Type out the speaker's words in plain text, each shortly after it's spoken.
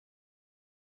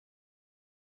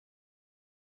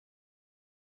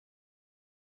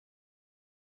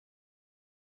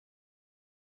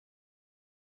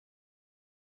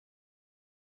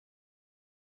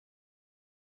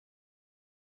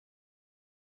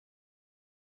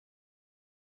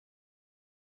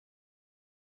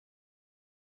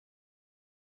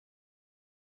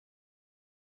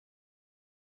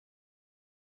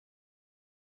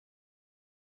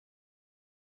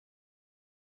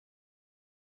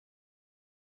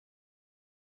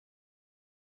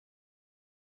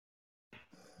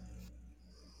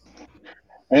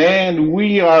And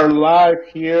we are live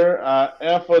here at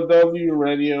FOW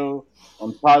Radio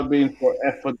on Podbean for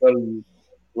FOW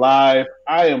Live.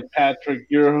 I am Patrick,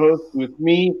 your host. With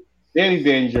me, Danny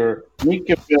Danger,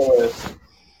 Mika Phillips,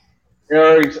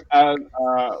 Eric's out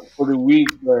for the week,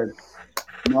 but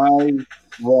my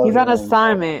He's on brethren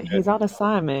assignment. He's on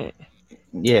assignment.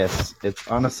 Yes, it's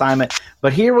on assignment.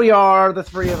 But here we are, the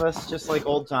three of us, just like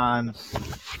old times,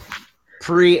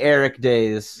 pre-Eric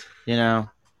days. yeah,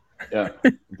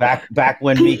 Back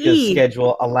when Mika's PE.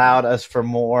 schedule allowed us for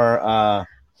more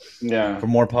yeah,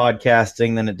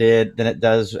 podcasting than it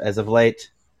does as of late.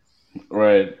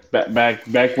 right.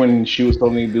 Back when she was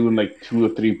only doing like 2 or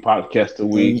 3 podcasts a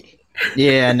week.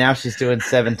 Yeah, now she's doing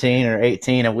 17 or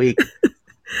 18 a week.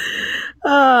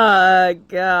 Oh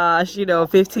gosh,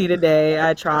 15 a day.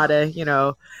 I try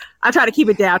to keep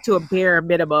it down to a bare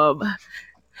minimum.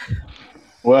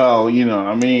 Well,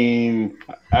 I mean,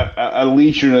 at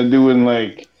least you're not doing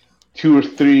like 2 or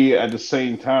 3 at the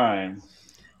same time.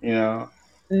 You know,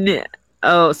 N-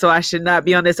 Oh, so I should not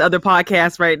be on this other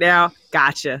podcast right now?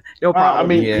 Gotcha. No I problem.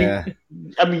 mean, Yeah,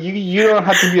 you don't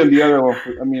have to be on the other one.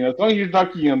 I mean, as long as you're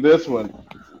talking on this one,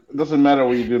 it doesn't matter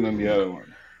what you're doing on the other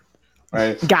one,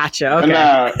 right? Gotcha.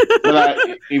 But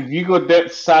Okay. if you go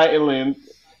dead silent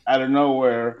out of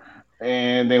nowhere,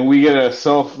 and then we get a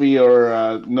selfie or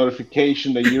a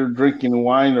notification that you're drinking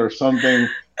wine or something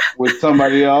with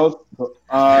somebody else,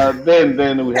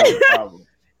 then we have a problem.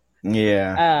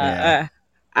 yeah, yeah.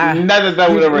 Uh, Not that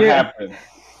that would ever you happen.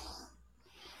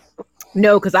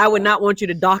 No, because I would not want you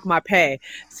to dock my pay.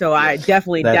 So I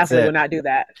definitely, That's definitely it. would not do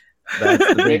that. That's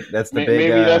the big. That's the big.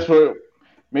 Maybe that's where.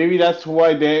 Maybe that's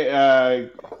why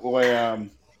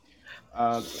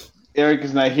uh, Eric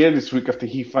is not here this week after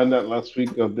he found out last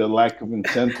week of the lack of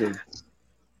incentive.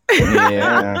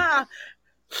 Yeah,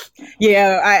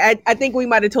 Yeah, I think we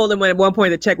might have told him at one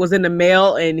point the check was in the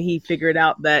mail, and he figured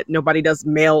out that nobody does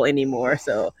mail anymore.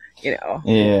 So yeah.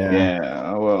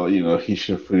 Yeah, well, he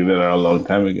should have figured that out a long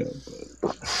time ago.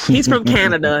 But he's from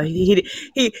Canada. He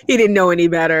didn't know any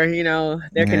better. They're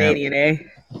Yeah. Canadian, eh?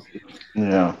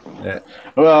 yeah, Yeah.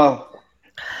 well,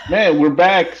 man, we're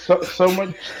back. So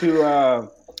much to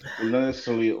well, not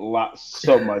necessarily a lot,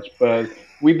 so much, but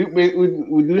we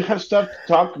do have stuff to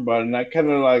talk about, and I kind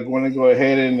of like want to go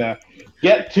ahead and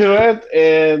get to it,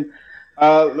 and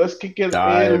let's kick it in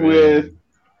Dive with in.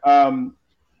 um.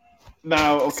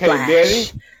 Now, okay, Danny,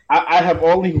 Splash. I have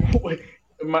only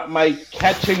my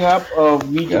catching up of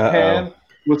New Uh-oh. Japan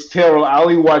was terrible. I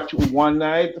only watched one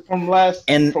night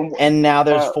And from and now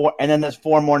there's uh, four, and then there's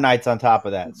 4 more nights on top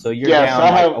of that. So you're yes, down I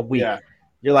like have, a week. yeah,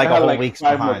 You're I like a had whole like week's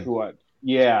 5 more to behind. watch.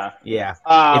 Yeah, Yeah.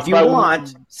 If you but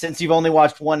want, since you've only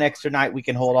watched one extra night, we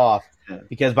can hold off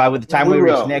because by the time we we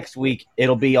reach will. next week,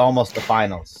 it'll be almost the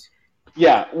finals.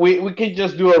 Yeah, we can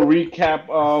just do a recap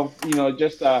of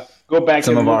just go back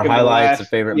Some and of our look at the highlights of last.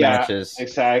 favorite Yeah, matches.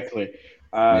 exactly.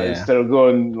 Yeah. Instead of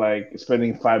going like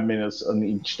spending 5 minutes on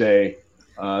each day.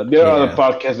 There are other Yeah.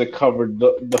 podcasts that covered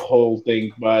the whole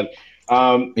thing, but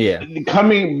Yeah. the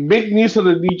coming big news of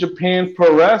the New Japan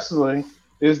Pro Wrestling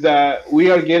is that we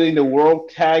are getting the World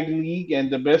Tag League and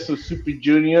the Best of Super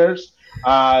Juniors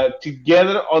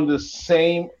together on the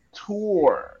same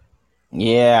tour.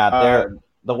 Yeah. Uh,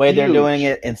 The way they're doing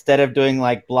Huge. it, instead of doing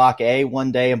like Block A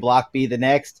one day and Block B the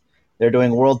next, they're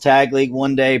doing World Tag League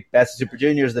one day, Best of Super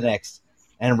Juniors the next,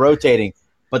 and rotating.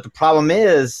 But the problem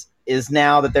is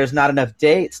now that there's not enough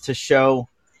dates to show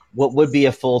what would be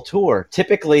a full tour.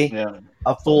 Typically, Yeah.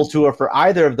 a full tour for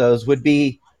either of those would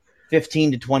be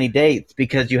 15 to 20 dates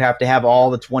because you have to have all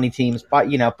the 20 teams fight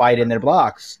in their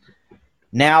blocks.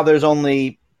 Now there's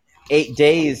only 8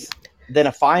 days, then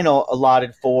a final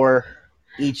allotted for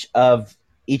each of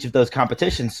those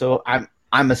competitions. So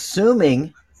I'm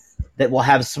assuming that we'll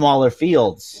have smaller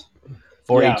fields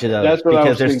for Yeah, each of those that's what I because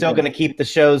was they're still thinking. going to keep the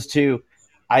shows to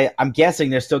I'm guessing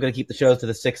they're still going to keep the shows to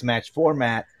the 6 match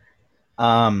format.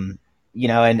 And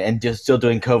just still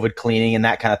doing COVID cleaning and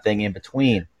that kind of thing in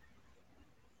between.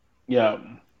 Yeah.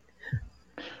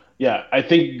 Yeah, I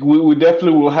think we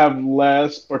definitely will have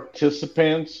less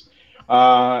participants,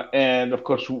 and of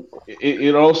course,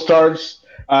 it all starts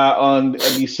on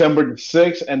December the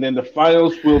 6th, and then the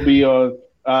finals will be on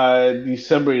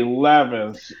December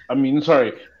 11th. I mean,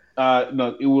 sorry,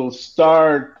 no, it will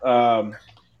start.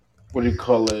 What do you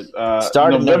call it?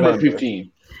 Start in November November. 15th.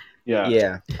 Yeah,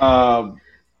 Yeah. um,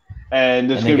 and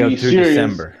there's And then gonna go be through series,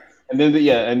 December. and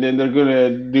then they're gonna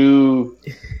do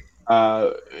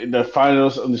the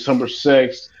finals on December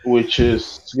 6th, which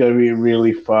is going to be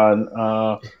really fun.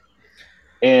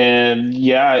 And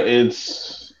yeah,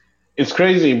 it's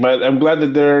crazy, but I'm glad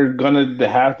that they're gonna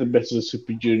have the best of the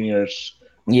Super Juniors.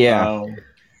 Yeah. Um,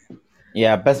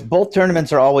 Yeah, best both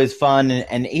tournaments are always fun,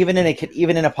 and even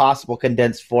in a possible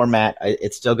condensed format,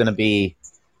 it's still going to be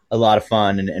a lot of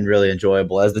fun and really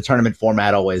enjoyable, as the tournament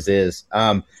format always is.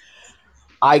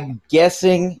 I'm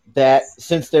guessing that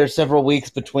since there's several weeks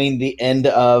between the end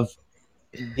of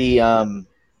the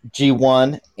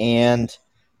G1 and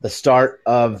the start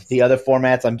of the other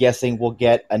formats, I'm guessing we'll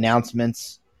get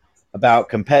announcements about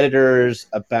competitors,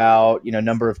 about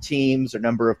number of teams or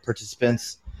number of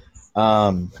participants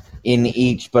in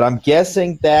each. But I'm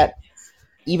guessing that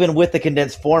even with the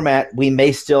condensed format, we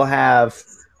may still have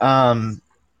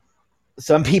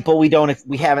some people we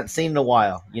haven't seen in a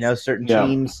while. Certain Yeah.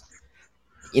 teams.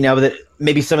 That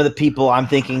maybe some of the people I'm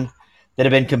thinking that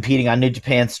have been competing on New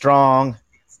Japan Strong,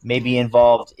 maybe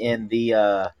involved in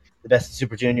the Best of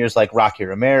Super Juniors, like Rocky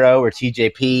Romero or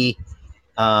TJP.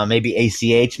 Maybe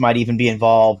ACH might even be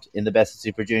involved in the Best of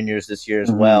Super Juniors this year as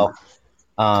Hmm. well.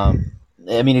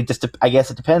 I guess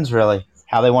it depends really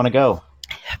how they want to go.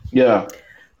 Yeah.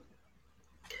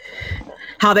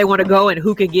 How they want to go and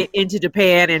who can get into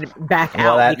Japan and back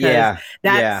Well, out, because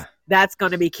yeah, that's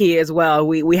going to be key as well.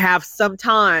 We have some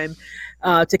time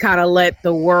to kind of let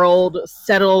the world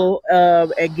settle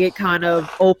and get kind of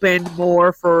open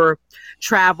more for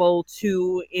travel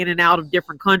to in and out of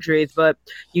different countries, but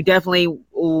you definitely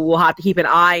will have to keep an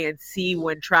eye and see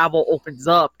when travel opens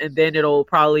up, and then it'll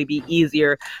probably be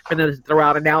easier for them to throw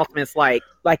out announcements like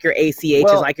your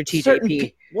ACHs, like your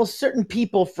TJP. Certain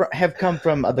people have come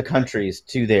from other countries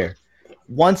to there.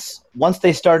 Once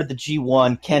they started the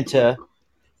G1, Kenta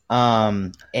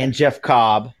and Jeff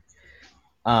Cobb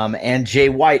and Jay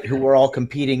White, who were all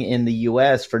competing in the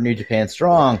U.S. for New Japan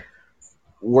Strong,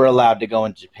 were allowed to go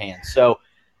into Japan. So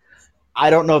I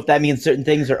don't know if that means certain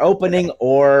things are opening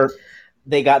or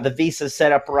they got the visa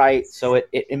set up right. So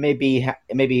it may be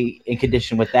in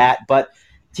condition with that. But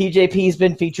TJP's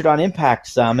been featured on Impact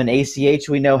some, and ACH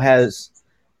we know has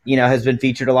been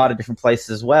featured a lot of different places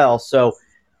as well. So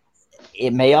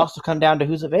it may also come down to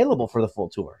who's available for the full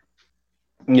tour.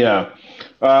 Yeah.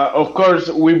 Of course,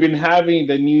 we've been having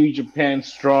the New Japan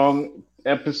Strong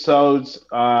episodes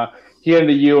here in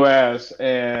the U.S.,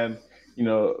 and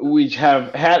which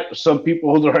have had some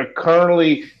people who are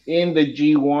currently in the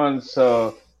G1.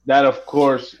 So that, of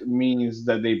course, means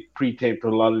that they pre-taped a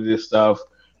lot of this stuff.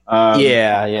 Um,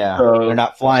 Yeah. They're so,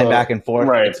 not flying back and forth,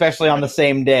 right. especially on the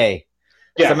same day.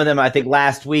 Yeah. Some of them, I think,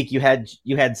 last week you had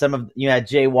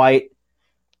Jay White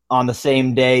on the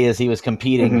same day as he was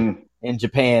competing Hmm. in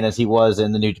Japan as he was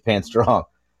in the New Japan Strong.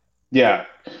 Yeah.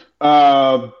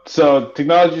 So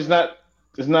technology is not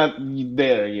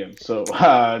there yet. So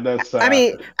that's I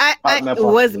mean, I not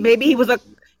was possible. maybe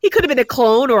he could have been a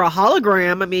clone or a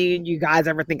hologram. I mean, you guys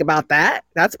ever think about that?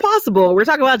 That's possible. We're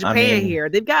talking about I Japan mean, here.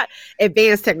 They've got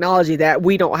advanced technology that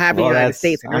we don't have in the well, United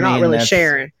States, and they're not really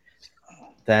sharing.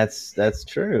 that's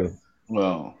true.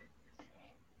 Well,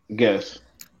 I guess.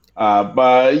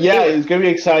 But yeah, Anyway, it's gonna be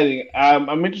exciting. I'm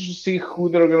interested to see who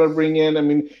they're gonna bring in. I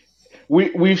mean,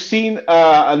 we've seen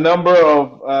a number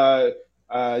of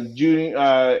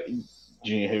junior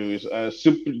heavyweights,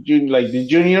 super junior, like the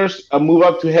juniors, move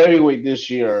up to heavyweight this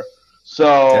year.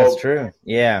 That's So true.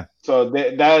 Yeah,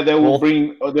 that will both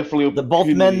bring definitely the both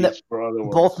men that opportunities for other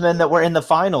both ones. men that were in the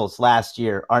finals last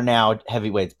year are now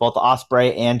heavyweights. Both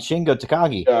Osprey and Shingo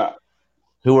Takagi, Yeah,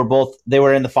 who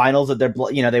were in the finals of their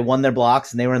they won their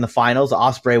blocks and they were in the finals.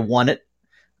 Osprey won it,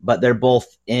 but they're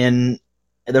both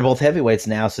heavyweights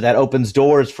now, so that opens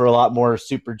doors for a lot more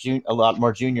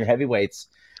junior heavyweights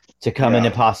to come in yeah.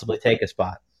 and possibly take a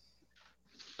spot.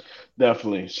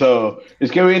 Definitely. So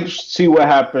it's gonna be interesting to see what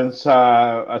happens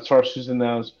as far as season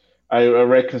ends. I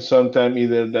reckon sometime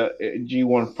either the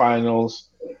G1 finals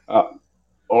uh,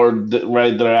 or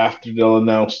right thereafter they'll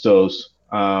announce those.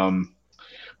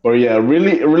 But yeah,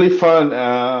 really, really fun.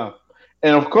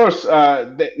 And of course,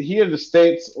 here in the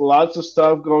States, lots of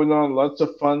stuff going on, lots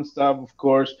of fun stuff, of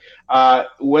course.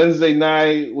 Wednesday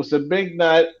night was a big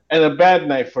night and a bad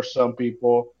night for some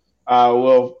people.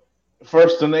 Well,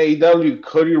 first on AEW,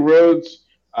 Cody Rhodes,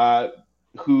 uh,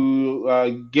 who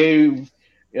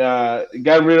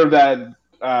got rid of that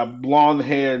blonde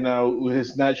hair now with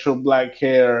his natural black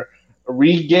hair,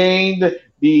 regained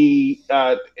the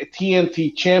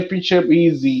TNT Championship.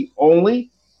 He's the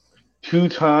only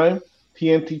two-time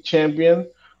TNT champion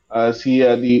as he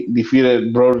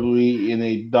defeated Brody in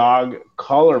a dog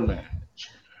collar match,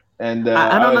 and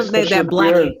I don't a know special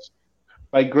appearance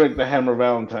by Greg the Hammer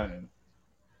Valentine.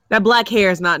 that black hair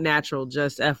is not natural,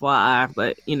 just FYI.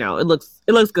 But it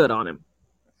looks good on him.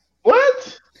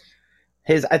 What?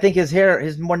 I think his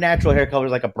more natural hair color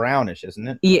is like a brownish,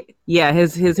 isn't it? Yeah,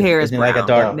 his hair is Isn't it like a brown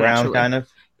dark Oh, brown naturally. kind of?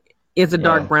 It's a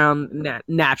dark Well, brown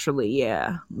naturally,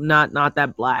 yeah. Not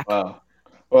that black.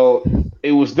 well,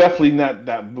 it was definitely not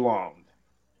that blonde.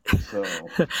 So,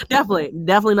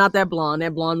 Definitely not that blonde.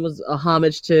 That blonde was a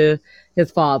homage to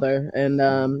his father, and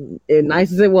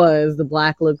nice as it was, the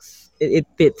black looks it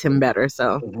fits him better.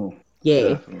 So, mhm,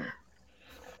 yay. definitely.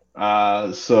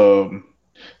 So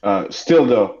still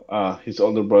though, his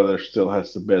older brother still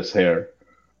has the best hair.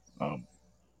 Um,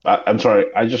 I'm sorry,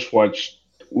 I just watched.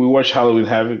 We watched Halloween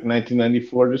Havoc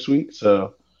 1994 this week,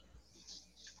 so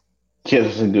kid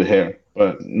doesn't do hair,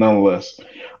 but nonetheless,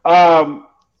 um,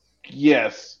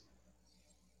 yes,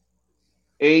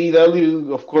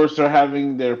 AEW. Of course, they're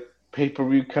having their pay per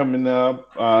view coming up.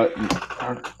 I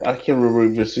can't remember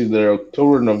if it's either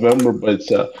October or November, but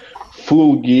it's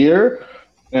Full Gear,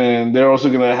 and they're also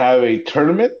gonna have a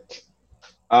tournament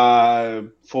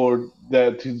for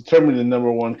the to determine the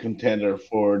number one contender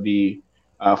for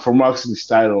Moxley's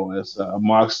title, as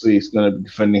Moxley is going to be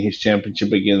defending his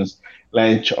championship against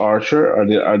Lance Archer on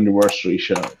the anniversary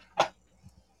show.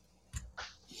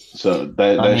 So I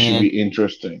that should mean, be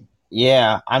interesting.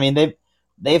 yeah. I mean,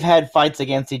 they've had fights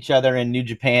against each other in New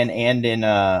Japan and in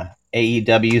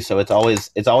AEW, so it's always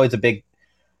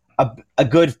a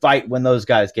good fight when those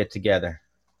guys get together.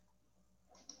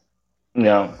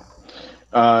 Yeah.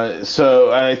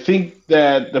 So I think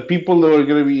that the people that are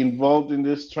going to be involved in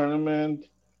this tournament,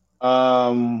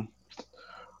 um,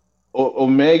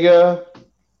 Omega,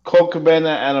 Colt Cabana,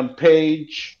 Adam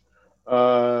Page,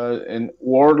 and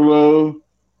Wardlow,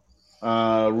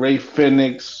 Ray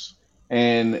Phoenix,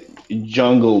 and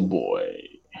Jungle Boy.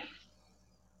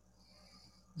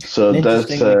 So An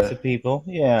that's interesting mix of people.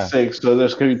 Yeah. six. So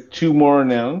there's going to be two more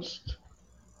announced,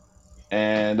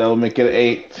 and that'll make it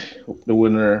eight. The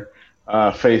winner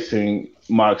facing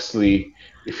Moxley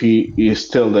if he is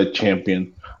still the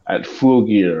champion at Full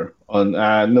Gear on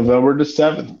November the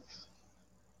 7th.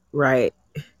 Right.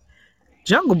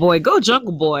 Jungle Boy, go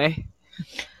Jungle Boy.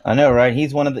 I know, right?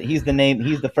 He's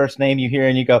the first name you hear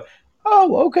and you go,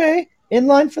 "Oh, okay. In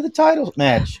line for the title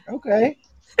match." Okay.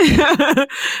 You're I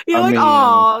like, mean,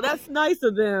 oh, that's nice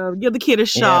of them. Give the kid a Yep.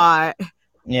 shot.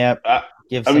 Yep. I,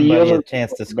 Give I mean, you somebody a also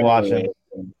chance to squash him.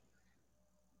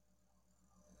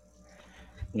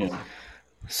 yeah.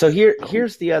 So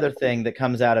here's the other thing that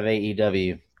comes out of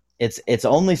AEW. It's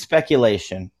only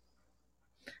speculation,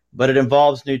 but it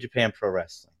involves New Japan Pro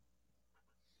Wrestling.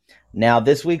 Now,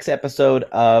 this week's episode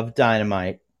of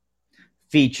Dynamite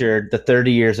featured the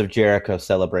 30 years of Jericho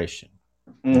celebration.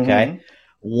 Okay. Mm-hmm.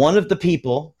 One of the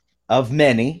people of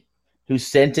many who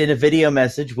sent in a video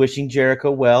message wishing Jericho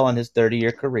well on his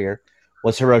 30-year career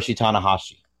was Hiroshi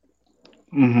Tanahashi.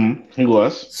 Mm-hmm. He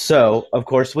was. So, of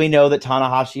course, we know that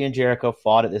Tanahashi and Jericho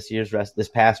fought at this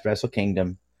past Wrestle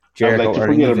Kingdom. I'd like Jericho to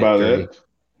earning forget the about victory. it.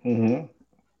 Mm-hmm.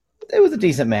 It was a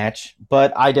decent match,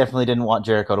 but I definitely didn't want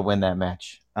Jericho to win that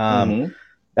match. Mm-hmm.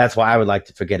 That's why I would like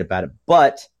to forget about it.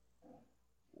 But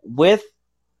with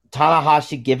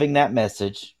Tanahashi giving that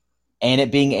message and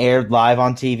it being aired live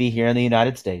on TV here in the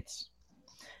United States,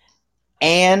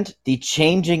 and the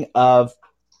changing of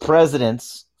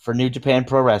presidents for New Japan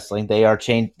Pro Wrestling, they are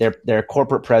changed. Their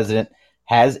corporate president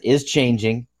is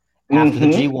changing after the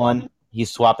Mm-hmm. G1.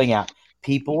 He's swapping out.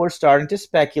 People were starting to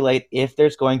speculate if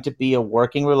there's going to be a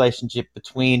working relationship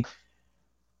between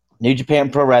New Japan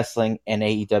Pro Wrestling and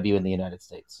AEW in the United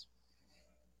States.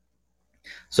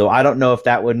 So I don't know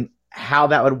how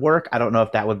that would work. I don't know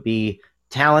if that would be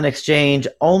talent exchange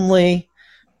only.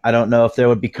 I don't know if there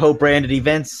would be co-branded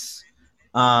events,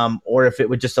 or if it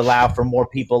would just allow for more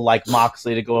people like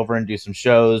Moxley to go over and do some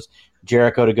shows,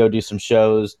 Jericho to go do some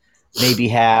shows, maybe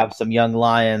have some young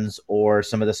lions or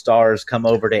some of the stars come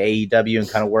over to AEW and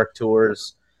kind of work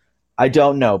tours. I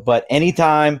don't know, but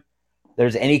anytime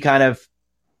there's any kind of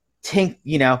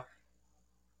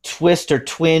twist or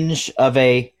twinge of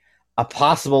a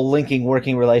possible linking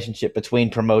working relationship between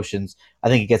promotions, I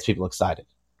think it gets people excited.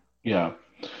 Yeah.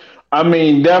 I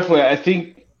mean, definitely. I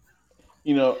think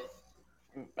you know.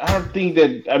 I don't think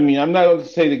that. I mean, I'm not going to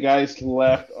say the guys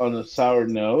left on a sour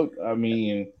note. I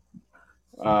mean,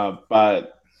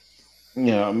 but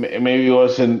maybe it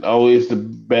wasn't always the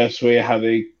best way how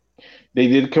they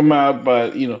did come out.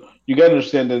 But you got to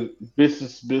understand that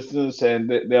business, and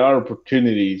there are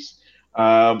opportunities.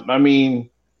 I mean,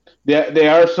 they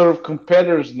are sort of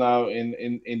competitors now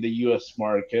in the U.S.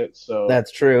 market. So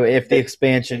That's true if the eh,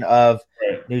 expansion of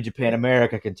right. New Japan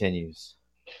America continues.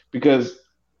 Because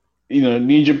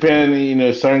New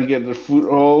Japan, starting to get their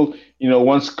foothold.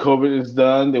 Once COVID is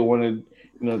done, they want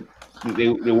to,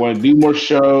 they want to do more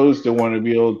shows. They want to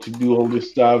be able to do all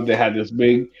this stuff. They had this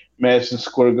big Madison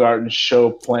Square Garden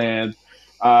show planned,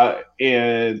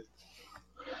 and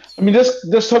I mean,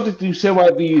 there's something to say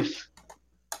about these,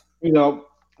 you know,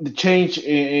 the change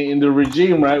in the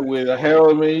regime, right? With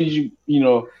Harold Meij,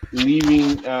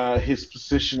 leaving his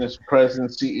position as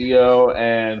president CEO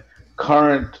and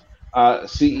current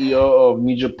CEO of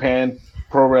New Japan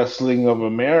Pro Wrestling of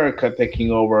America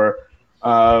taking over.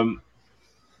 Um,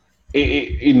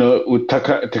 with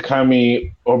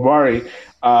Takami Obari,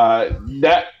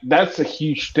 that's a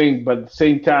huge thing. But at the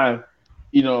same time,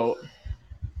 you know,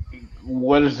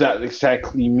 what does that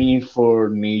exactly mean for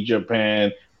New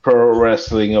Japan Pro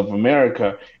Wrestling of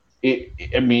America?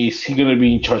 I mean, is he going to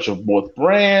be in charge of both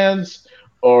brands,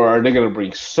 or are they going to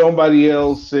bring somebody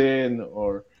else in,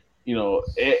 or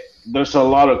there's a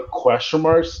lot of question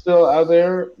marks still out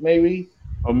there, maybe,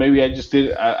 or maybe I just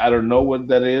did. I don't know what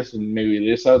that is, and maybe it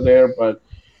is out there, but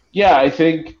yeah, I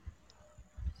think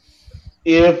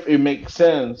if it makes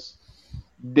sense,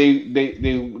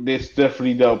 there's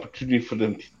definitely the opportunity for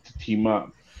them to team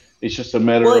up. It's just a Well,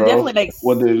 matter it of definitely makes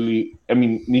what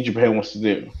New Japan wants to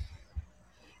do.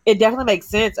 it definitely makes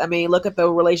sense. I mean, look at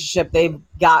the relationship they've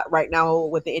got right now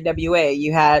with the NWA.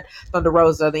 You had Thunder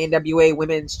Rosa, the NWA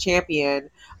Women's Champion,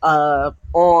 on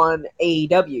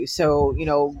AEW. So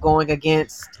going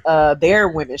against their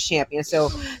Women's Champion. So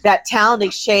that talent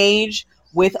exchange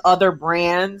with other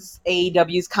brands,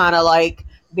 AEW is kind of like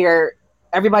they're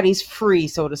everybody's free,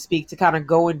 so to speak, to kind of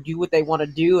go and do what they want to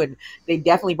do. And they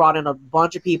definitely brought in a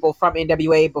bunch of people from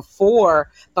NWA before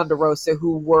Thunder Rosa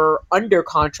who were under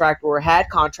contract or had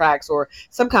contracts or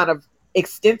some kind of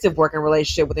extensive working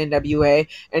relationship with NWA,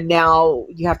 and now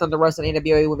you have Thunder Rosa and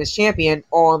NWA Women's Champion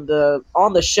on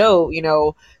the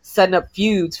show, setting up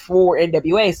feuds for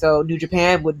NWA. So New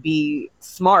Japan would be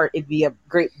smart. It'd be a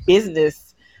great business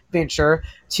venture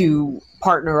to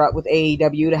partner up with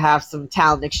AEW to have some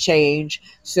talent exchange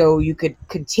so you could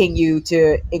continue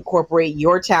to incorporate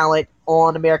your talent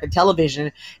on American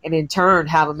television and in turn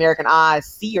have American eyes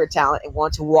see your talent and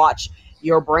want to watch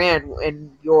your brand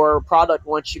and your product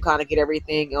once you kind of get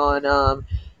everything on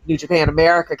New Japan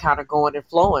America kind of going and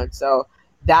flowing. So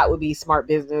that would be smart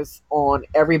business on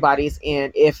everybody's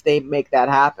end if they make that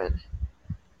happen.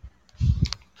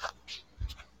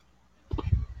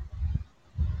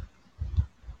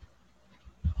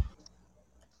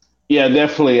 Yeah,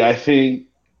 definitely. I think,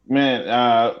 man,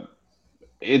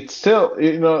 it's still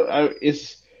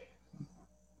it's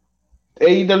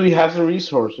AEW has the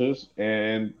resources,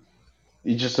 and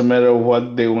it's just a matter of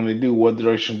what they want to do, what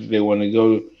direction they want to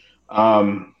go.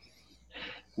 Um,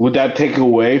 would that take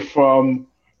away from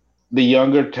the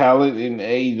younger talent in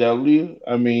AEW?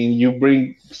 I mean, you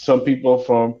bring some people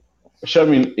from, sure, I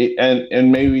mean,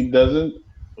 and maybe it doesn't.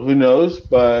 Who knows?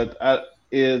 But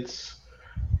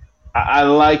I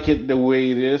like it the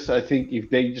way it is. I think if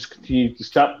they just continue to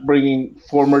stop bringing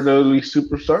former WWE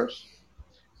superstars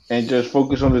and just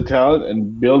focus on the talent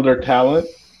and build their talent,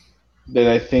 then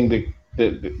I think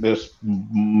that there's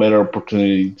better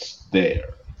opportunities there.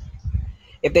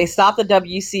 If they stop the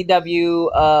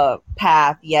WCW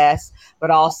path, yes, but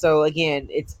also again,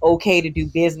 it's okay to do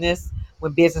business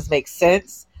when business makes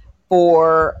sense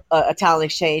for a talent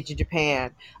exchange in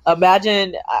Japan.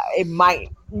 Imagine it might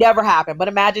never happen, but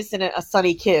imagine sending a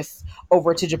Sunny Kiss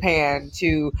over to Japan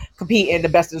to compete in the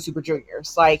Best of the Super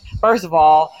Juniors. Like, first of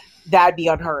all, that'd be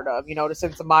unheard of, to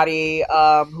send somebody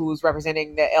who's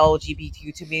representing the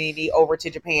LGBTQ community over to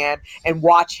Japan and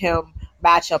watch him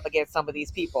match up against some of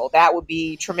these people. That would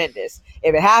be tremendous.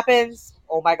 If it happens,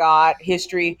 oh my God,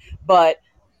 history. But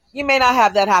you may not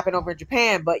have that happen over in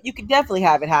Japan, but you can definitely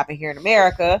have it happen here in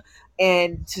America.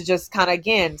 And to just kind of,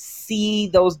 again, see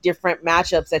those different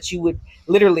matchups that you would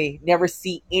literally never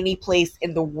see any place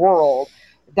in the world,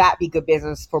 that be good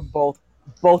business for both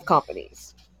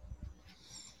companies.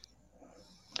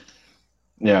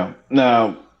 Yeah.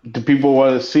 Now, do people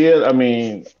want to see it? I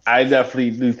mean, I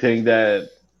definitely do think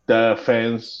that the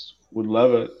fans would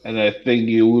love it, and I think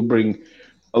it would bring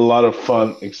a lot of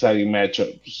fun, exciting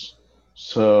matchups.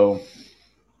 So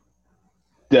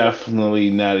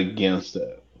definitely not against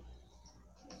that.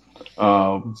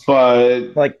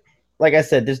 But Like I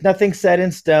said, there's nothing set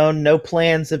in stone. No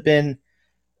plans have been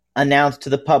announced to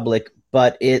the public,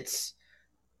 but it's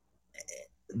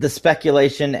the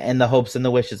speculation and the hopes and the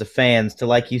wishes of fans to,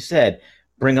 like you said,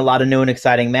 bring a lot of new and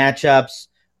exciting matchups,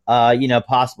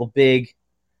 possible big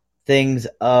things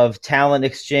of talent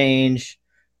exchange,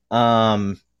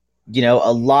 a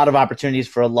lot of opportunities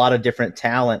for a lot of different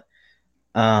talent,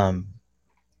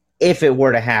 if it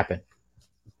were to happen.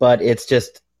 But it's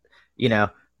just,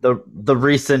 the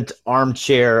recent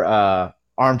armchair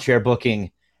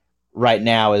booking right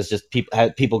now is just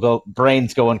people go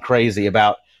brains going crazy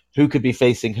about who could be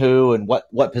facing who and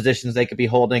what positions they could be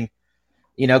holding.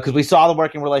 because we saw the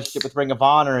working relationship with Ring of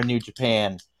Honor and New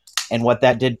Japan, and what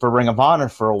that did for Ring of Honor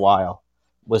for a while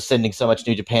was sending so much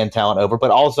New Japan talent over,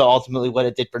 but also ultimately what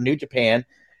it did for New Japan,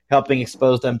 helping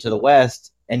expose them to the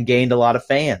West and gained a lot of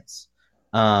fans.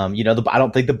 I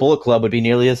don't think the Bullet Club would be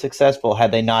nearly as successful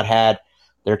had they not had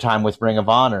their time with Ring of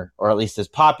Honor, or at least as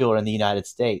popular in the United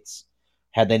States,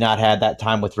 had they not had that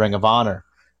time with Ring of Honor.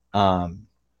 And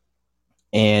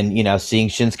seeing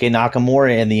Shinsuke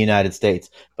Nakamura in the United States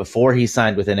before he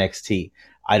signed with NXT,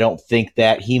 I don't think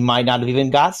that he might not have even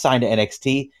got signed to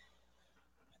NXT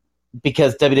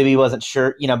because WWE wasn't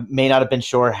sure, may not have been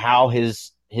sure how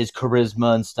his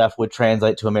charisma and stuff would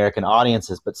translate to American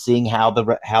audiences. But seeing how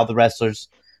the wrestlers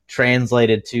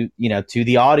translated to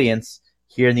the audience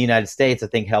here in the United States, I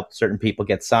think helped certain people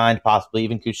get signed, possibly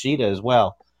even Kushida as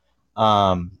well.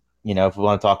 If we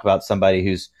want to talk about somebody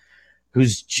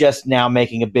who's just now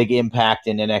making a big impact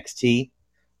in NXT.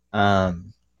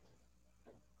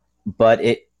 But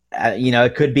it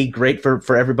could be great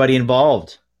for everybody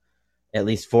involved, at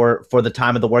least for the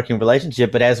time of the working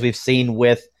relationship. But as we've seen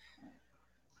with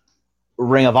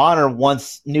Ring of Honor,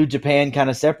 once New Japan kind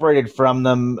of separated from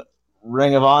them,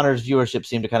 Ring of Honor's viewership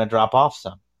seemed to kind of drop off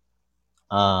some.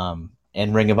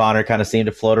 And Ring of Honor kind of seemed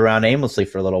to float around aimlessly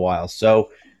for a little while.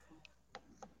 So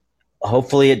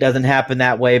hopefully it doesn't happen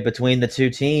that way between the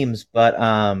two teams. But,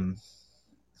 and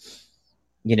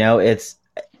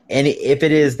if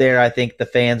it is there, I think the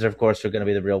fans, of course, are going to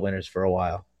be the real winners for a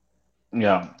while.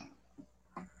 Yeah.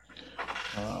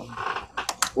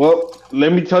 Well,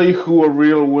 let me tell you who a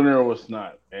real winner was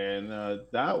not. And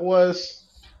that was,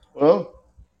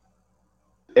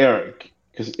 Eric.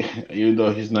 Because even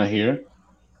though he's not here,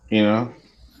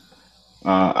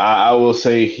 I will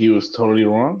say he was totally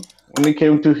wrong when it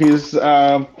came to his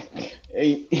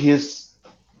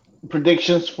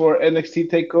predictions for NXT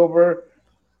Takeover.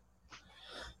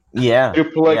 Yeah,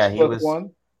 Triple X he plus was.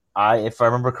 one. If I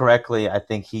remember correctly, I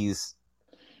think he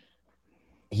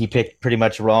picked pretty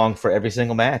much wrong for every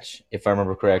single match. If I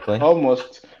remember correctly,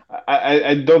 Almost.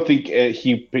 I don't think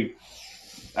he picked.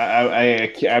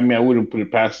 I mean, I wouldn't put it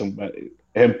past him, but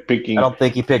him picking. I don't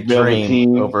think he picked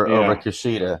Dream over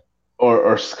Kushida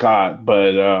or Scott,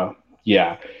 but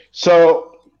yeah.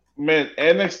 So man,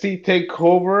 NXT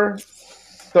Takeover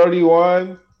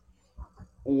 31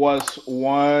 was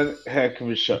one heck of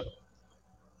a show.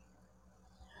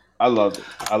 I loved it.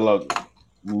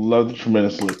 Loved it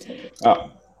tremendously.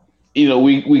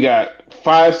 We got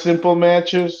 5 simple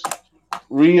matches,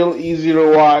 real easy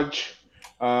to watch.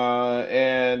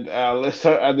 And let's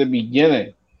start at the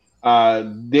beginning.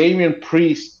 Damian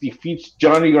Priest defeats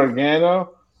Johnny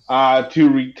Gargano to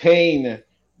retain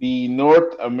the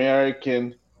North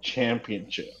American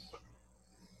Championship.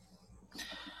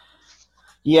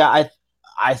 Yeah,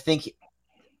 I think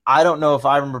I don't know if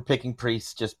I remember picking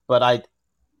Priest, but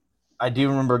I do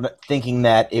remember thinking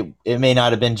that it may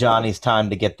not have been Johnny's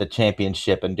time to get the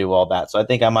championship and do all that. So I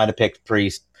think I might have picked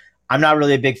Priest. I'm not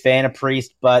really a big fan of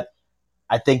Priest, but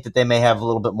I think that they may have a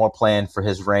little bit more planned for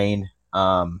his reign.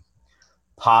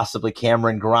 Possibly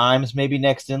Cameron Grimes maybe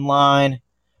next in line.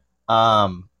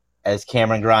 As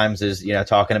Cameron Grimes is,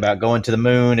 talking about going to the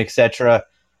moon, etc.,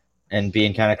 and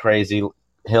being kind of crazy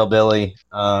hillbilly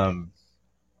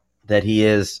that he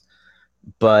is.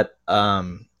 But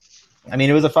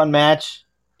it was a fun match.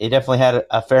 It definitely had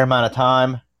a fair amount of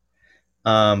time.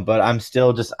 But I'm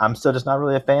still just not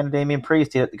really a fan of Damian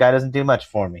Priest. The guy doesn't do much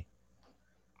for me.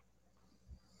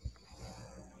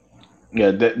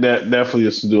 Yeah, that definitely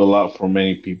doesn't do a lot for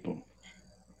many people.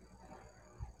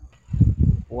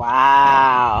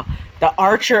 Wow. The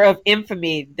Archer of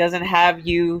Infamy doesn't have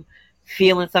you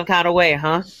feeling some kind of way,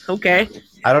 huh? Okay.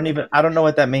 I don't know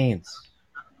what that means.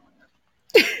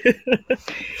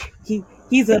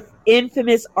 He's an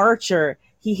infamous archer.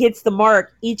 He hits the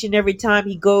mark each and every time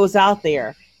he goes out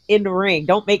there in the ring.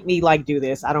 Don't make me do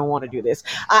this. I don't want to do this.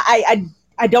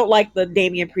 I don't like the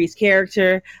Damian Priest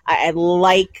character. I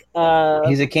like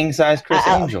he's a king size Chris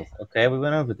Angel. Okay, we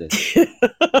went over this.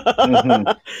 Mm-hmm.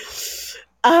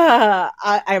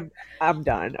 I'm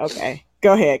done. Okay,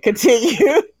 go ahead.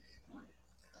 Continue.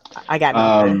 I got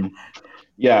nothing.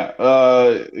 Yeah,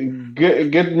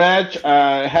 good match.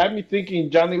 Had me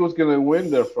thinking Johnny was gonna win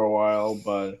there for a while,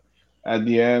 but at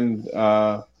the end,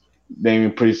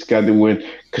 Damian Priest got the win.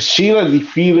 Kushida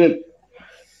defeated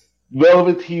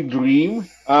Velveteen Dream.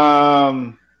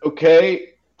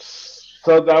 Okay,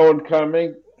 saw that one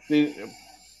coming.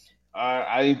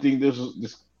 I didn't think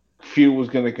this feud was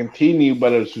gonna continue,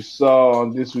 but as we saw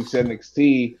on this week's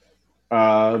NXT,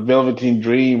 Velveteen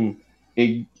Dream,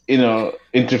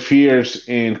 interferes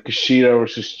in Kushida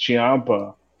versus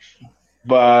Ciampa.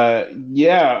 But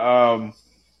yeah,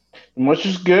 Much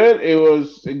is good. It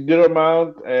was a good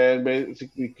amount, and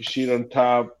basically Kushida on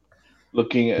top,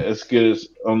 looking as good as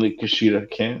only Kushida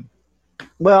can.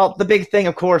 Well, the big thing,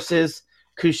 of course, is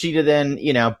Kushida then,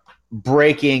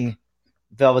 breaking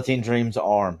Velveteen Dream's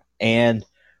arm. And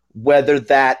whether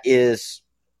that is,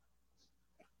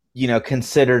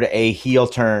 considered a heel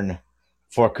turn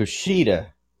for Kushida,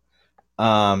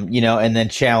 and then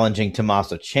challenging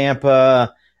Tommaso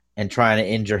Ciampa and trying to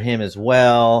injure him as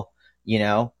well,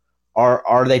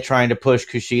 are they trying to push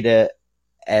Kushida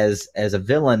as a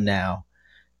villain now?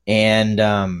 And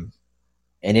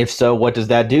if so, what does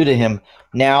that do to him?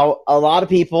 Now, a lot of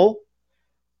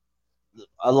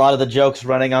the jokes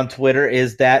running on Twitter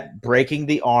is that breaking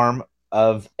the arm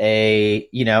of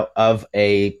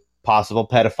a possible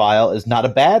pedophile is not a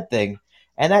bad thing,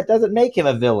 and that doesn't make him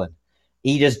a villain.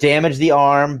 He just damaged the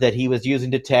arm that he was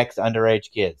using to text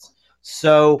underage kids.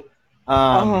 So,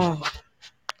 Oh,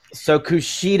 so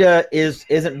Kushida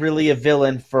isn't really a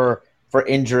villain for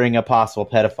injuring a possible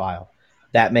pedophile.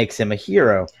 That makes him a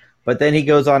hero. But then he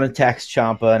goes on and attacks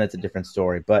Ciampa, and it's a different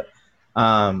story. But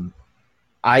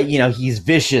he's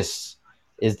vicious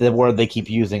is the word they keep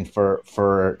using for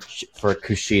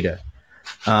Kushida.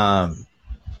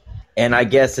 And I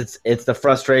guess it's the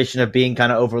frustration of being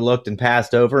kind of overlooked and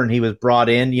passed over, and he was brought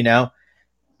in,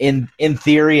 in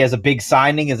theory as a big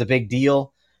signing, as a big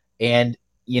deal, and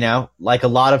like a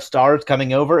lot of stars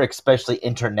coming over, especially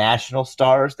international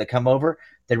stars that come over,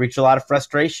 they reach a lot of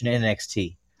frustration in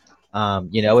NXT.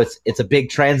 It's a big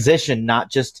transition, not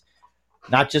just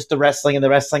the wrestling and the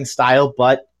wrestling style,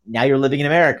 but now you're living in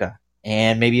America,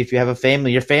 and maybe if you have a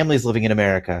family, your family's living in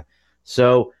America,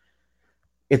 so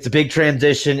it's a big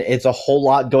transition. It's a whole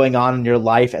lot going on in your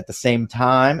life at the same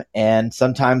time. And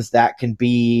sometimes that can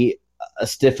be a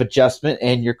stiff adjustment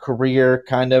and your career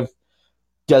kind of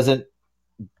doesn't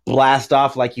blast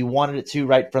off like you wanted it to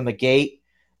right from the gate.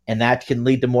 And that can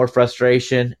lead to more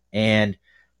frustration. And,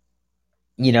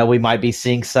 we might be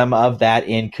seeing some of that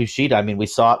in Kushida. I mean, we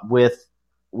saw it with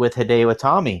Hideo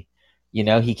Itami.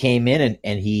 He came in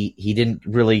and he didn't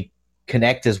really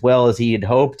connect as well as he had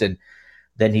hoped. And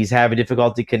then he's having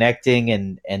difficulty connecting,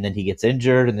 and then he gets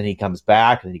injured, and then he comes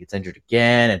back, and then he gets injured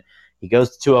again, and he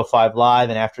goes to 205 Live,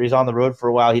 and after he's on the road for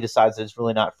a while, he decides that it's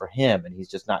really not for him, and he's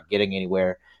just not getting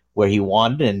anywhere where he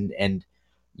wanted, and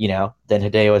then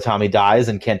Hideo Itami dies,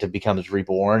 and Kenta becomes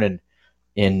reborn and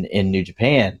in New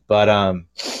Japan. But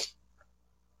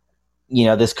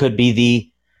this could be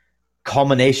the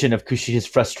culmination of Kushida's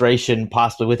frustration,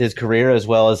 possibly with his career as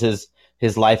well as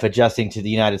his life adjusting to the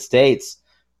United States,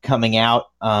 coming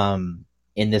out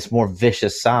in this more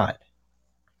vicious side.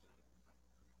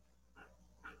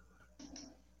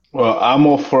 Well, I'm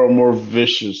all for a more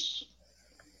vicious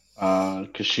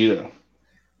Kushida.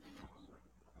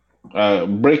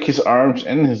 Break his arms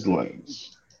and his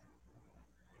legs.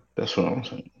 That's what I'm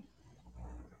saying.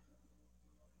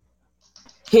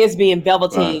 his being Uh,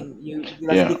 Velveteen.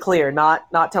 Let's be yeah. clear, not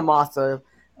Tommaso.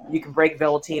 You can break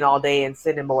Velveteen all day and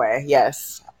send him away.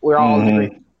 Yes, we're all in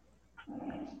agreement. Hmm.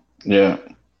 Yeah.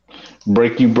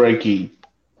 Breaky, breaky.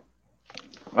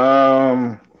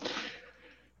 Um,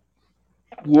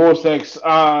 what was next?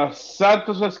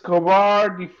 Santos Escobar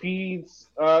defeats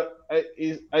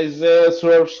Isaiah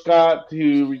Swerve Scott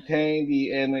to retain the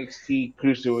NXT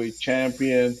Cruiserweight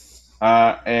Champion.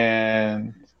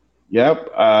 And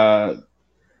yep,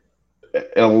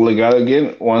 El Legado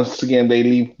again. Once again, they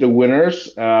leave the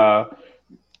winners.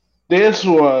 This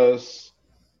was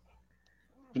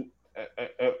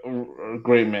a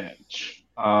great match.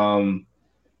 Well,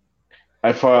 I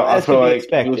as feel could be like it was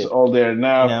expected, all there. you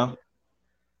Now know.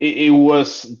 it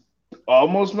was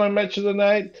almost my match of the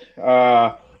night,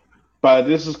 but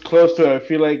this is close to it. I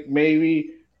feel like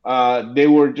maybe they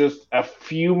were just a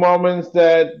few moments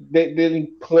that they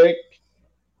didn't click,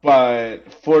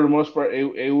 but for the most part,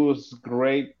 it was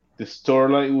great. The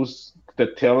storyline was, the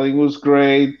telling was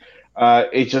great.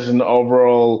 It's just an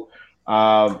overall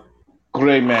uh,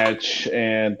 great match,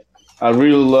 and I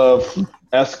really love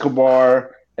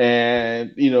Escobar,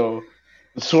 and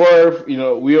Swerve.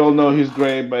 We all know he's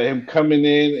great, but him coming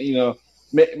in,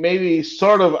 maybe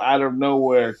sort of out of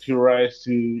nowhere to rise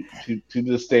to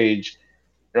the stage,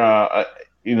 uh,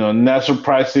 not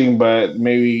surprising, but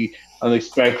maybe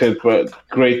unexpected, but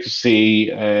great to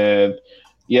see. And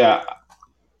yeah,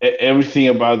 everything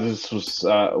about this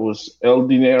was El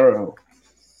Dinero.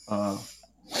 Uh,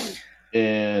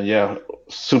 and yeah,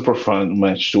 super fun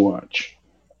match to watch.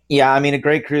 Yeah, I mean, a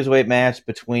great cruiserweight match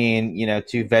between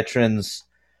two veterans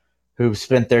who've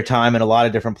spent their time in a lot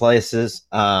of different places.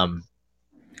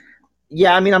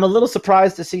 Yeah, I mean, I'm a little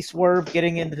surprised to see Swerve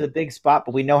getting into the big spot,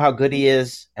 but we know how good he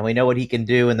is, and we know what he can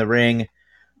do in the ring.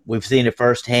 We've seen it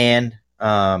firsthand.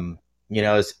 As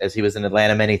he was in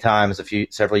Atlanta many times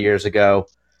several years ago.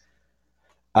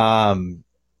 Um,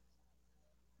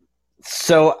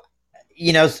 so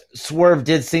Swerve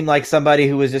did seem like somebody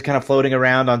who was just kind of floating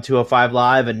around on 205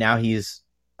 Live, and now he's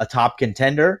a top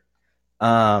contender.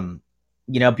 Um,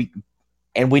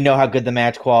 and we know how good the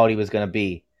match quality was going to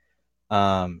be.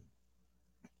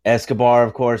 Escobar,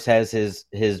 of course, has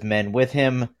his men with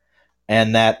him,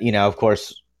 and that of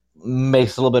course,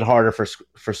 makes it a little bit harder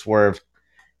for Swerve.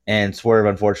 And Swerve,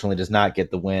 unfortunately, does not get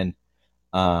the win.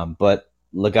 But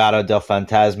Legado del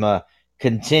Fantasma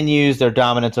continues their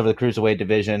dominance over the cruiserweight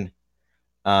division.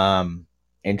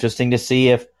 Interesting to see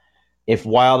if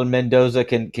Wild and Mendoza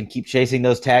can keep chasing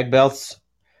those tag belts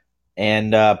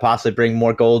and possibly bring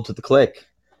more gold to the Click.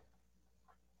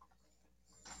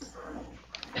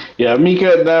 Yeah,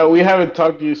 Mika. Now we haven't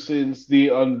talked to you since the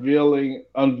unveiling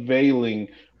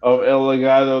of El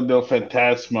Legado del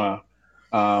Fantasma,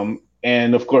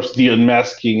 and of course the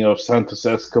unmasking of Santos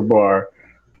Escobar.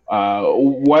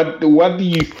 What do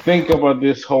you think about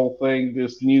this whole thing,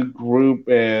 this new group,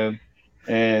 and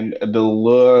the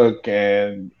look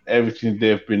and everything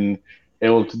they've been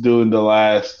able to do in the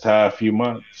last few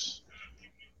months?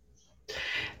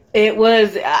 It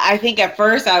was, I think at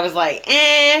first I was like,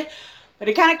 eh, but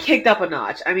it kind of kicked up a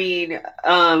notch. I mean,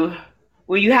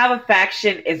 when you have a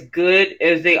faction as good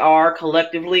as they are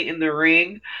collectively in the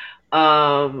ring,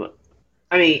 um,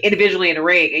 I mean, individually in the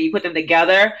ring, and you put them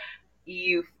together,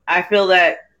 I feel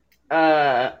that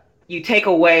uh, you take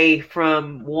away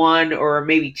from one or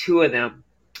maybe two of them.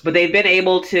 But they've been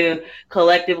able to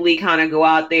collectively kind of go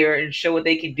out there and show what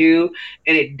they can do,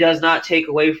 and it does not take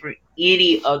away from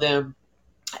any of them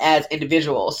as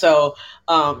individuals. So,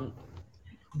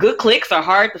 good clicks are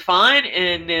hard to find,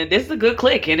 and this is a good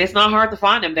click, and it's not hard to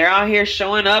find them. They're out here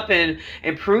showing up and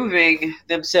improving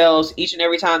themselves each and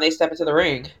every time they step into the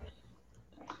ring.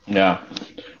 Yeah,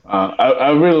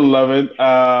 I really love it.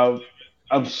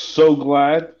 I'm so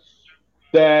glad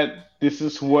that this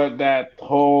is what that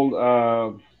whole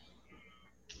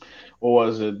what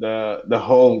was it, the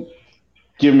whole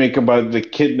gimmick about the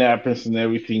kidnappings and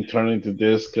everything turned into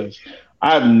this, because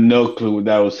I have no clue where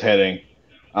that was heading.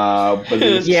 But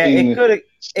it Yeah, it seemed, could have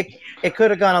it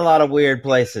could have gone a lot of weird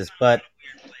places, but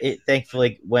it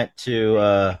thankfully went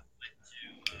to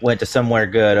somewhere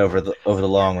good over the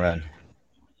long run.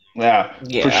 yeah,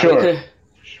 for Yeah, we sure.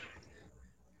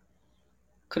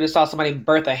 could have saw somebody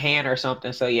birth a hand or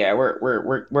something. So yeah,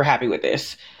 we're happy with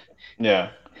this.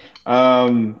 Yeah.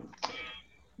 Um,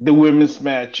 the women's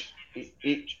match,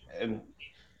 and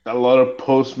a lot of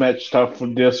post match stuff for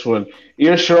this one.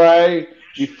 Io Shirai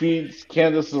defeats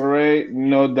Candice LeRae,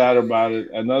 no doubt about it.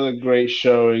 Another great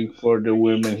showing for the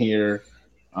women here.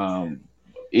 Um,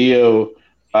 Io,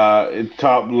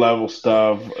 top level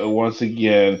stuff once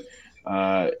again.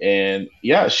 And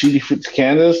yeah, she defeats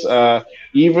Candice,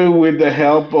 even with the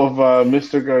help of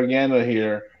Mr. Gargano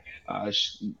here.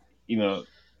 You know,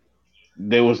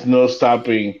 there was no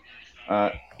stopping uh,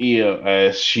 Io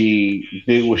as she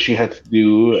did what she had to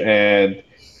do and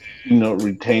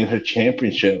retain her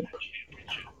championship.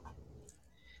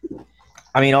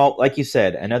 I mean, all like you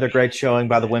said, another great showing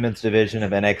by the women's division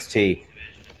of NXT.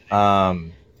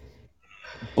 Um,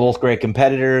 both great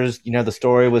competitors. The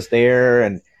story was there,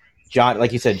 and John,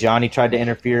 like you said, Johnny tried to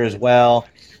interfere as well,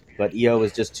 but Io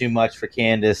was just too much for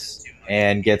Candice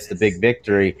and gets the big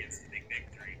victory.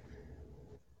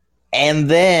 And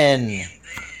then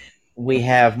we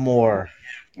have more.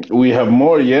 We have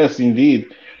more, yes,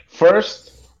 indeed.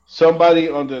 First, somebody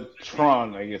on the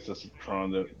Tron, I guess that's a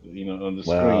Tron, on the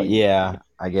Well, screen. yeah,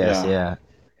 I guess, Yeah, yeah.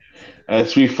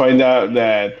 as we find out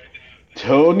that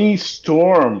Tony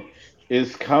Storm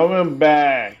is coming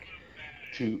back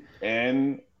to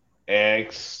NXT.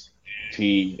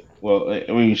 Well, I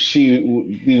mean, she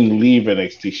didn't leave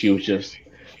NXT. She was just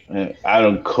out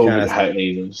on Kind COVID of,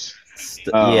 hiatus.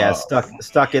 yeah, Uh,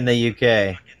 stuck in the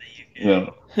UK. you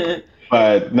know,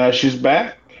 but now she's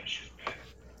back.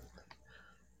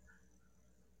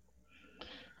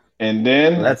 And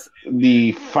Well, then that's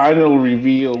the final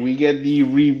reveal. We get the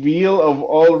reveal of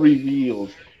all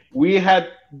reveals. We had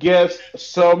guessed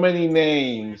so many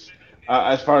names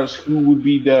as far as who would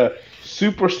be the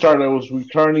superstar that was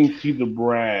returning to the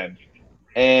brand.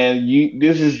 And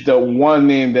this is the one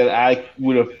name that I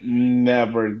would have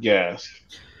never guessed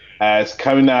as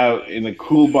coming out in a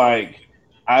cool bike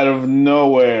out of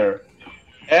nowhere.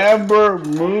 Ember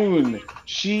Moon.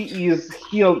 She is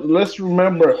healed. Let's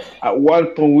remember at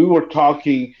one point we were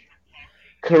talking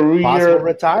possible career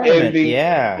retirement. ending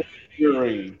Yeah,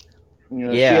 injury. She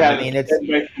Yeah, I had mean to get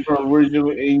back from her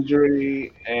original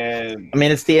injury, and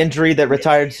it's the injury that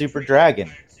retired Super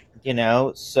Dragon.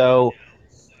 So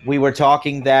we were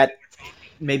talking that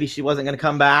maybe she wasn't going to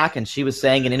come back, and she was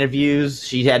saying in interviews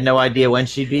she had no idea when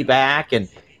she'd be back, and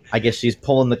I guess she's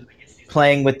playing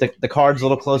with the cards a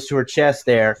little close to her chest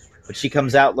there. But she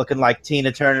comes out looking like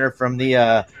Tina Turner from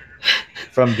Beyond,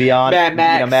 Mad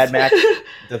Mad Max. Max,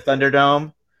 the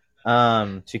Thunderdome.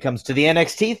 She comes to the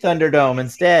NXT Thunderdome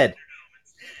instead.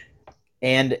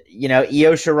 And,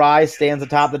 Io Shirai stands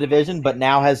atop the division, but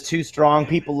now has two strong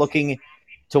people looking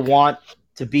to want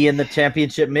to be in the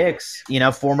championship mix.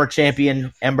 Former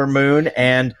champion Ember Moon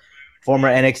and former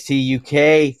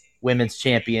NXT UK women's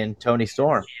champion Tony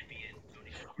Storm.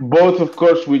 both, of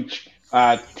course, which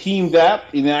teamed up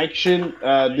in action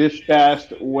this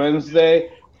past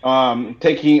Wednesday,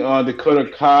 taking on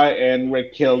Dakota Kai and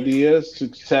Raquel Diaz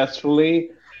successfully.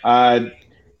 Uh,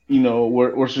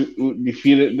 we're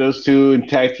defeated those two in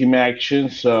tag team action.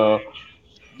 So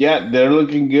yeah, they're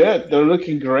looking good. They're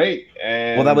looking great.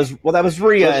 And That was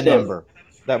Rhea let's and go. Ember.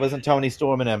 That wasn't Tony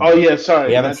Storm and Oh Ember. yeah, We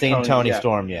sorry, haven't not seen Tony. Tony Yeah,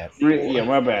 Storm yet. Yeah,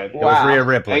 my bad. It was Rhea Wow.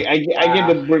 Ripley. I get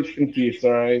the bricks confused.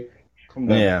 All right, calm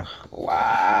down. Yeah.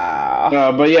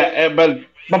 Wow. But yeah, but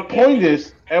my point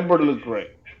is, Ember looked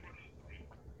great.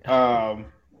 Um,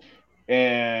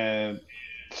 and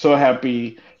so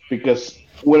happy because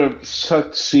would have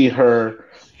sucked to see her.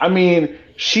 I mean,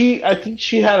 I think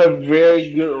she had a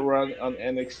very good run on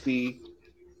NXT.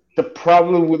 The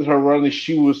problem with her run is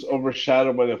she was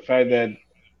overshadowed by the fact that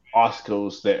Oscar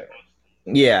was there.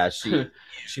 Yeah,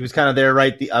 she was kind of there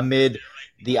amid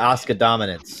the Asuka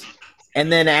dominance.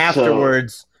 And then So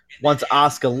afterwards, once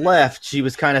Asuka left, she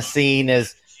was kind of seen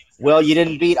as, well, you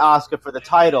didn't beat Asuka for the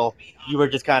title. You were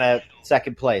just kind of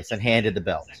second place and handed the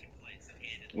belt.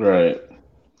 right.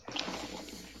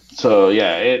 So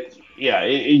it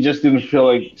just didn't feel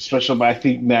like special. But I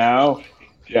think now,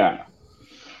 yeah,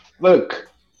 look,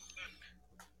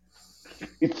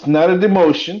 it's not a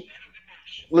demotion.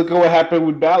 Look at what happened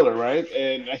with Balor, right?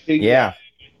 And I think Yeah.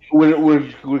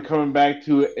 we're coming back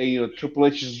to Triple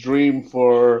H's dream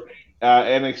for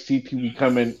NXT to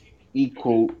become an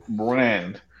equal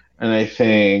brand, and I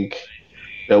think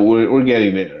that we're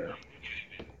getting there.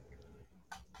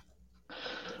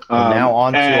 Well, now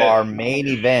on to And our main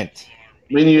event.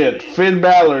 when you had Finn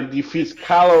Balor defeats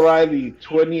Kyle O'Reilly in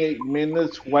 28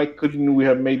 minutes, why couldn't we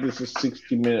have made this a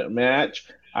 60-minute match?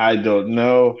 I don't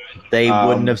know. They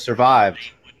wouldn't have survived.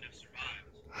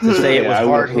 To say it was I would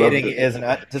hard have loved hitting it.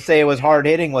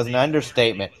 was an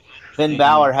understatement. Finn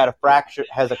Balor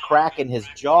has a crack in his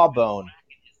jawbone.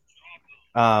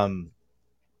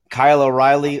 Kyle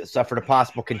O'Reilly suffered a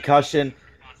possible concussion.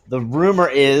 The rumor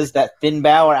is that Finn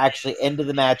Balor actually ended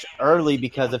the match early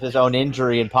because of his own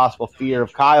injury and possible fear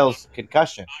of Kyle's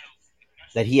concussion.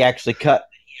 That he actually cut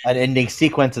an ending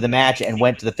sequence of the match and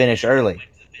went to the finish early.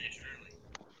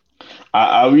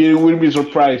 I really wouldn't be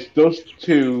surprised. Those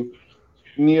two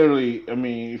nearly, I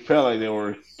mean, it felt like they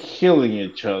were killing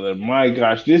each other. My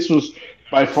gosh, this was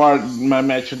by far my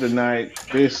match of the night.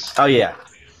 Oh yeah.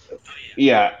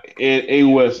 Yeah, it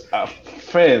was a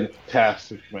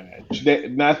fantastic match.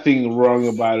 Nothing wrong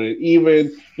about it.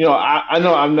 Even, I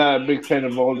know I'm not a big fan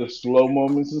of all the slow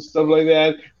moments and stuff like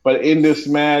that, but in this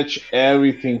match,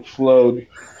 everything flowed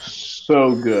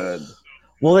so good.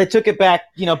 Well, they took it back.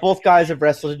 Both guys have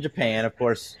wrestled in Japan, of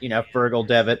course. Fergal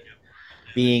Devitt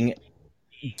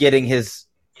getting his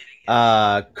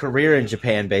career in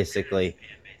Japan, basically,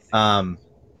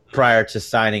 prior to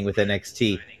signing with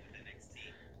NXT.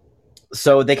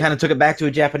 So they kind of took it back to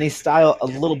a Japanese style a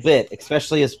little bit,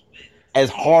 especially as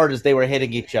hard as they were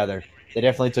hitting each other. They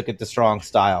definitely took it to strong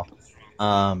style.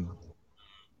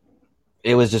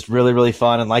 It was just really, really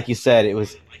fun. And like you said,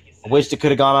 I wished it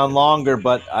could have gone on longer,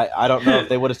 but I don't know if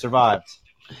they would have survived.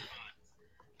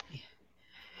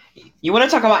 You want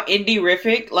to talk about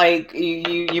indie-rific? Like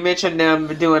you mentioned them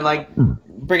doing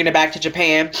bringing it back to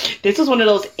Japan. This was one of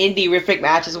those indie-rific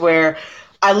matches where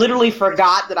I literally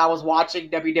forgot that I was watching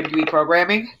WWE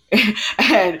programming,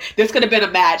 and this could have been a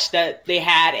match that they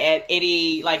had at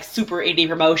any super indie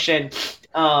promotion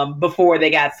before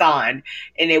they got signed,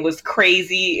 and it was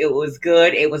crazy. It was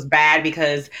good. It was bad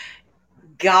because,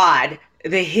 God,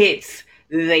 the hits.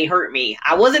 They hurt me.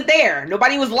 I wasn't there.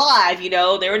 Nobody was live,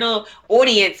 There were no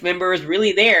audience members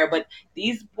really there, but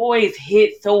these boys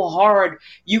hit so hard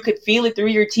you could feel it through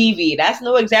your TV. That's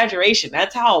no exaggeration.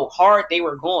 That's how hard they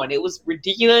were going. It was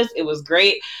ridiculous. It was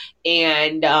great.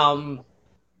 And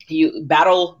you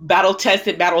battle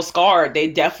tested, battle scarred. They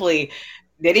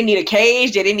didn't need a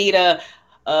cage. They didn't need a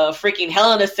freaking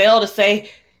Hell in a Cell to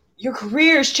say, your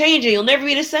career is changing. You'll never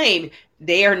be the same.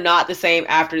 They are not the same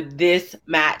after this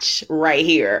match right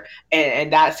here.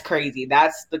 And that's crazy.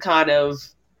 That's the kind of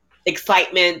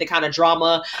excitement, the kind of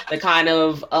drama, the kind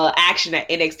of action that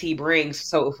NXT brings.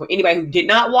 So for anybody who did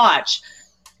not watch,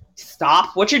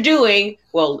 stop what you're doing.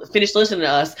 Well, finish listening to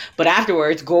us, but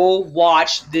afterwards, go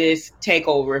watch this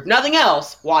takeover. If nothing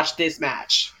else, watch this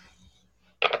match.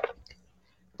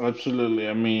 Absolutely.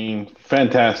 I mean,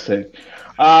 fantastic.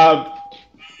 Uh,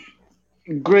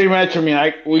 Great match. I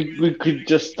mean, we could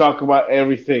just talk about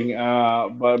everything.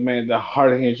 But man, the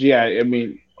hard hinge. Yeah, I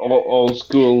mean, old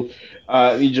school.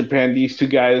 In Japan, these two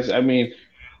guys. I mean,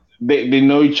 they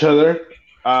know each other.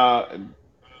 Uh,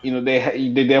 they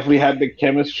definitely had the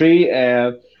chemistry,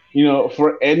 and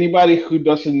for anybody who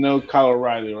doesn't know Kyle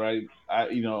O'Reilly, right?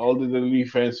 All the WWE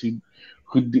fans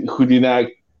who did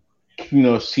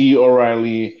not see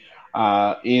O'Reilly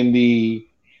in the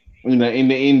in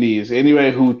the indies.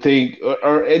 Anybody who think,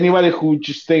 or anybody who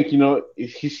just think,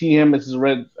 if you see him as a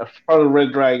part of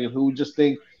Red Dragon, who just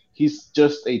think he's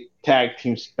just a tag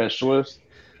team specialist.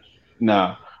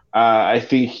 No, I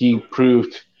think he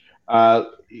proved, uh,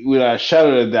 without a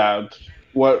shadow of a doubt,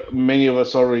 what many of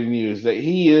us already knew is that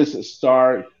he is a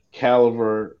star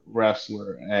caliber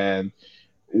wrestler and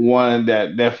one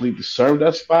that definitely deserved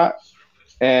that spot.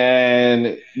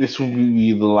 And this will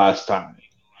be the last time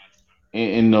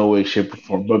in no way, shape, or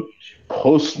form. But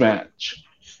post match,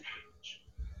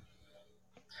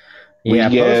 we Yeah,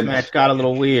 post get match got a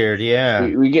little weird. Yeah,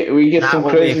 we get not some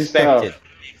what we crazy expected. stuff.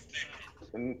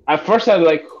 At first, I was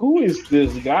like, "Who is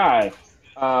this guy?"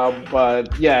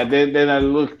 But yeah, then I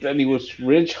looked, and it was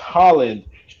Rich Holland,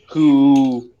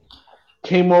 who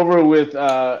came over with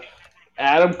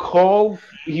Adam Cole.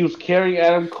 He was carrying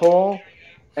Adam Cole,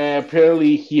 and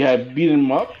apparently he had beaten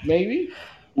him up. Maybe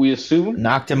we assume.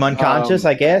 Knocked him unconscious,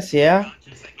 Um, I guess. Yeah.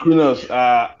 who knows?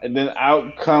 And then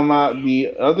out come out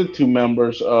the other two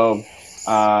members uh,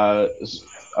 of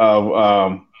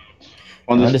Undisputed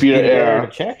Undisputed era to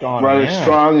Era, check on him. Roderick Yeah.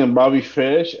 Strong and Bobby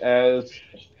Fish, as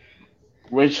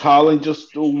Rich Holland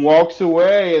just walks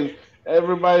away, and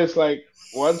everybody's like,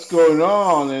 "What's going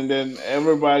on?" And then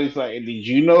everybody's like, "Did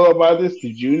you know about this?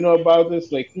 Did you know about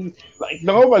this?" Like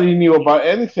nobody knew about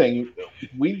anything.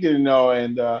 We didn't know,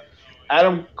 and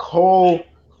Adam Cole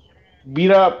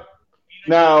beat up.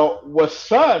 Now, what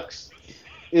sucks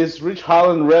is Rich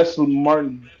Holland wrestled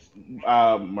Martin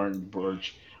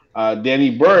Birch, Danny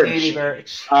Danny Burch,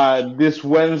 Burch. this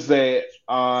Wednesday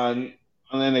on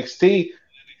NXT,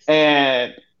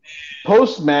 and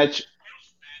post match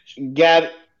got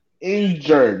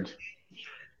injured,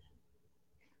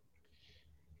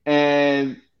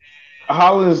 and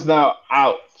Holland is now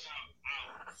out.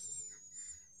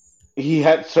 He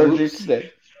had surgery Oops.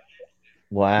 today.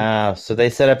 Wow. So they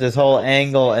set up this whole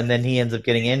angle, and then he ends up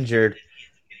getting injured,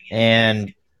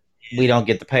 and we don't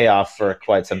get the payoff for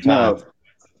quite some time.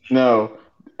 No,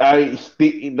 no.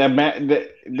 The man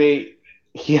they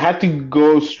he had to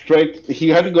go straight. He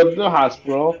had to go to the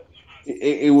hospital.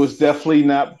 It was definitely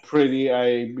not pretty.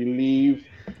 I believe.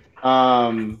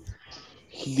 Um,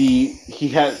 he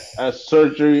had a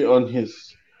surgery on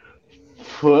his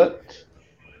foot,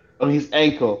 on his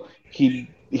ankle. He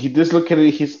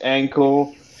dislocated his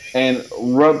ankle and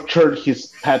ruptured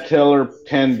his patellar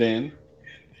tendon.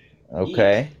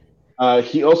 Yeet. Okay.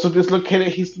 He also dislocated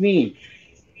his knee,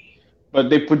 but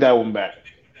they put that one back.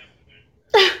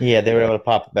 Yeah, they were able to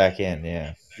pop it back in.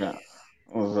 Yeah. Yeah.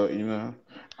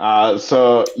 Also,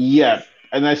 so yeah,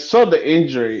 and I saw the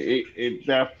injury. It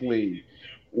definitely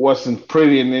wasn't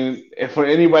pretty. And then for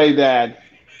anybody that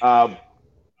uh,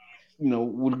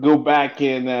 would go back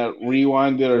and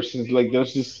rewind it, or since like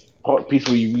there's this piece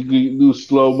where you do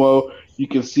slow mo, you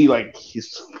can see like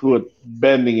his foot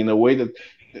bending in a way that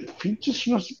the feet just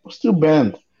supposed to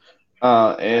bend,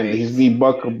 and Right. his knee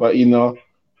buckle. But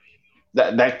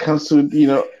that comes with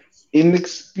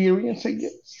inexperience, I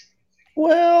guess.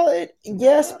 Well,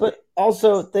 yes, but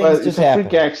also things But just it's a freak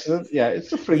happen. accident. Yeah,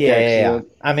 it's a freak Yeah.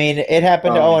 accident. I mean, it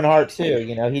happened to Um, Owen Hart too.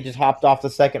 He just hopped off the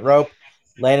second rope,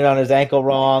 landed on his ankle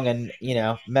wrong, and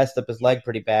messed up his leg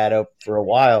pretty bad for a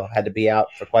while. Had to be out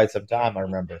for quite some time. I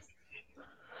remember.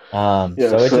 yeah.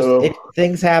 So So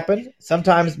things happen.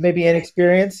 Sometimes maybe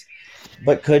inexperience,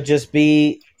 but could just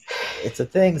be it's a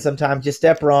thing. Sometimes you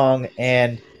step wrong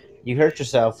and you hurt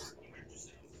yourself.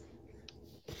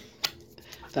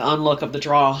 The unlock of the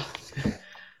draw.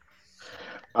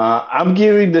 I'm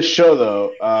giving the show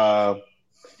though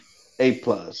A+.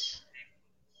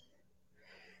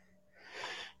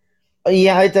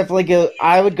 Yeah, I definitely go.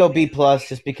 I would go B+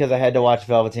 just because I had to watch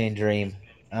Velveteen Dream,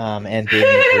 and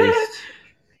Damian Priest.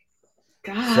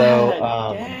 So,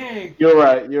 God dang. You're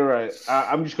right. You're right.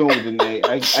 I'm just going with an A.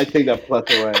 I take that plus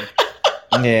away.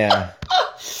 yeah,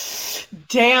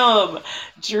 Damn,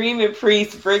 Dream and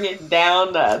Priest bringing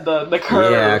down the yeah,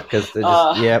 curve. because they're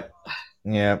just, Uh, yep,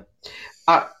 yep.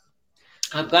 I,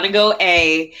 I'm gonna go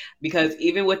A because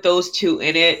even with those two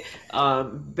in it,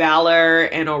 Balor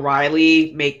and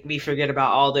O'Reilly make me forget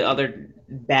about all the other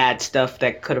bad stuff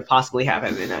that could have possibly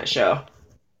happened in that show.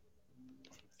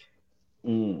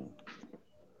 Mm,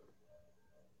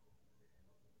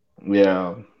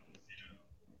 yeah.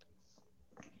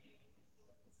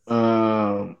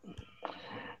 Um,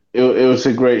 it was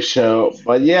a great show.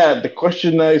 But yeah, the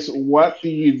question is, what do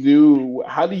you do?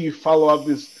 How do you follow up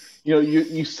this?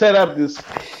 You set up this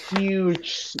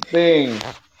huge thing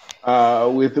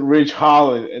with Rich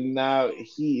Holland, and now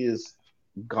he is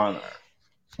goner.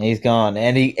 He's gone,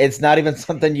 and it's not even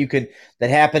something you could that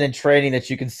happened in training that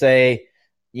you can say,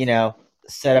 you know,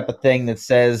 set up a thing that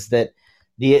says that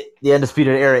the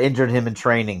undisputed era injured him in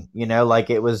training. Like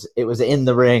it was in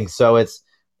the ring, so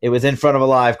it was in front of a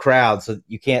live crowd, so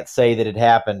you can't say that it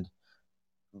happened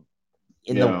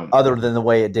in the Yeah, other than the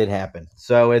way it did happen.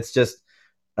 So it's just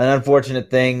an unfortunate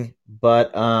thing,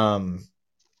 but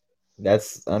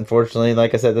that's unfortunately,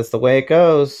 like I said, that's the way it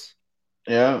goes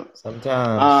yeah.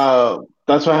 sometimes. Uh,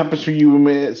 that's what happens when you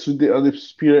miss with the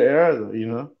undisputed era,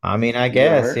 though. I mean, I You got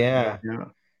guess, hurt. yeah, Yeah.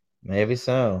 maybe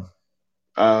so.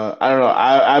 I don't know.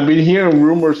 I've been hearing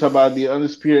rumors about the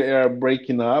Undisputed Era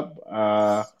breaking up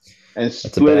and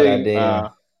That's a bad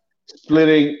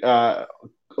splitting idea.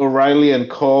 O'Reilly and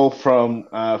Cole from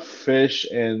Fish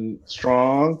and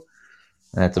Strong,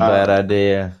 That's a bad uh,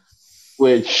 idea.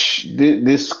 which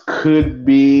this could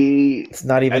be It's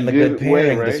not a even the good good way,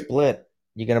 pairing to right? split.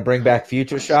 You're gonna bring back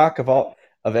Future Shock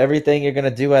of everything you're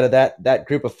gonna do out of that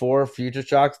group of four. Future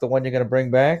Shock's the one you're gonna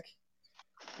bring back.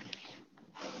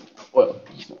 Well,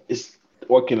 it's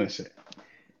what can I say?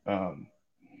 Um,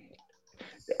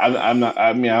 I'm not.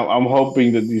 I mean, I'm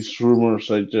hoping that these rumors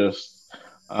are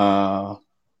uh,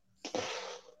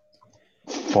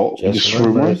 Just just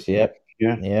rumors. rumors. Yep.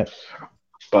 Yeah. Yep.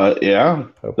 But yeah,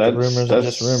 Hope the that's rumors are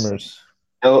just that's rumors.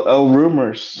 L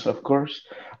rumors, of course.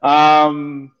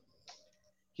 Um,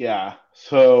 yeah.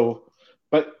 So,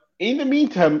 but in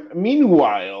the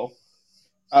meanwhile,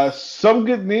 some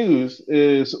good news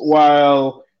is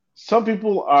while some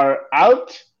people are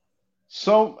out,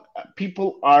 some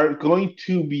people are going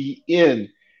to be in,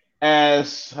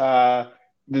 as the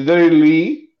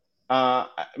WWE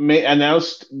may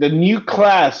announced the new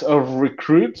class of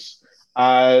recruits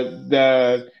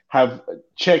that have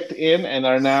checked in and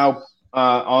are now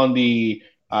on the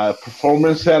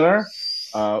performance center.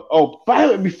 By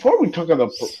the way, before we talk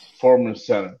about the performance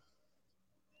center,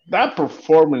 that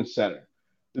performance center,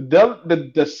 the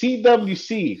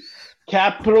CWC,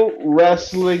 Capital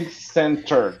Wrestling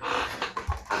Center.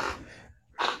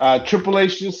 Triple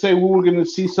H just say we were going to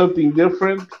see something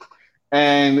different,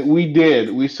 and we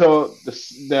did. We saw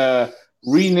the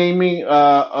renaming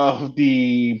of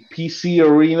the PC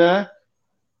Arena,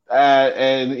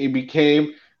 and it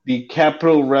became the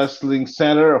Capital Wrestling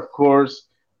Center. Of course,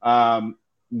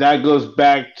 that goes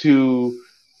back to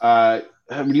I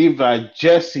believe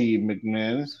Jesse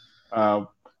McMahon, uh,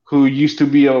 who used to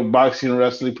be a boxing and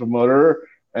wrestling promoter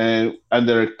and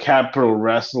under Capital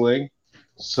Wrestling.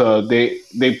 So they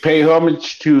pay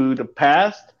homage to the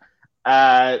past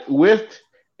with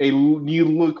a new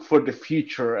look for the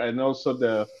future, and also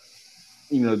the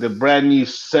brand new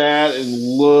set and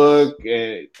look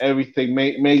and everything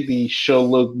make the show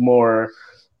look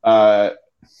uh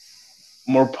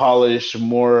more polished,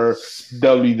 more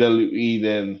WWE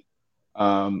than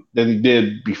it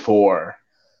did before.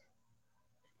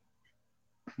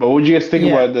 But what do you guys think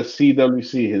Yeah. about the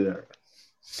CWC here?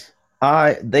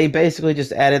 They basically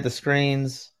just added the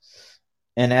screens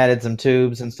and added some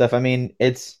tubes and stuff. I mean,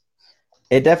 it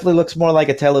definitely looks more like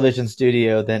a television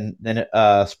studio than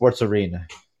a sports arena.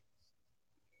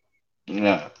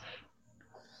 Yeah,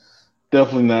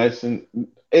 definitely nice, and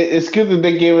it's good that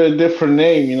they gave it a different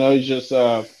name. It's just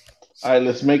all right,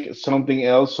 let's make it something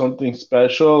else, something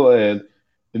special, and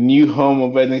the new home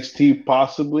of NXT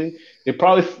possibly. They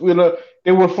probably,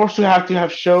 they were forced to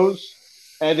have shows,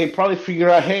 and they probably figure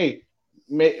out, hey,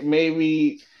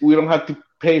 maybe we don't have to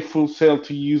pay full sale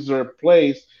to use their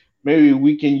place. Maybe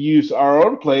we can use our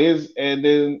own place, and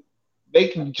then they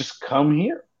can just come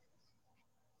here,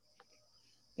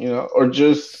 or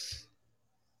just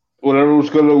whatever was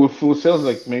going on with full sales.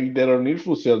 Like maybe they don't need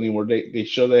full sale anymore. They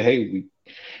show that hey,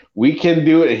 we can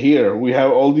do it here. We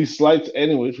have all these slides,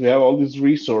 anyways. We have all these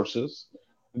resources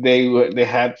they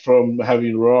had from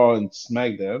having Raw and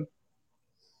SmackDown.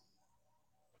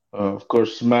 Of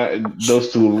course,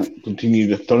 those two will continue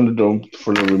the Thunderdome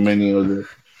for the remaining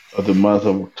of the month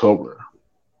of October.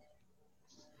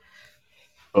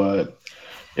 But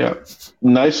yeah,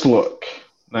 nice look,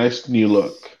 nice new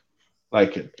look,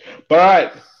 like it. But all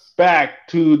right, back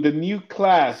to the new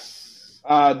class,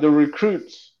 the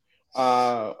recruits.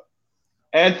 Uh,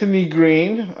 Anthony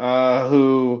Green,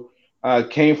 who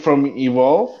came from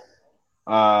Evolve.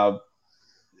 Uh,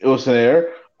 it was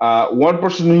there. One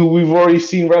person who we've already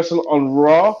seen wrestle on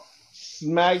Raw,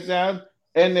 SmackDown,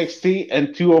 NXT,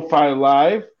 and 205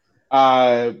 Live.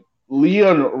 Uh,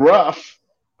 Leon Ruff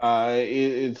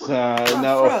is Rough,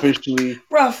 now rough, officially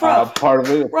rough, rough, part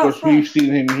of it. Of course, rough, we've rough.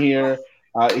 seen him here.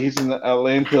 He's an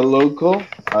Atlanta local,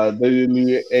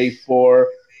 WA4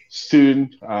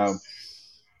 student.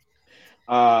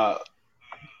 Uh,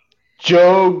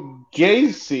 Joe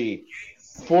Gacy,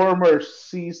 former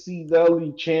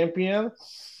CCW champion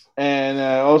and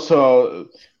also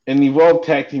an Evolve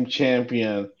Tag Team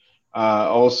champion,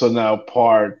 also now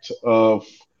part of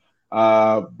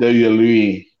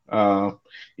WWE.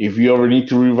 If you ever need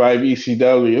to revive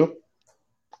ECW,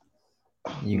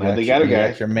 You now they got your, got a you guy.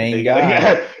 got your main They got a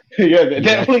guy. guy. Yeah, they You got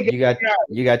definitely got you got a guy.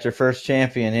 you got your first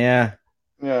champion. Yeah.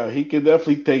 Yeah, he could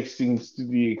definitely take things to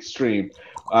the extreme.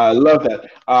 I love that.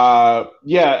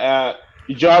 Yeah,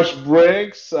 Josh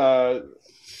Briggs,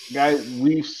 guy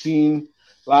we've seen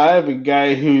live, a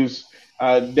guy who's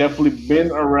definitely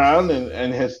been around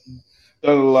and has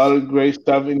done a lot of great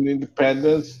stuff in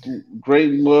independence.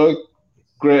 Great look,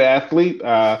 great athlete.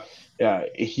 Yeah,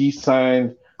 he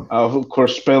signed. Of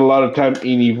course, spent a lot of time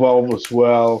in Evolve as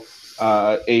well.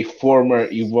 A former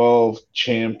Evolve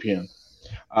champion.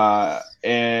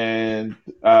 And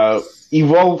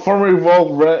Evolve, former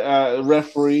Evolve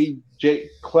referee Jake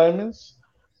Clemens,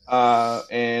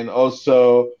 and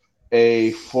also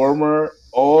a former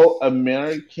All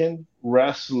American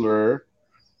wrestler,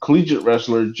 collegiate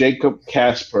wrestler Jacob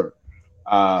Casper,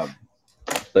 um,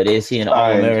 But is he an All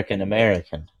signed. American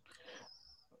American?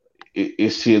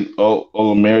 Is he an All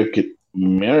American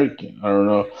American? I don't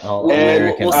know. All And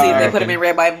American We'll see if they put him in American.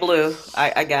 red, white, and blue.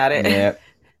 I got it. Yeah.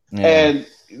 Yeah. and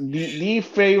the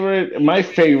favorite, my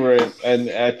favorite, and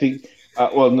I think,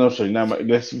 well, no, sorry, not my.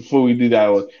 Let's before we do that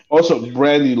one. Also,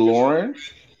 Brandy Lauren.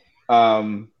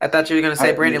 I thought you were gonna say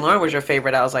I, Brandy Lauren was your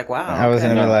favorite. I was like, wow, I was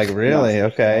gonna okay. be no, like, no, really?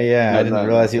 Okay, yeah. I no, didn't no,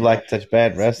 realize no, you no, liked such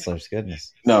bad wrestlers.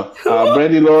 Goodness. no.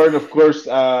 Brandy Lauren, of course,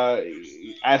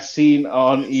 as seen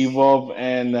on Evolve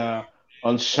and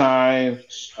on Shine,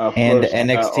 of And course.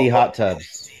 NXT hot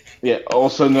tubs. Yeah,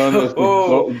 also known as the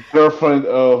Oh, girlfriend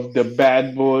of the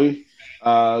bad boy,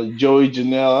 Joey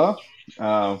Janela.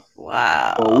 Well,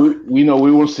 wow. we know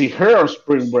we won't see her on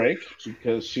spring break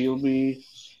because she'll be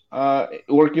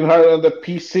working hard on the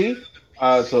PC.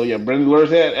 So yeah, Brendan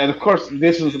Lawrence, and of course,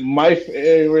 this is my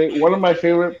favorite, one of my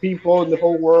favorite people in the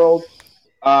whole world.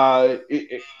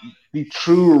 The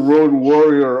true road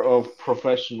warrior of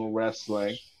professional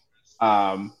wrestling.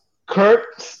 Um, Kurt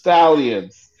Stallion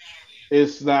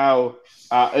is now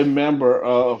a member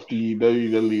of the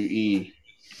WWE,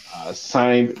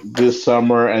 signed this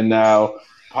summer and now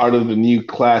part of the new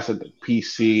class at the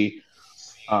PC.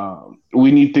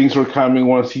 We need things were coming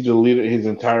once he deleted his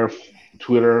entire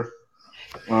Twitter.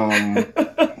 Um,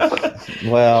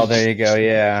 Well, there you go.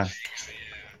 Yeah.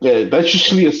 yeah, that's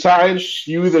usually a sign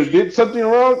you either did something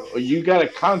wrong or you got a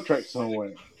contract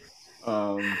somewhere.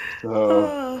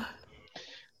 So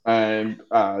and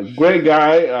great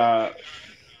guy.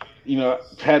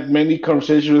 Had many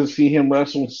conversations with see him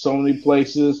wrestle in so many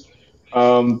places.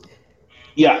 Um,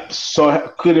 yeah,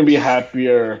 so couldn't be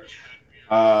happier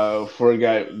for a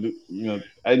guy.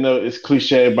 I know it's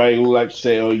cliche, but I would like to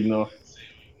say, oh,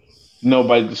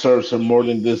 nobody deserves him more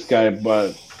than this guy.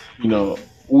 But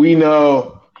we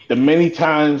know the many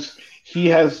times he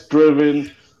has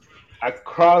driven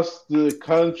across the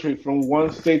country from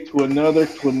one state to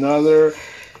another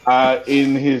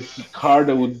in his car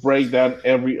that would break down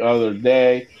every other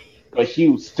day, but he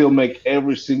would still make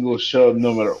every single show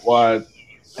no matter what,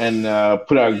 and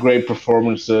put out great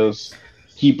performances,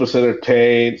 keep us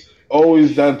entertained,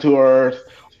 always down to earth,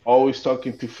 always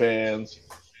talking to fans.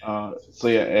 So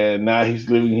yeah, and now he's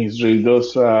living his dream.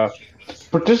 Those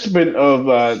participant of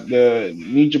the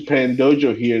New Japan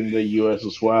Dojo here in the U.S.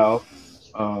 as well.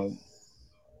 Um,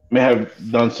 may have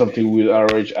done something with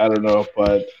RH, I don't know,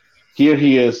 but here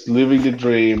he is living the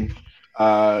dream.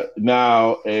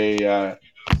 Now a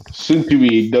soon to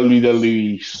be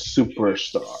WWE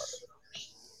superstar.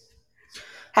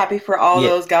 Happy for all Yeah.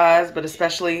 those guys, but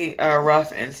especially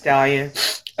Ruff and Stallion.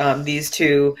 These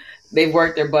two, they've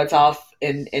worked their butts off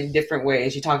in different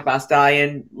ways. You talked about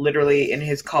Stallion literally in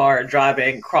his car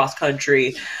driving cross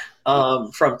country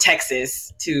from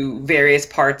Texas to various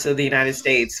parts of the United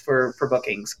States for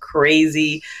bookings.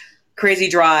 Crazy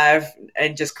drive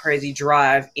and just crazy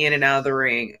drive in and out of the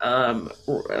ring.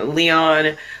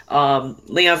 Leon,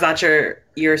 Leon's not your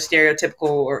stereotypical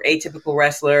or atypical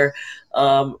wrestler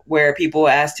where people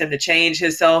asked him to change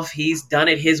himself. He's done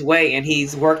it his way, and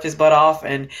he's worked his butt off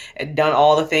and done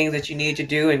all the things that you need to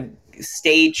do and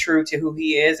stayed true to who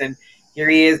he is. And here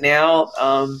he is now,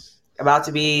 about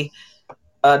to be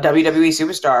a WWE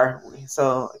superstar.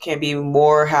 So I can't be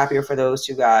more happier for those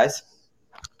two guys.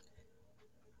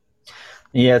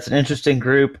 Yeah, it's an interesting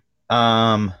group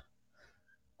of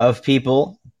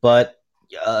people, but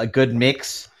a good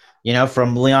mix.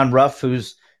 From Leon Ruff,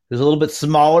 who's a little bit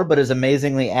smaller but is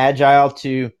amazingly agile,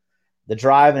 to the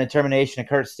drive and determination of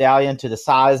Kurt Stallion, to the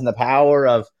size and the power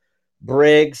of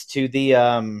Briggs, to the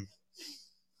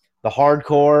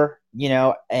hardcore,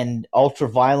 and ultra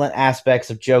violent aspects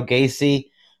of Joe Gacy.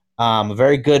 A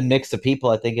very good mix of people.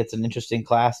 I think it's an interesting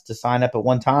class to sign up at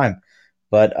one time.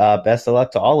 But best of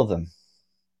luck to all of them.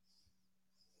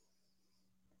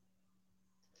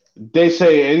 They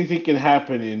say anything can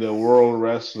happen in the World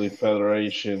Wrestling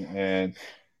Federation, and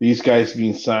these guys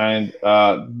being signed,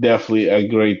 definitely a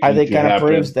great I thing think to kind of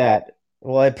proves happen. that.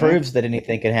 Well, it Yeah. proves that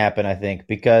anything can happen, I think,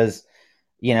 because,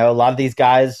 a lot of these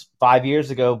guys 5 years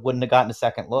ago wouldn't have gotten a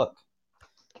second look.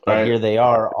 But Right. here they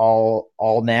are,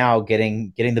 all now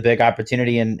getting the big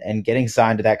opportunity and getting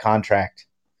signed to that contract.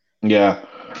 Yeah.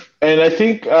 And I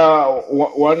think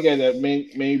one guy that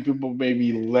many people may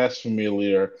be less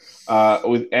familiar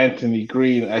with Anthony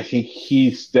Green, I think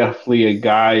he's definitely a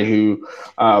guy who,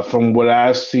 from what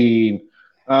I've seen,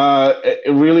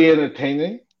 really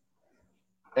entertaining.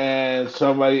 And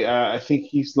somebody, I think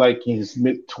he's like in his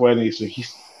mid 20s, so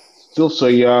he's still so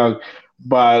young,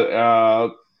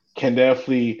 but can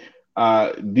definitely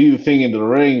do the thing in the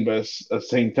ring, but at the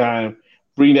same time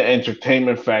bring the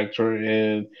entertainment factor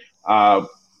in. Uh,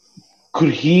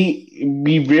 could he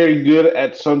be very good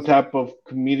at some type of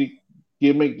comedic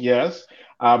gimmick? Yes.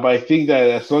 But I think that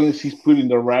as long as he's putting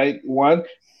the right one,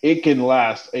 it can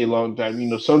last a long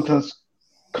time. Sometimes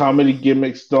comedy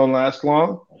gimmicks don't last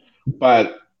long,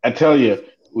 but I tell you,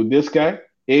 with this guy,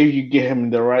 if you get him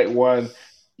the right one,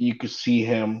 you could see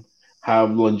him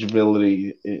have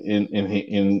longevity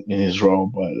in his role.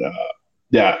 But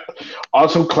yeah,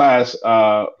 awesome class.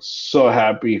 So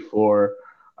happy for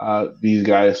these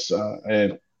guys,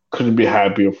 and couldn't be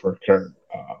happier for Kurt.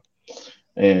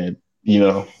 And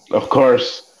of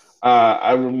course,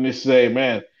 I would say,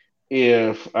 man,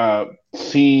 if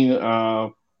seeing uh,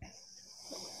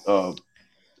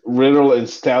 Riddle and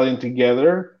Stallion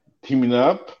together, teaming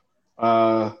up,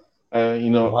 uh,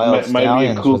 Wild might be a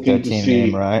Stallions cool was their thing to team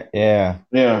name, see. right? Yeah.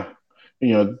 Yeah,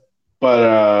 you know,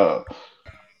 but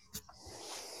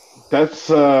that's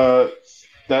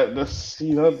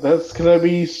that's gonna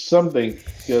be something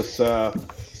because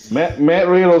Matt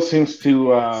Riddle seems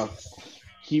to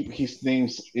keep his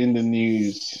names in the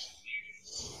news.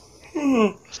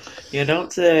 You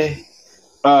don't say.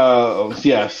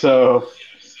 Yeah, so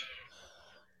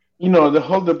the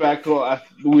whole debacle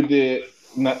with the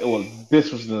not well,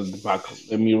 this was the debacle.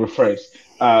 Let me rephrase.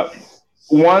 Uh,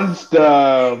 Once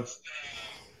the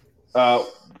what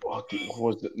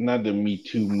was it? Not the Me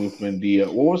Too movement. The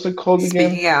what was it called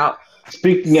again? Speaking out.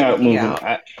 Speaking Out Speaking movement.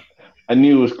 out. I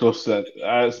knew it was close to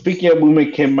that. Speaking Out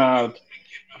movement came out.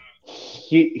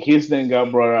 His name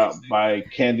got brought up by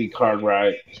Candy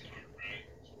Cartwright. Is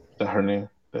that her name?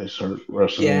 That's her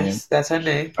wrestling name. Yes, that's her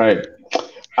name. All right.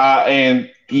 And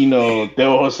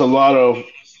there was a lot of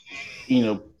you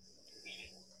know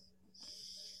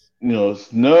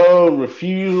no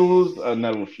refusals,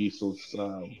 not refusals.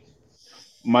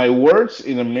 My words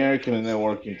in American and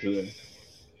networking today.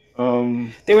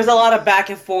 Um, There was a lot of back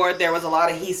and forth. There was a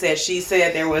lot of he said, she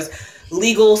said. There was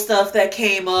legal stuff that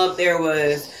came up. There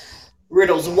was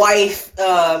Riddle's wife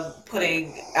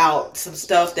putting out some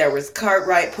stuff. There was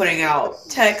Cartwright putting out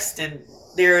text, and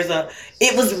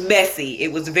it was messy.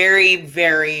 It was very,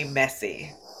 very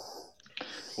messy.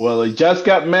 well, it just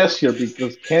got messier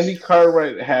because Candy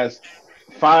Cartwright has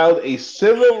filed a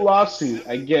civil lawsuit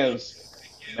against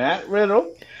Matt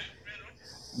Riddle,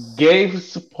 Gabe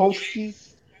Sapolsky,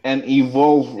 and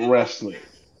Evolve Wrestling,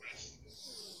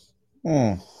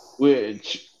 Hmm.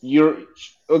 which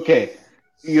okay.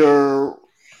 You're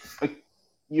uh,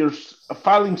 you're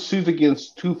filing suit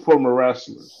against two former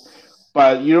wrestlers,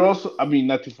 but you're also, I mean,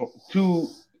 not two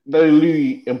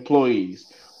WWE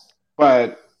employees.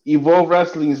 But Evolve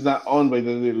Wrestling is not owned by the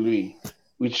WWE,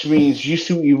 which means you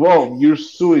sue Evolve, you're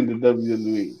suing the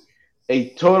WWE. a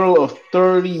total of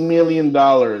 $30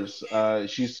 million.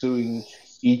 She's suing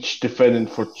each defendant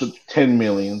for 10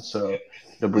 million, so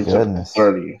that brings up to Goodness.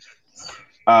 30.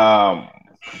 Um,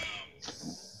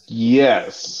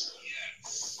 yes,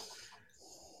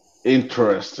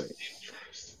 interesting.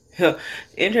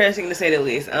 Interesting to say the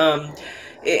least.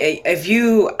 If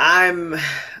you, I'm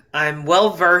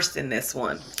well versed in this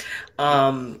one,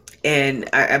 and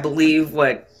I believe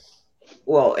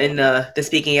well, in the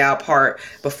speaking out part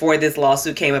before this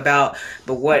lawsuit came about,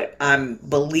 but what I'm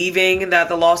believing that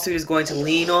the lawsuit is going to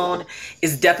lean on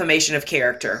is defamation of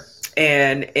character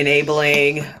and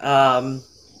enabling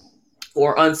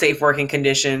or unsafe working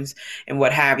conditions and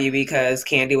what have you, because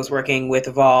Candy was working with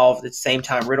Evolve at the same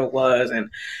time Riddle was, and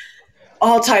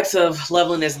all types of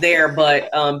loveliness there. But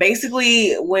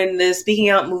basically, when the speaking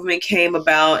out movement came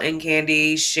about and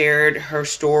Candy shared her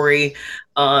story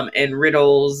and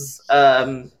Riddle's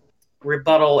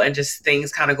rebuttal and just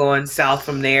things kind of going south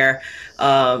from there,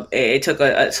 it took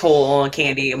a toll on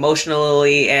Candy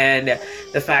emotionally, and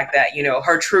the fact that, you know,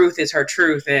 her truth is her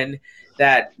truth, and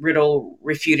that Riddle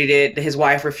refuted it, his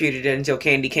wife refuted it, until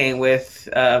Candy came with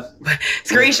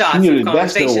screenshots of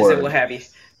That's the conversations and what word. have you.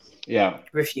 Yeah.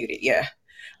 Refuted, yeah.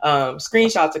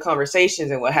 Screenshots of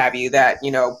conversations and what have you that, you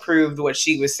know, proved what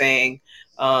she was saying.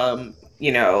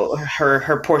 You know,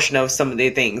 her portion of some of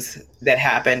the things that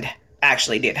happened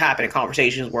actually did happen, and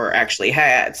conversations were actually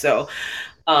had. So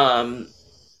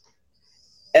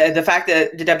the fact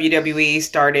that the WWE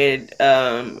started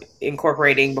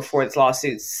incorporating before its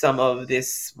lawsuits some of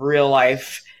this real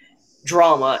life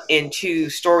drama into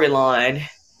storyline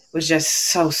was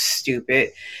just so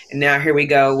stupid. And now here we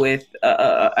go with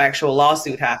a actual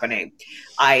lawsuit happening.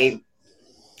 I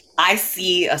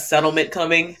see a settlement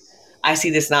coming. I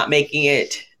see this not making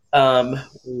it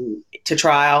to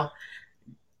trial,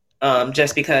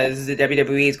 just because the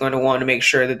WWE is going to want to make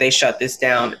sure that they shut this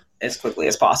down as quickly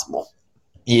as possible.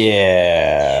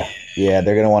 Yeah, they're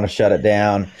going to want to shut it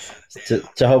down to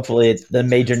hopefully the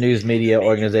major news media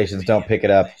organizations don't pick it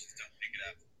up.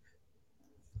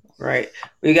 Right.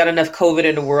 We got enough COVID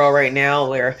in the world right now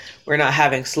where we're not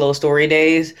having slow story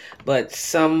days, but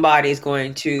somebody's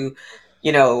going to,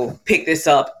 you know, pick this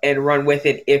up and run with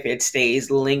it if it stays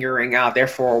lingering out there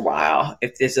for a while.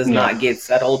 If this does Yeah. not get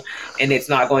settled, and it's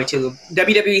not going to,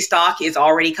 WWE stock is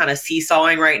already kind of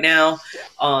seesawing right now.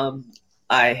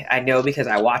 I know because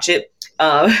I watch it.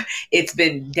 It's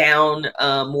been down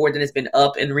more than it's been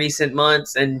up in recent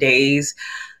months and days.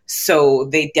 So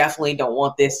they definitely don't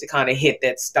want this to kind of hit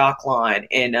that stock line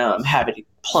and have it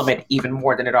plummet even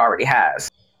more than it already has.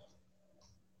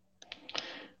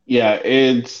 Yeah,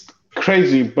 it's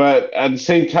crazy, but at the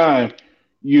same time,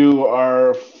 you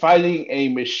are fighting a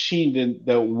machine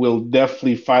that will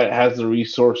definitely fight, has the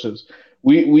resources.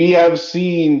 We have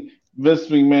seen Vince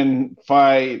McMahon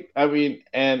fight. I mean,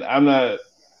 and I'm not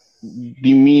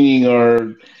demeaning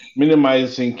or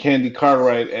minimizing Candy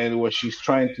Cartwright and what she's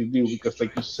trying to do, because,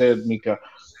 like you said, Mika,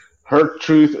 her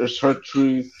truth is her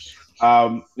truth,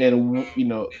 and you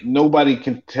know nobody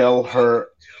can tell her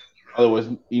otherwise.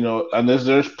 You know, unless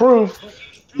there's proof.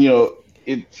 You know,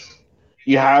 it's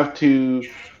you have to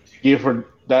give her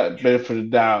that benefit of the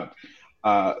doubt.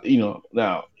 You know,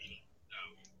 now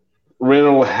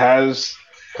Riddle has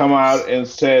come out and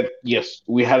said, yes,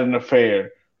 we had an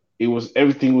affair. It was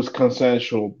everything was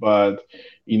consensual, but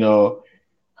you know,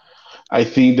 I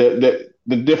think that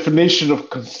the definition of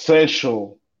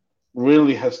consensual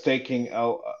really has taken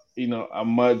a, you know, a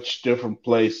much different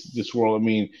place in this world. I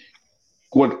mean,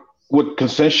 what what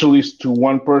consensual is to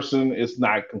one person is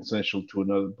not consensual to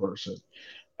another person,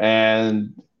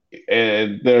 and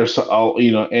there's all,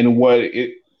 you know, and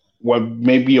what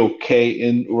may be okay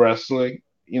in wrestling,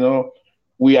 you know,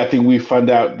 we I think we found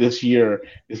out this year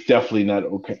is definitely not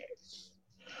okay.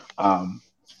 Um,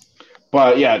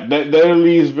 but yeah,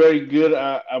 Lee is very good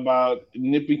about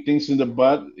nipping things in the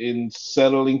butt, in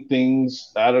settling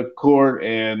things out of court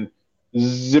and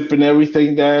zipping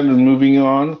everything down and moving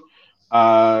on.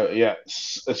 Yeah,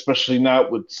 especially not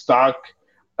with stock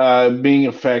being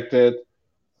affected.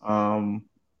 Um,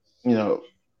 you know,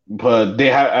 but they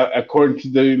have, according to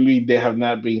the league, they have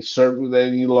not been served with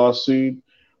any lawsuit.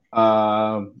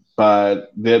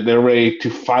 But they're ready to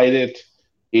fight it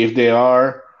if they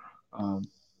are. Um,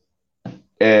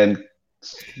 and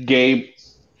Gabe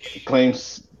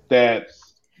claims that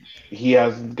he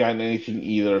hasn't gotten anything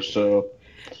either. So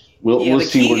Yeah, we'll the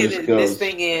see where key this in this goes.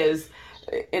 thing is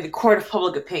in the court of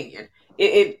public opinion.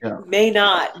 It Yeah. may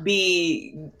not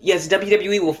be, yes,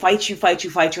 WWE will fight you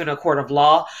in a court of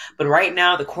law, but right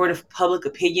now the court of public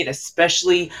opinion,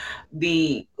 especially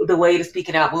the way the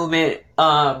speaking out movement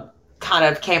kind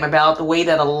of came about, the way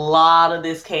that a lot of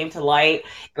this came to light,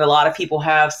 and a lot of people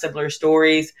have similar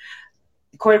stories.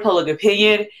 The court of public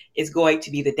opinion is going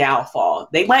to be the downfall.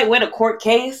 They might win a court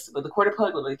case, but the court of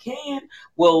public opinion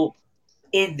will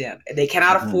end them. They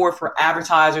cannot afford for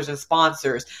advertisers and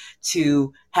sponsors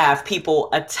to have people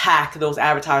attack those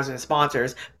advertisers and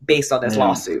sponsors based on this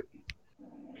lawsuit.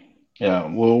 Yeah,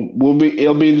 it'll be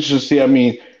interesting to see. I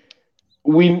mean,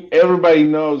 everybody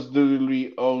knows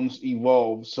WWE owns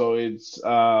Evolve, so it's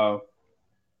I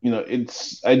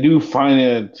do find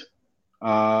it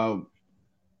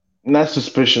not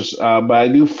suspicious, but I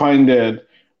do find it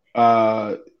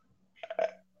uh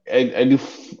I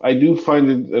do find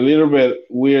it a little bit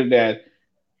weird that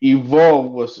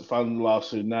Evolve was found in the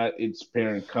lawsuit, not its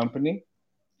parent company.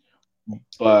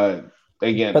 But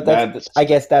again, But I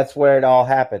guess that's where it all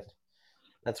happened.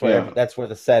 That's where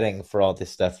the setting for all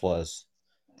this stuff was.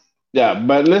 Yeah,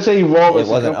 but let's say Evolve it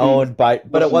wasn't owned by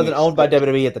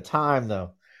WWE at the time,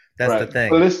 though. That's the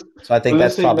thing. So I think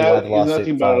that's probably why the lawsuit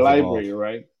nothing but a library,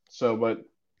 right? So, but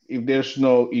if there's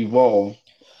no Evolve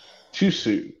to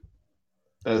sue,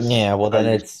 then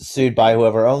it's sued by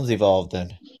whoever owns Evolve.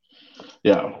 Then,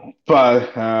 yeah,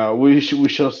 but we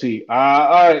shall see. All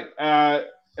right, and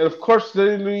of course,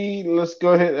 let's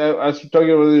go ahead. As we're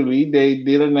talking about WWE, they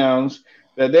did announce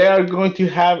that they are going to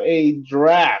have a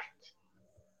draft.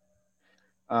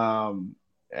 And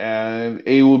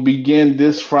it will begin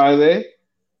this Friday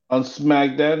on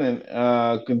SmackDown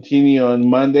and continue on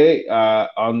Monday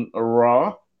on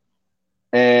Raw.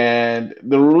 And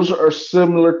the rules are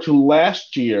similar to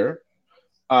last year.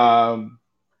 Raw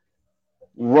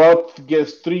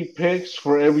gets 3 picks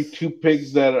for every 2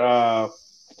 picks that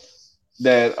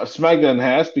SmackDown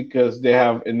has, because they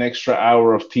have an extra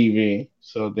hour of TV,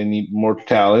 so they need more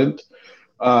talent.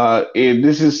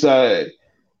 This is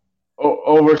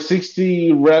over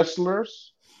 60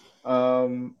 wrestlers,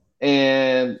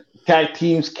 and tag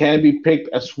teams can be picked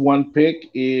as 1 pick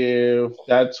if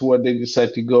that's what they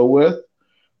decide to go with.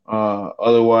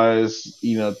 Otherwise,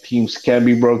 teams can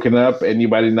be broken up.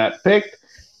 Anybody not picked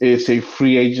is a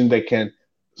free agent that can,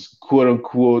 quote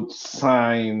unquote,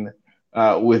 sign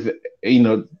with any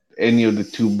of the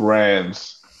 2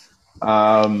 brands.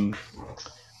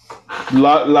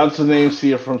 Lots of names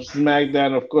here from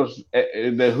SmackDown, of course.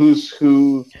 The who's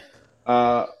who.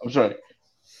 I'm sorry.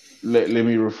 Let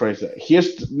me rephrase that.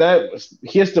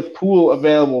 Here's the pool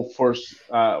available for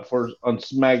on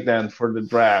SmackDown for the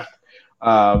draft.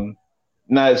 Not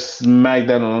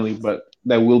SmackDown only, but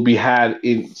that will be had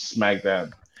in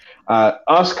SmackDown.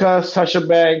 Asuka, Sasha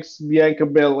Banks, Bianca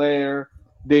Belair,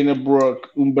 Dana Brooke,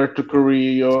 Humberto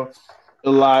Carrillo,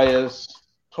 Elias.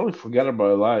 Totally forgot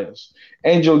about Elias.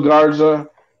 Angel Garza,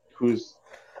 who's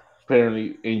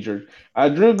apparently injured.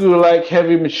 Drew Gulak,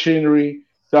 Heavy Machinery,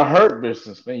 the Hurt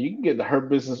Business. Man, you can get the Hurt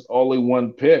Business all in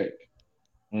 1 pick.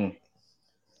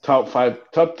 Top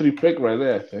 3 pick right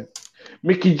there, I think.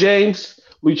 Mickey James,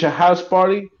 Lucha House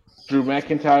Party, Drew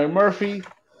McIntyre, Murphy,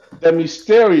 the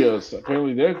Mysterios.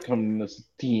 Apparently they're coming as a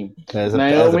team. As a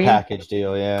package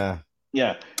deal, yeah.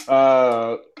 Yeah.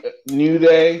 New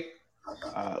Day,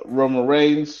 Roman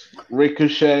Reigns,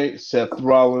 Ricochet, Seth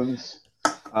Rollins,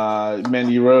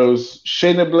 Mandy Rose,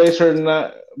 Shayna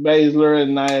Baszler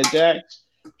and Nia Jax,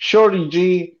 Shorty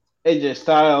G, AJ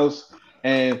Styles,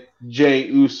 and Jey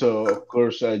Uso. Of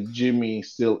course, Jimmy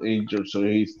still injured, so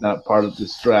he's not part of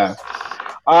this draft.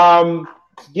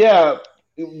 Yeah,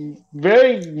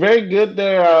 very, very good.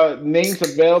 There are names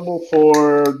available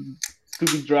to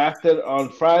be drafted on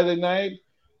Friday night.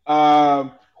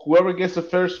 Whoever gets the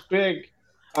first pick,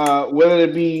 whether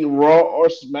it be Raw or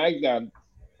SmackDown,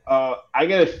 I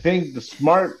gotta think the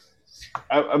smart.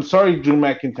 I'm sorry, Drew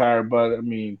McIntyre, but I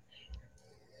mean,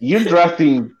 you're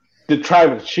drafting the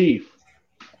tribal chief.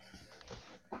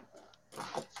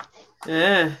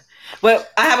 Yeah. Well,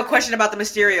 I have a question about the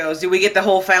Mysterios. Do we get the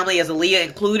whole family? Is Aaliyah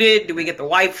included? Do we get the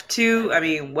wife too? I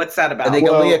mean, what's that about? I think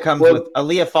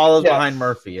Aaliyah follows behind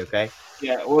Murphy. Okay.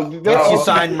 Yeah. Well, once you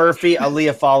sign Murphy,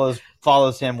 Aaliyah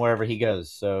follows him wherever he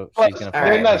goes. So she's gonna.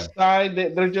 They're not signed.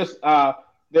 They're just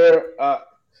they're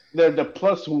the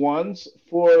plus ones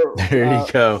for there you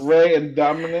go. Ray and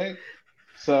Dominic.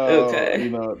 So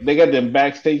they got them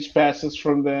backstage passes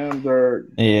from them. They're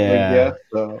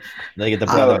so they get the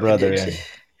brother in.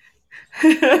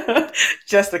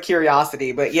 Just the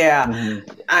curiosity, but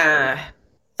yeah.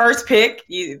 First pick,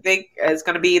 you think is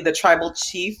going to be the tribal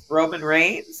chief Roman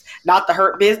Reigns, not the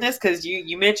Hurt Business, because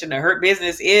you mentioned the Hurt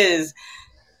Business is,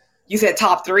 you said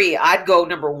top 3. I'd go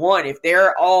number 1 if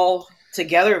they're all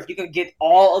together. If you could get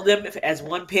all of them as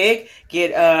 1 pick,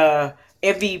 get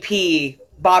MVP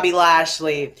Bobby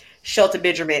Lashley, Shelton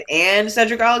Benjamin, and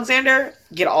Cedric Alexander,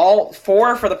 get all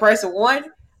four for the price of one,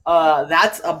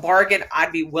 that's a bargain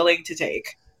I'd be willing to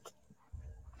take.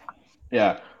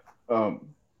 Yeah, um,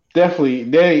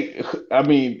 definitely. I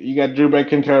mean, you got Drew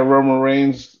McIntyre, Roman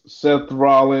Reigns, Seth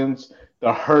Rollins,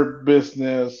 the Hurt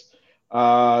Business,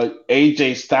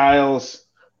 AJ Styles,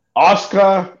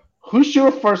 Oscar. Who's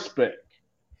your first pick?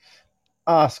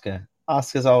 Oscar.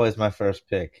 Oscar's always my first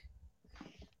pick.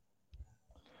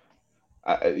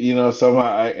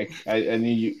 Somehow I knew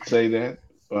you'd say that,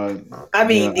 but I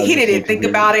mean, I he just didn't hate to think hear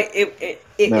about it. it.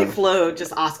 It No, flowed,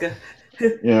 just Oscar.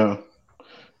 yeah,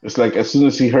 it's like as soon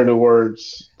as he heard the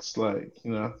words, it's like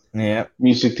Yep.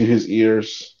 music to his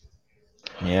ears.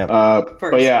 Yep. But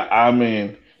First. yeah, I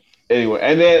mean, anyway,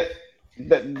 and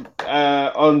then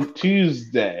on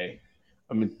Tuesday,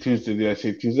 I mean Tuesday, did I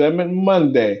say Tuesday? I meant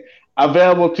Monday.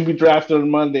 Available to be drafted on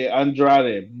Monday: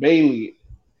 Andrade, Bailey,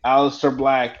 Aleister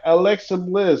Black, Alexa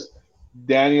Bliss,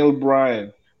 Daniel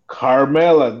Bryan,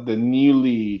 Carmella, the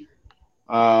newly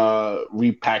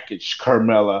repackaged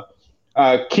Carmella,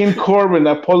 King Corbin,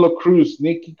 Apollo Cruz,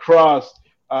 Nikki Cross,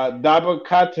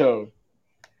 Dabba-Kato,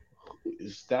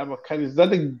 is that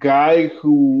the guy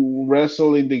who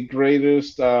wrestled in the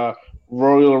greatest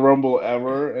Royal Rumble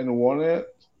ever and won it?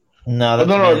 No, Oh that's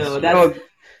no, No, Vince. that's no,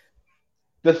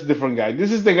 that's a different guy.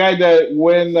 This is the guy that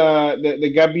when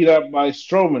that got beat up by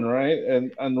Strowman, right?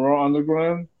 And Raw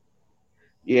Underground.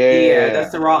 yeah, Yeah.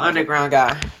 that's the Raw Underground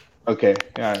guy. Okay.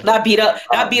 Yeah. Not beat Um,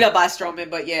 up by Strowman,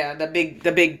 but yeah, the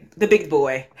big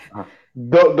boy.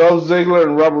 Dolph Ziggler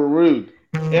and Robert Roode.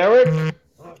 Eric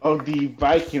of the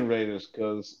Viking Raiders,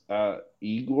 because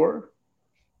Igor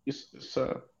is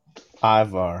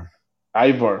Ivar.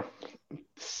 Ivar.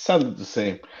 Sounded the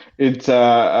same. It's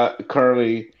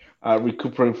currently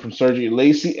recuperating from surgery.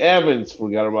 Lacey Evans,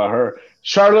 forgot about her.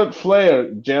 Charlotte Flair,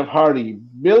 Jeff Hardy,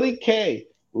 Billy Kay,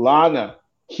 Lana,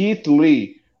 Keith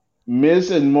Lee, Miz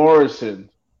and Morrison,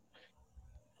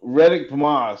 Reddick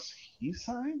Moss, he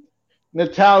signed?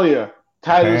 Natalia,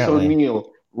 Titus Apparently.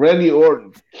 O'Neil, Randy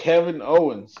Orton, Kevin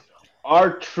Owens,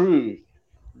 R Truth,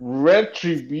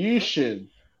 Retribution.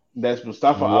 That's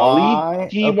Mustafa Ali, Why?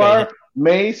 T Okay. Bar,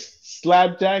 Mace,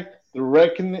 Slapjack, The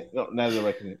Reckoning. No, not The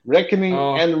Reckoning. Reckoning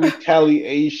Oh, and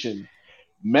Retaliation.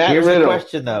 Matt Here's the Riddle.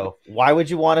 question though. Why would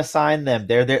you want to sign them?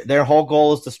 Their whole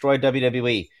goal is destroy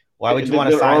WWE. Why would you want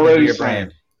to They're sign them to already your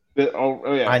signed. brand?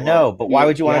 Oh, yeah, I know, well, but why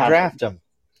would you they want to have to. draft them?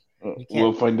 You can't.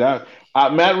 We'll find out.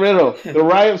 Matt Riddle, the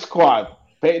Riot Squad,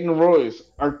 Peyton Royce,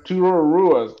 Arturo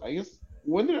Ruas. I guess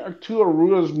when did Arturo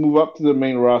Ruas move up to the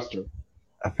main roster?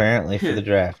 Apparently for the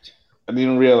draft. I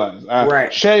didn't realize.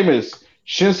 right. Sheamus,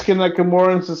 Shinsuke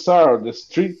Nakamura and Cesaro, the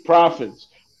Street Profits,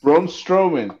 Braun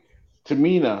Strowman,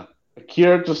 Tamina,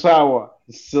 Akira Tozawa,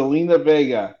 Selena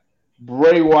Vega,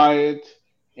 Bray Wyatt,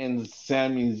 and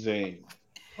Sami Zayn.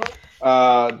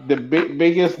 The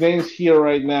biggest names here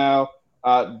right now: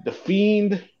 The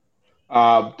Fiend,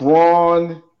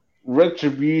 Braun,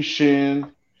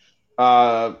 Retribution.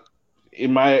 Uh,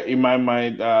 in my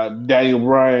mind, Daniel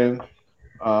Bryan.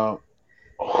 Uh,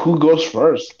 who goes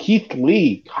first? Keith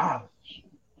Lee. God,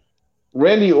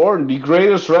 Randy Orton, the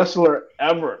greatest wrestler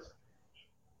ever.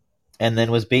 And then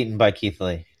was beaten by Keith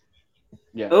Lee.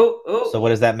 Yeah, Oh, So oh, what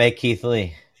does that make Keith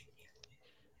Lee?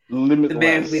 the man who beat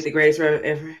limitless. the greatest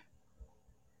ever.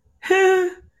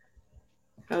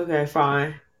 Okay,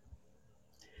 fine.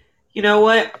 You know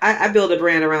what? I build a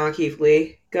brand around Keith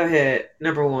Lee. Go ahead,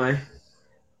 number one.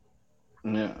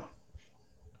 Yeah.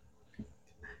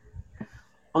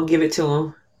 I'll give it to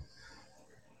him.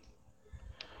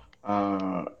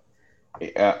 Uh,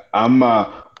 I'm.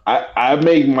 I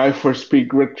make my first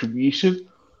pick Retribution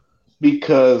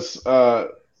because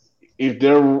if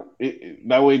they're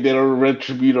that way they don't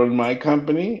retribute on my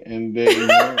company and they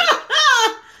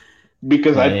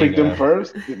because I There you picked them go.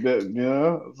 first.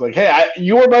 It's like, hey,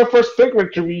 you were my first pick,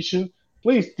 Retribution.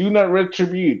 Please do not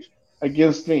retribute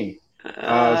against me. Still don't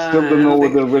I know don't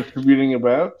what think. they're retributing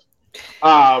about.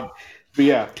 Uh, but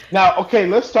yeah, now okay,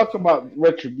 let's talk about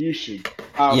Retribution.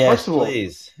 Yes, First of all,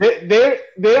 please. there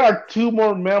are two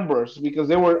more members because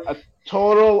there were a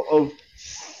total of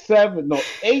seven, no,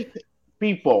 eight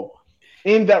people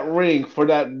in that ring for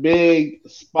that big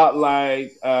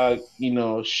spotlight,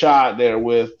 shot there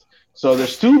with. So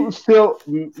there's two still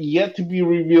yet to be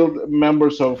revealed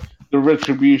members of the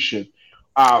Retribution.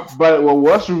 But what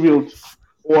was revealed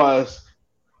was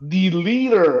the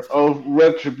leader of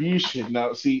Retribution.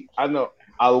 Now, see, I know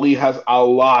Ali has a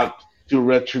lot to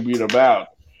retribute about,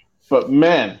 but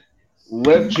man,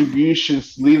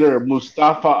 Retribution's leader,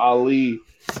 Mustafa Ali,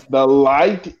 the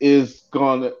light is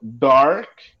gone dark.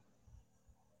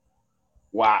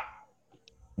 Wow.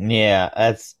 Yeah,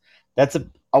 that's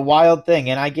a wild thing,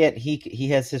 and I get he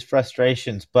has his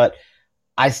frustrations, but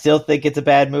I still think it's a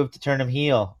bad move to turn him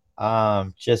heel.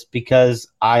 Just because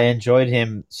I enjoyed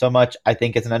him so much, I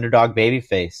think it's an underdog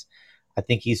babyface. I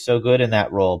think he's so good in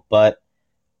that role, but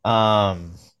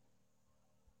um,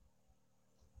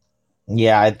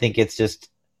 yeah, I think it's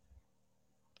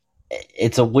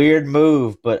a weird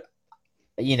move, but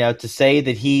to say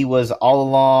that he was all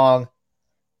along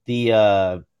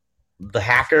the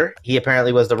hacker, he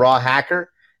apparently was the Raw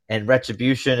hacker, and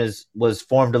Retribution was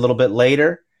formed a little bit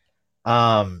later.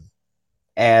 Um,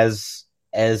 as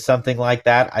something like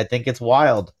that, I think it's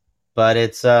wild, but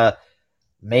it's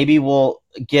maybe we'll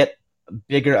get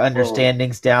bigger Well,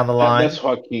 understandings down the that's line.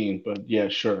 Joaquin, but yeah,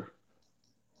 sure.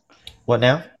 What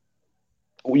now?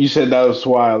 You said that was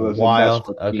wild. I said that's Wild.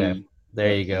 Okay, Joaquin.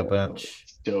 there you That's go, Bunch.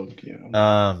 joke. Yeah.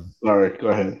 Um, All right, go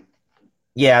ahead.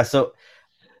 yeah. So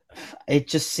it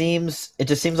just seems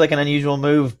like an unusual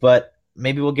move, but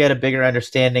maybe we'll get a bigger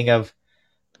understanding of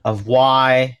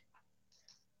why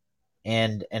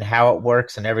and how it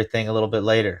works and everything a little bit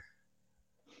later.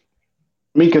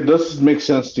 Mika, does this make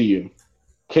sense to you?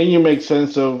 Can you make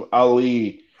sense of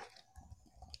Ali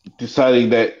deciding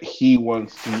that he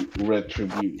wants to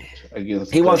retribute He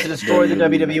against wants to the destroy the WWE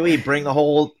WWE, network? bring the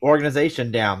whole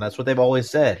organization down. That's what they've always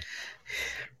said.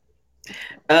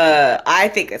 I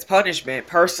think it's punishment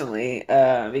personally,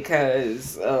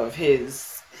 because of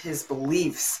his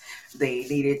beliefs. They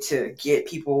needed to get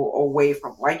people away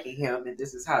from liking him, and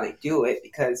this is how they do it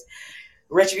because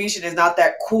Retribution is not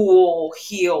that cool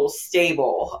heel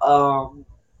stable. Well,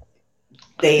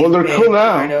 They've they're cool been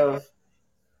kind now. of,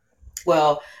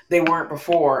 well, they weren't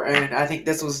before, and I think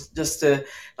this was just to,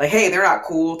 like, hey, they're not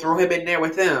cool. Throw him in there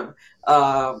with them.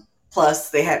 Plus,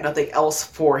 they had nothing else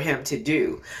for him to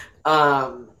do.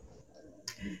 Um,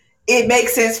 it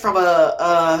makes sense from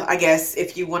I guess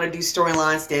if you want to do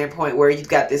storyline standpoint, where you've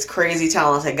got this crazy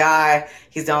talented guy,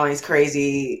 he's done all these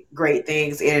crazy great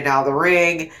things in and out of the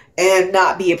ring, and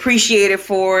not be appreciated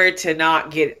for it, to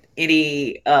not get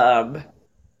any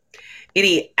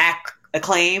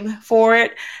acclaim for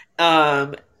it.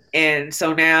 Um, and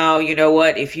so now, you know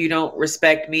what? If you don't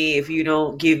respect me, if you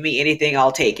don't give me anything,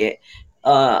 I'll take it.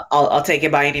 I'll take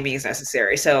it by any means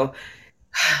necessary. So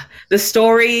the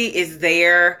story is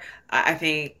there. I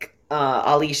think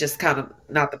Ali's just kind of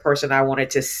not the person I wanted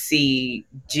to see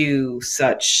do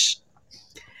such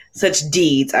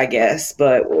deeds, I guess.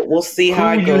 But we'll see how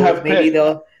Who it would you goes. have Maybe picked?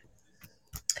 they'll,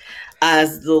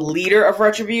 as the leader of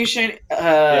Retribution.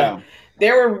 Yeah.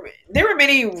 There were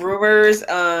many rumors,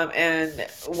 and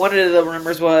one of the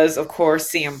rumors was, of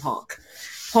course, CM Punk.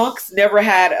 Punk's never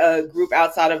had a group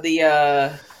outside of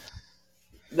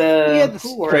He had the the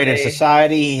who were Straight Edge they?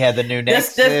 Society. He had the New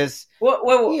This Nexus. what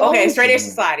He okay, always Straight Edge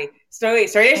Society.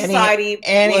 Straight Edge and he Society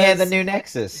and he had the was New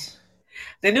Nexus.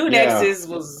 the new Yeah. Nexus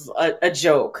was a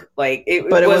joke. Like it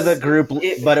But it was a was group.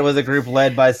 it. But it was a group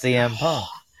led by CM Punk.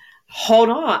 Hold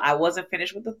on, I wasn't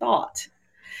finished with the thought.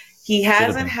 He Should have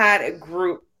hasn't been. had a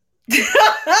group.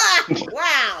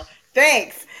 Wow,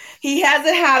 thanks. He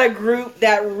hasn't had a group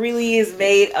that really has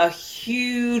made a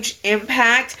huge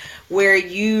impact where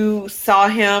you saw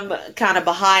him kind of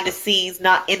behind the scenes,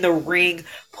 not in the ring,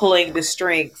 pulling the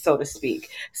string, so to speak.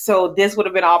 So this would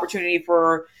have been an opportunity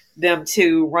for them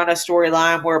to run a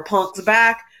storyline where Punk's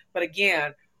back. But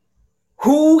again,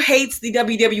 who hates the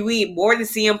WWE more than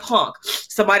CM Punk?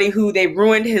 Somebody who they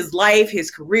ruined his life,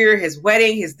 his career, his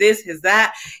wedding, his this, his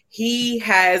that. He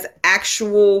has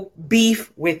actual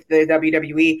beef with the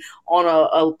WWE on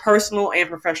a personal and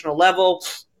professional level.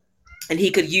 And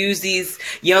he could use these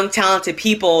young, talented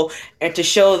people and to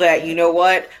show that, you know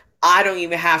what? I don't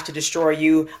even have to destroy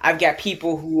you. I've got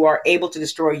people who are able to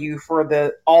destroy you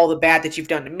for all the bad that you've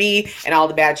done to me and all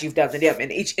the bad you've done to them.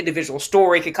 And each individual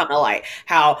story could come to light.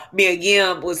 How Mia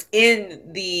Yim was in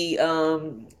the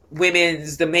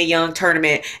the Mae Young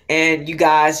tournament, and you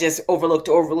guys just overlooked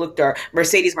her.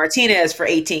 Mercedes Martinez for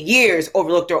 18 years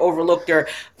overlooked her.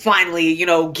 Finally,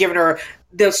 giving her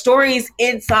the stories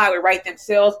inside would write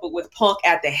themselves, but with Punk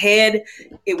at the head,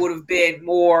 it would have been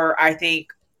more, I think,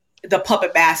 the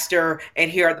puppet master,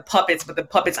 and here are the puppets, but the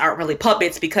puppets aren't really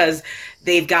puppets because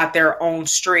they've got their own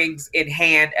strings in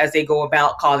hand as they go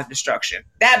about causing destruction.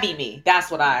 That'd be me.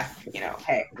 That's what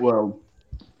hey. Well,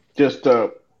 just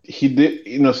he did.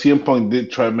 CM Punk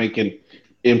did try making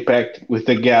impact with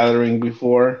the Gathering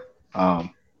before,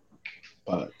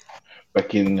 but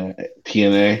back in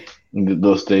TNA in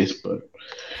those days. But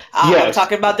I'm yes,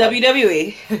 talking about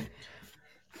WWE.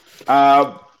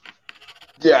 uh,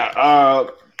 yeah,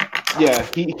 yeah.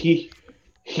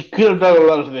 He could have done a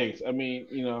lot of things. I mean,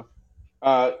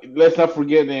 let's not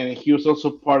forget, and he was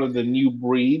also part of the New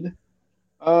Breed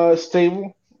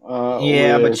stable.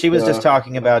 Yeah, but With she was just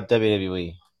talking about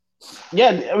WWE.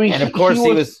 yeah, I mean And of he course, he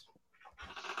was was.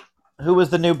 Who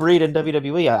was the new breed in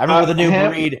WWE? I remember the new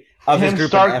him breed of his him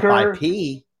group in Starker,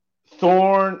 FIP.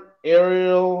 Thorne,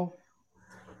 Ariel,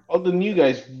 all the new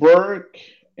guys, Burke,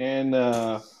 and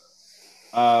what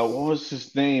was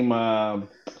his name?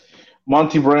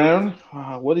 Monty Brown.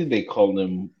 What did they call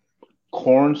him?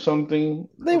 Corn something?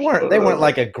 They weren't. They weren't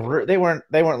like a group. They weren't.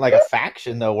 They weren't like a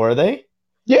faction, though, were they?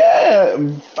 Yeah,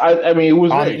 I mean it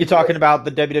was On very you talking about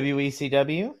the WWE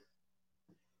CW?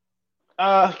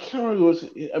 I can't remember. It was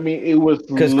I mean it was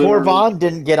Because literally Corvon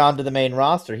didn't get onto the main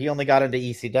roster. He only got into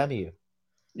ECW.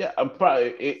 yeah. I'm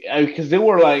probably because they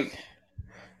were like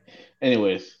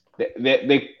anyways.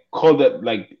 They called it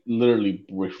like literally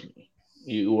briefly.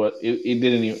 It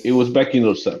didn't even, it was back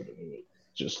in '07.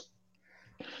 Just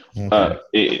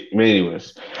Okay.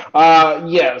 anyways,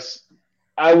 yes,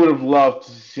 I would have loved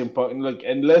to see CM Punk. Look,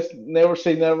 and let's never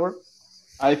say never.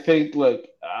 I think, look,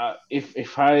 if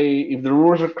the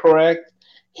rumors are correct,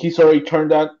 he's already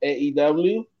turned out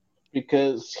AEW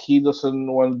because he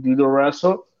doesn't want to do the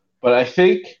wrestle. But I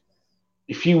think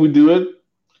if he would do it,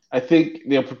 I think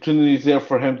the opportunity is there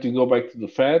for him to go back to the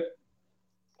Fed.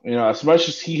 You know, as much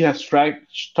as he has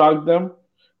talked them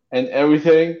and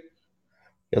everything,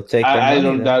 He'll take their I money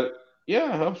don't though. doubt.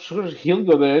 Yeah, I'm sure he'll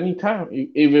go there anytime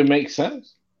if it makes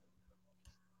sense.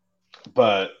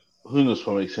 But who knows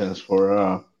what makes sense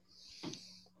for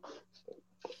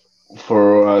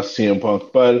CM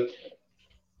Punk? But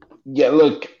yeah,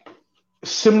 look,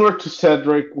 similar to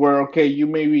Cedric, where okay, you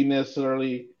may be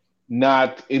necessarily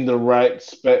not in the right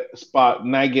spot,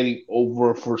 not getting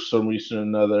over for some reason or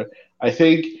another. I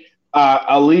think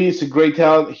Ali is a great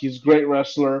talent. He's a great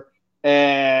wrestler,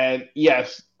 and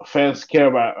yes, fans care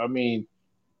about. I mean,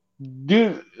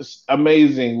 dude is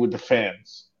amazing with the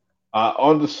fans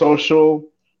on the social,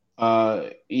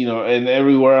 and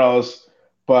everywhere else.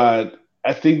 But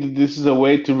I think that this is a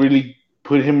way to really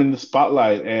put him in the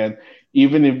spotlight. And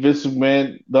even if Vince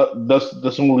McMahon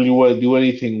doesn't really want to do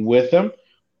anything with him,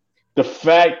 the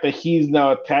fact that he's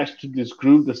now attached to this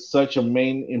group is such a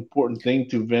main important thing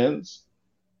to Vince.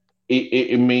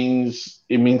 It means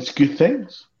good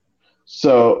things.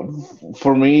 So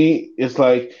for me, it's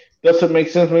like does it make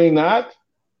sense? Maybe not,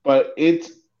 but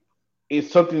it's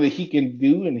something that he can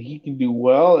do and he can do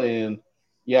well. And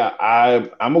yeah,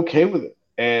 I'm okay with it.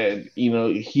 And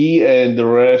he and the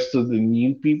rest of the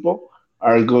new people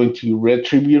are going to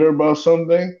retribute about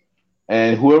something.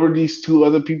 And whoever these two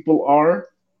other people are,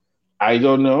 I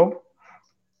don't know,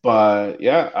 but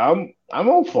yeah, I'm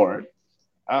all for it.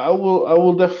 I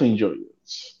will definitely enjoy it.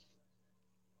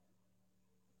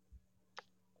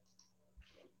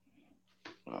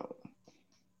 Uh,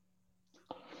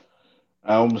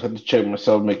 I almost had to check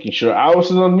myself, making sure I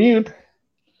wasn't on mute.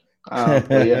 But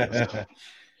yes,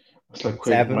 it's like, It's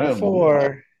wait, am happened I on mute?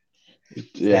 before.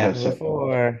 It's Yeah, happened it's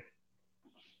before.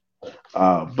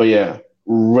 but yeah,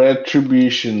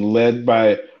 Retribution led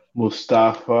by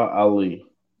Mustafa Ali.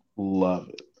 Love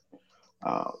it.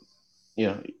 Um,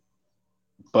 yeah,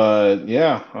 but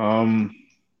yeah,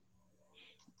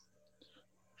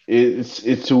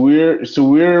 it's a weird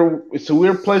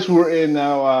place we're in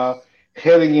now.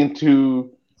 Heading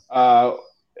into uh,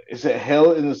 is it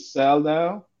Hell in a Cell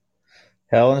now?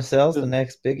 Hell in a Cell's the Just-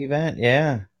 next big event.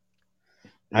 Yeah.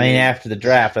 I mean, Yeah, after the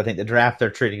draft, I think the draft they're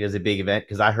treating as a big event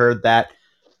because I heard that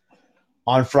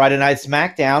on Friday Night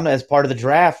SmackDown, as part of the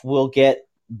draft, we'll get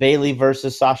Bailey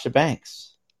versus Sasha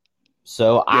Banks.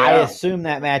 So I yeah, assume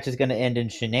that match is going to end in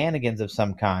shenanigans of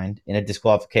some kind, in a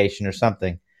disqualification or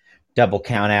something, double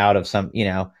count out of some,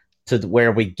 to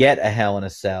where we get a Hell in a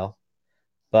Cell.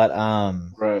 But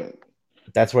right.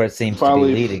 that's where it To seems to be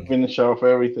finally leading. finish off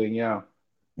everything. Yeah,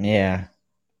 Yeah.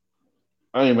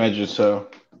 I imagine so.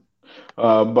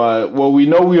 But what we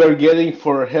know we are getting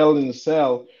for Hell in a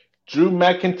Cell, Drew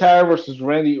McIntyre versus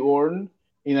Randy Orton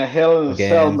in a Hell in a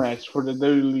Cell Again. match for the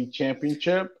WWE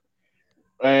Championship,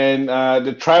 and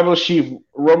the Tribal Chief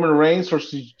Roman Reigns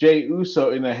versus Jey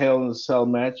Uso in a Hell in a Cell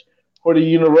match for the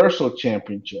Universal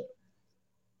Championship.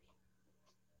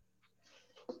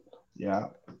 Yeah,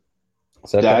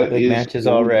 So a couple that big is matches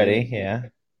cool, already. man. Yeah.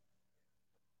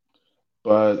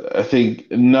 But I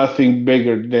think nothing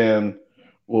bigger than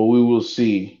what we will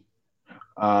see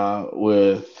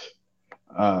with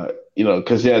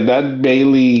because yeah, that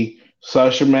Bailey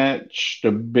Sasha match,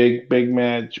 the big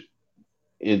match,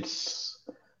 it's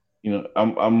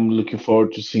I'm looking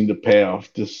forward to seeing the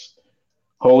payoff. This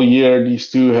whole year,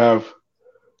 these two have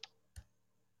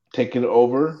taken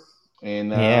over, and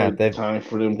now Yeah. it's time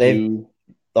for them They've to.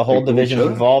 The whole take over each division's other.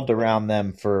 revolved around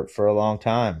them for a long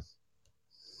time.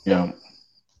 Yeah.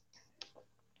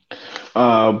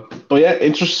 But yeah,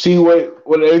 interesting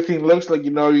what everything looks like.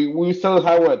 We still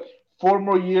have what 4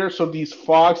 more years of these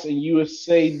Fox and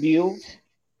USA deals.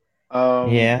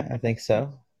 Yeah, Um, I think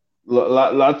so.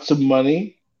 lots of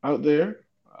money out there.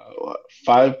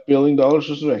 $5 billion or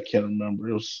so. I can't remember.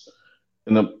 It was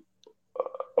an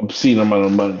obscene amount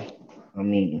of money. I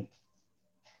mean,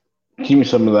 give me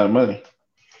some of that money.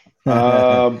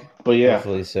 But yeah.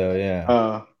 Hopefully so. Yeah.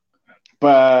 Uh,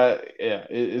 but yeah,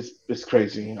 it's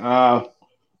crazy.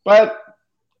 But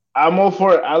I'm all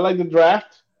for it. I like the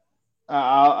draft.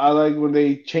 I like when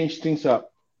they change things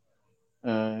up,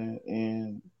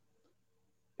 and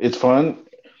it's fun.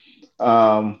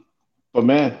 Um, but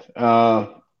man,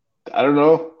 I don't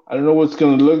know. I don't know what's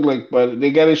gonna look like, but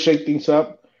they gotta shake things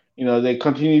up. They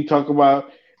continue to talk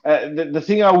about the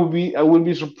thing. I would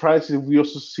be surprised if we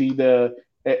also see the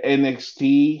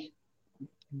NXT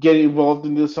get involved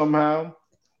in this somehow.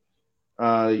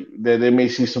 That they may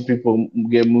see some people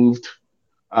get moved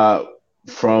uh,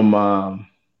 from.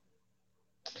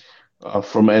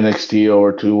 From NXT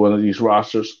over to one of these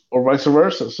rosters, or vice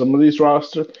versa. Some of these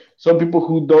rosters, some people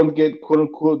who don't get quote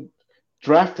unquote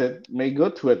drafted may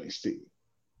go to NXT.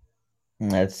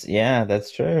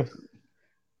 That's true.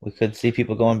 We could see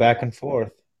people going back and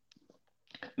forth.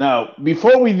 Now,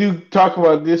 before we do talk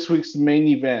about this week's main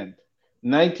event,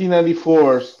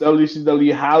 1994's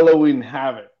WCW Halloween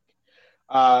Havoc,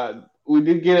 we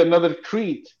did get another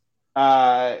treat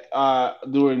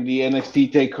during the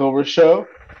NXT Takeover show,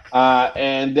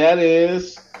 and that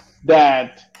is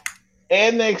that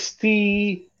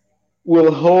NXT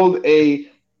will hold a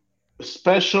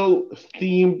special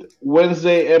themed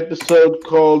Wednesday episode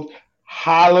called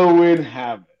Halloween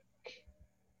Havoc.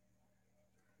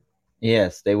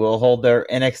 Yes, they will hold their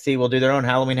NXT will do their own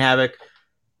Halloween Havoc,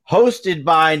 hosted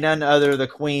by none other the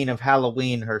Queen of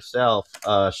Halloween herself,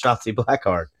 Shotzi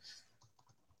Blackheart.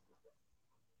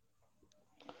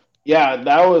 Yeah,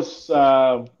 that was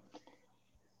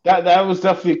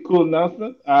definitely a cool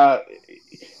announcement.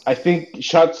 I think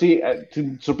Shotzi, to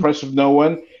the surprise of no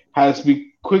one, has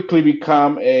quickly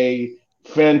become a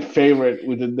fan favorite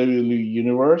with the WWE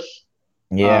universe.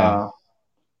 Yeah. Uh,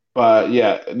 But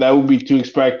yeah, that would be too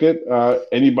expected.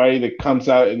 Anybody that comes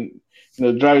out and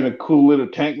driving a cool little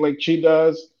tank like she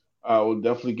does, will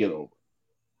definitely get over.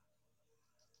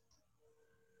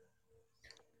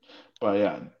 But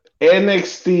yeah,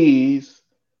 NXT's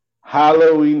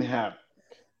Halloween Havoc,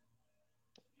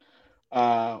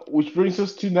 which brings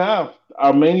us to now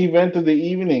our main event of the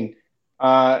evening,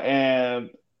 and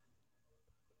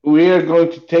we are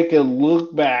going to take a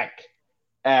look back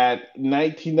at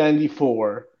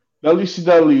 1994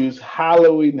 WCW's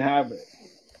Halloween Havoc.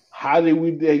 How did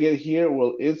we get here?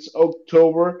 Well, it's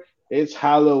October. It's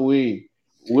Halloween.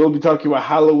 We'll be talking about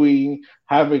Halloween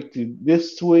Havoc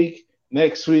this week,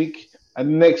 next week,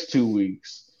 and next 2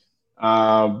 weeks.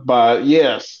 But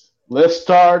yes, let's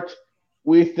start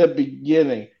with the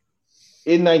beginning.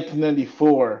 In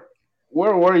 1994,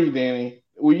 where were you, Danny?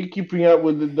 Were you keeping up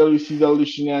with the WCW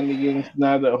shenanigans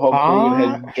now that Hulk Hogan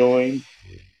Uh, had joined?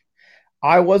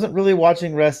 I wasn't really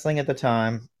watching wrestling at the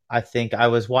time. I think I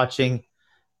was watching.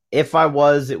 If I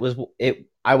was, it was it.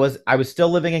 I was still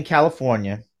living in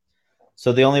California,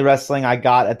 so the only wrestling I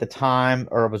got at the time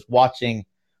or was watching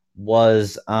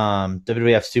was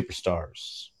WWF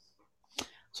Superstars.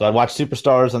 So I'd watch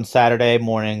Superstars on Saturday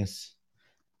mornings,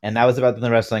 and that was about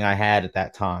the wrestling I had at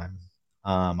that time.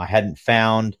 I hadn't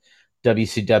found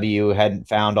WCW, hadn't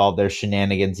found all their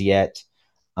shenanigans yet.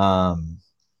 Um,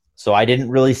 so I didn't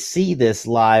really see this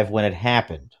live when it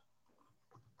happened.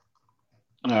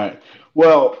 All right.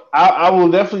 Well, I will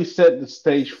definitely set the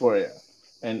stage for you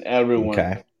and everyone.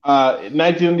 Okay.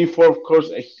 1994, of course,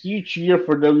 a huge year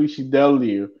for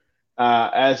WCW,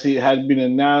 as it had been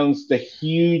announced the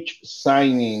huge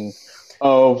signing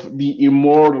of the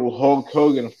immortal Hulk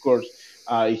Hogan. Of course,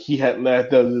 he had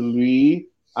left WWE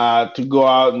to go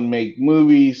out and make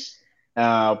movies,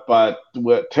 but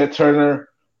Ted Turner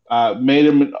made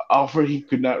him an offer he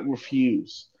could not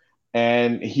refuse.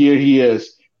 And here he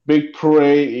is, big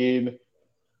parade in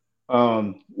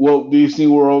Walt Disney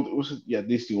World. Yeah,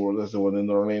 Disney World. That's the one in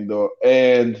Orlando.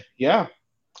 And yeah,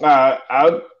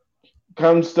 out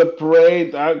comes the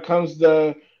parade. Out comes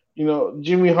the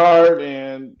Jimmy Hart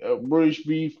and British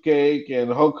Beefcake and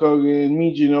Hulk Hogan,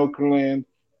 Meet in Oakland.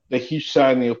 The huge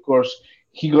signing, of course.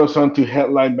 He goes on to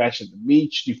headline Bash at the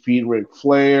Beach, defeat Ric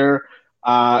Flair,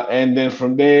 and then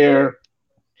from there,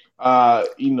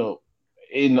 you know,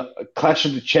 in Clash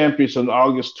of the Champions on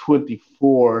August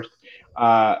 24th.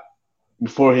 Uh,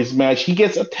 Before his match, he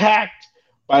gets attacked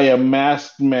by a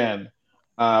masked man.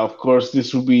 Of course,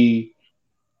 this will be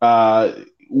uh,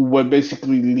 what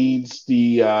basically leads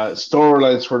the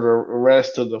storylines for the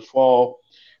rest of the fall,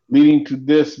 leading to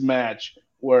this match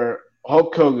where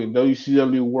Hulk Hogan,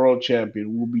 WCW World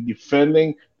Champion, will be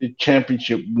defending the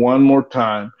championship one more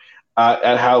time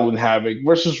at Halloween Havoc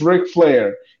versus Ric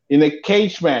Flair in a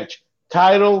cage match,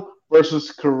 title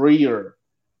versus career.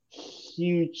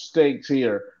 Huge stakes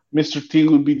here. Mr. T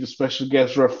will be the special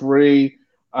guest referee.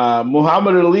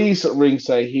 Muhammad Ali's at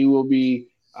ringside. He will be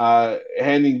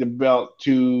handing the belt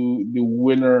to the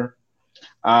winner.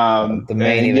 The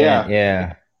main And event, yeah,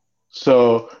 yeah.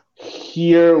 so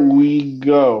here we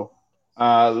go.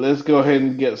 Let's go ahead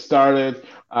and get started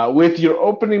with your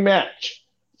opening match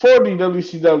for the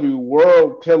WCW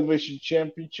World Television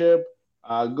Championship.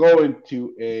 Going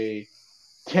to a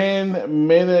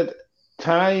 10-minute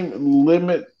time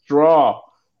limit draw.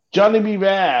 Johnny B.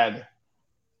 Bad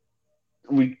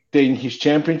retained his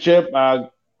championship.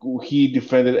 He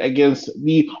defended against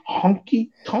the Honky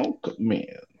Tonk Man.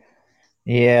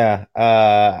 Yeah,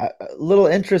 a little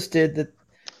interested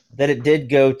that it did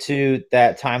go to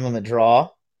that time limit draw.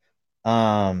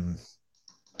 Um,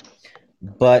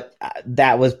 but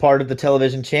that was part of the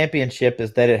television championship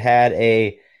is that it had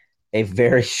a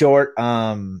very short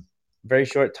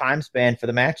time span for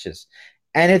the matches.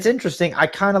 And it's interesting. I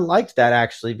kind of liked that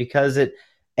actually because it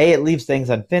leaves things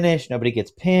unfinished. Nobody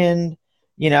gets pinned.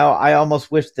 I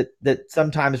almost wish that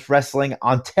sometimes wrestling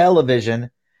on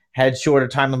television had shorter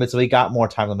time limits so we got more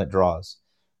time limit draws.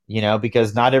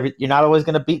 Because you're not always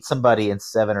going to beat somebody in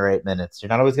 7 or 8 minutes. You're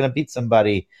not always going to beat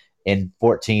somebody in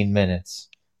 14 minutes.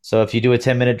 So if you do a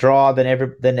 10-minute draw, then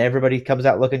everybody comes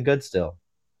out looking good still.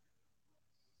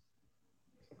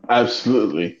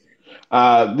 Absolutely.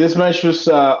 This match was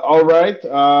all right.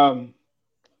 I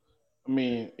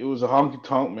mean, it was a honky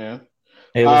tonk, man.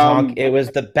 It Um,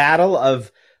 was the battle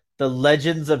of the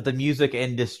legends of the music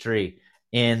industry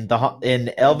in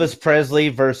Elvis Presley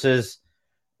versus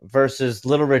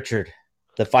Little Richard,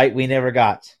 the fight we never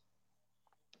got.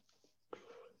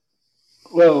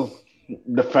 well,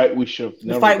 the fight we should have The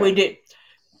never fight we got. did.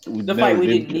 We The fight never we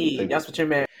did didn't get. need. That's what you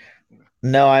meant.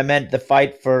 No, I meant the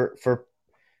fight for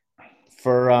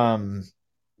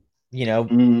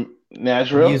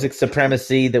Nashville. music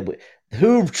supremacy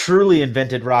who truly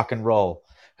invented rock and roll?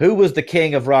 Who was the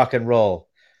king of rock and roll?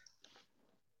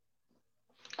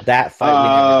 That fight we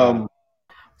never got. Um,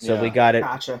 So we yeah, got it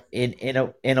Gotcha.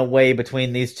 in a way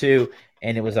between these two,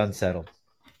 and it was unsettled.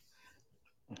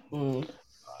 Mm.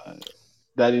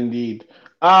 that indeed.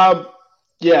 Um,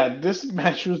 yeah, this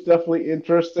match was definitely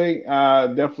interesting.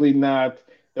 Definitely not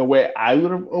the way I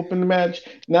would have opened the match.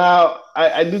 Now,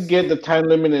 I do get the time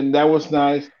limit, and that was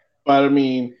nice. But I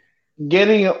mean,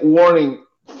 getting a warning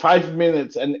 5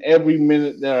 minutes and every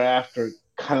minute thereafter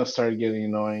kind of started getting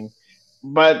annoying.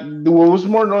 But what was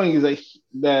more annoying is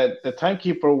that the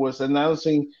timekeeper was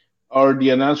announcing, or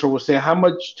the announcer was saying how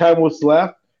much time was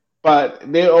left,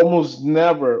 but they almost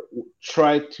never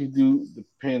tried to do the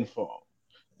pinfall.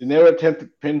 They never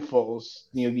attempted pinfalls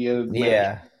near the end of the match.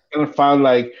 Yeah. Kind of found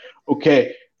like,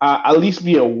 okay, at least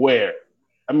be aware.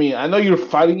 I mean, I know you're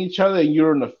fighting each other and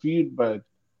you're in a feud, but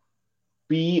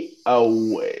be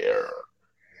aware.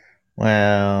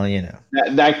 Well,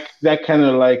 That kind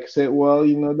of like said, well,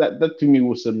 that to me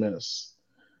was a miss.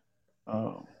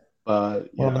 Um, but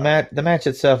well, yeah, the match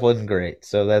itself wasn't great.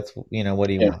 So that's what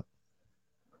do you yeah, want?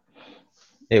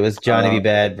 It was Johnny B. uh,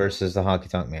 Bad versus the Honky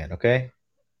Tonk Man. Okay,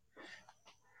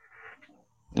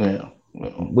 yeah.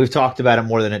 Well, we've talked about it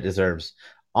more than it deserves.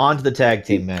 On to the tag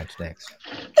team match next.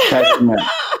 tag team match.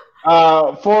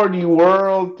 For the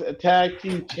World Tag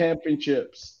Team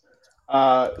Championships,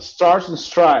 Stars and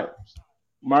Stripes,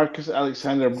 Marcus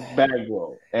Alexander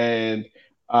Bagwell, and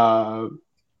uh,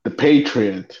 the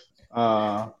Patriot.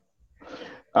 Uh,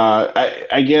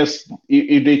 I guess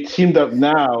if they teamed up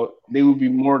now, they would be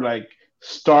more like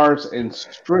Stars and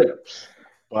Strips.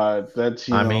 But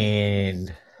that's I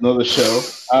mean, another show.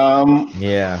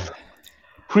 yeah,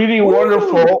 Pretty Woo!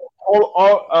 wonderful.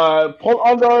 Paul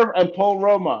Ondorf and Paul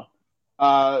Roma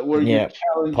were your yeah.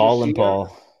 challengers Paul and here.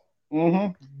 Paul,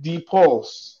 The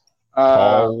Pulse, uh,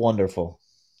 Paul Wonderful.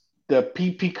 the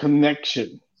PP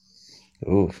Connection.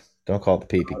 Ooh, don't call it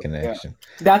the PP Yeah, connection.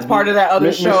 That's part of that other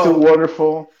Mr. show.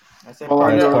 Wonderful, I said Paul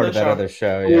part of That's that part other of that Ondorf, show. other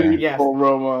show. Yeah. Pretty Yes. Paul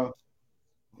Roma.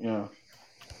 Yeah.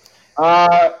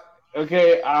 Uh,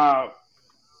 okay.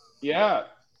 Yeah.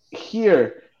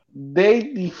 Here they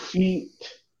defeat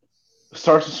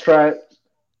Stars and Stripes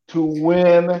to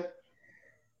win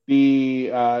the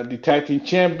tag team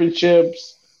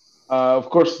championships. Of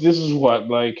course, this is what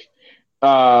like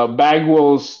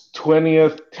Bagwell's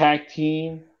 20th tag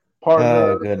team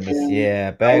partner, Oh goodness, and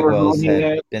yeah. however long Bagwell's he had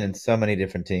had. been in so many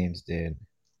different teams, dude.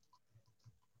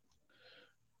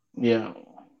 Yeah,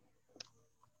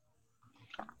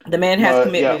 The man has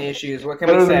but yeah, commitment issues. What can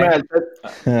we better the say? match.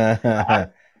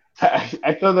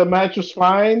 I thought the match was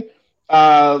fine.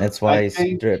 That's I why he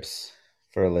think, strips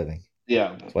for a living.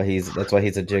 yeah. That's why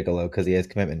he's a gigolo because he has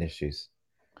commitment issues.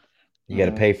 You got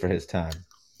to Mhm. pay for his time.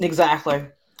 Exactly.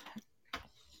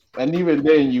 And even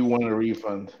then, you want a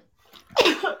refund.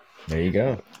 There you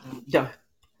go. Don't,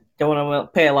 don't want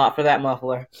to pay a lot for that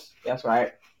muffler. That's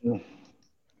right. Mm.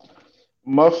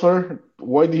 Muffler?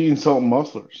 Why do you insult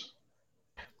mufflers?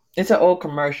 It's an old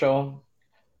commercial.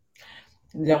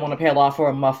 You don't want to pay a lot for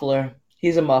a muffler.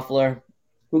 He's a muffler.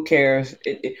 Who cares?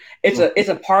 It's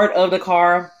a part of the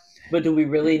car, but do we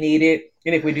really need it?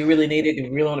 And if we do really need it, do we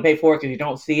really want to pay for it because you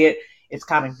don't see it? It's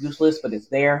kind of useless, but it's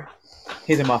there.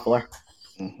 He's a muffler.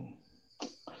 Mhm.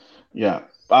 Yeah.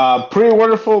 Pretty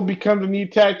wonderful become the new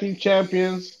tag team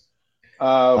champions.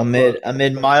 For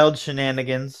Amid mild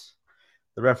shenanigans,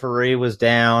 the referee was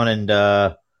down,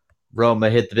 and Roma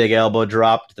hit the big elbow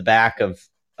drop to the back of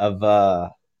uh,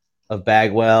 of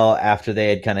Bagwell after they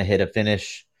had kind of hit a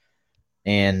finish,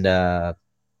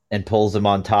 and pulls him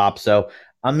on top. So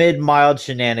amid mild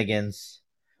shenanigans,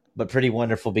 but pretty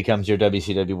wonderful becomes your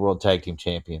WCW World Tag Team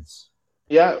Champions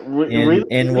yeah, in really,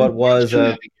 what really good was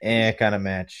a shenanigans. kind of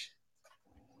match.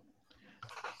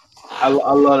 A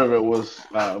lot of it was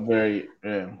very,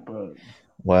 yeah, but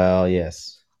Well,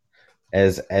 yes,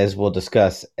 as we'll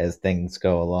discuss as things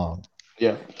go along.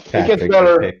 yeah, it gets Patrick, you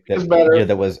better. It picked gets that better. year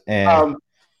that was Um,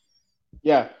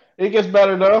 yeah, it gets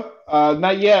better though.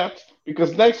 Not yet,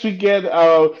 because next we get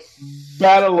a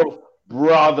battle of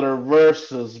brother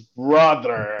versus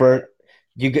brother. Bert.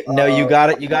 No, Uh, you got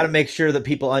to make sure that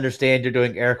people understand you're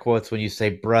doing air quotes when you say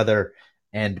brother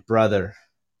and brother.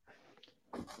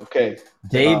 okay.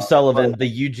 Dave Uh, Sullivan, the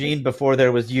Eugene before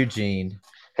there was Eugene.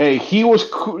 Hey, he was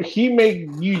cool. He made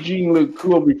Eugene look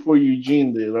cool before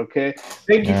Eugene did. Okay,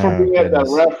 thank you for Oh bringing up that goodness.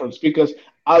 reference because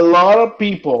a lot of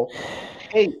people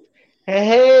hate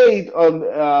hate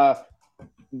on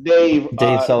Dave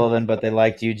Dave Sullivan, but they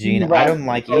liked Eugene. I don't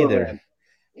like either. Sullivan.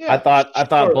 Yeah, I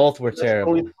thought sure, both were that's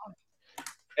totally, terrible.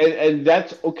 and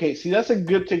that's okay. See, that's a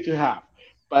good thing to have.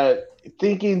 But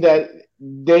thinking that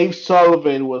Dave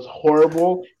Sullivan was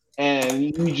horrible and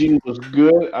Eugene was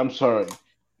good, I'm sorry.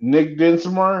 Nick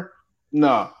Dinsmore,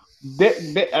 no.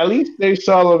 At least Dave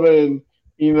Sullivan,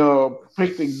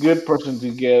 picked a good person to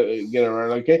get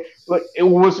around. Okay, look, it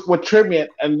was what tripped me,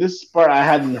 and this part I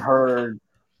hadn't heard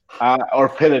or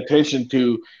paid attention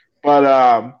to,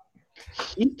 but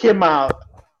he came out.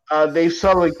 Dave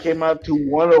Sullivan came out to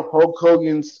one of Hulk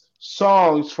Hogan's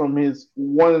songs from his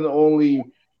one and only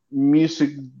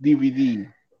music DVD.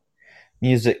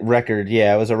 Music record,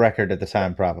 yeah, it was a record at the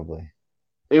time, probably.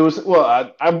 It was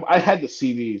well, I had the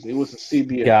CDs. It was a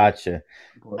CD, I think. Gotcha.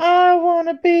 I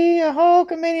wanna be a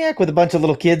Hulkamaniac with a bunch of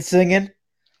little kids singing.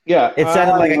 Yeah, It I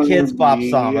sounded like a want kids to bop be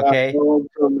song, a okay?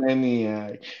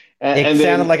 Hulkamaniac. It And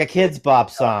sounded then like a kids bop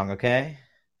song, okay?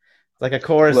 It's like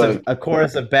look, a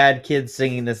chorus of bad kids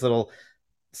singing this little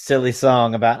silly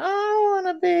song about I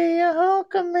wanna be a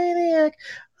Hulkamaniac.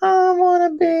 I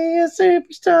wanna be a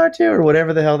superstar too, or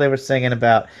whatever the hell they were singing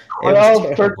about. It was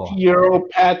 12, 13 terrible. year old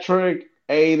Patrick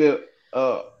ate it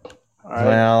up. All right,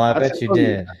 Well, I I bet you tell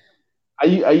you, did.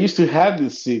 I used to have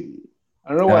this CD. I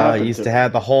don't know what Oh, you happened used to to it.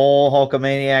 have the whole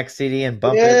Hulkamaniac CD and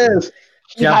bump it and Yes,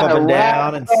 he jump had up a and rap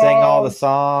down and sing all the song.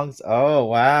 songs. Oh,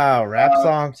 wow. Rap Uh,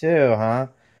 song too, huh?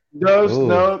 those Ooh.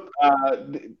 note.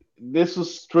 This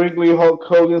was strictly Hulk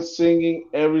Hogan singing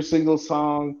every single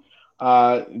song.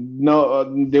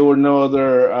 No, there were no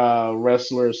other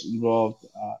wrestlers involved.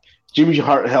 Jimmy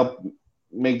Hart helped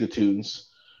make the tunes,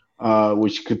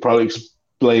 which could probably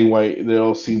explain why they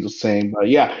all seem the same. But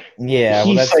yeah, Yeah,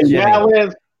 well, he that's sang Jimmy.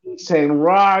 ballads, he sang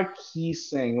rock, he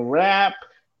sang rap.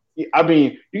 I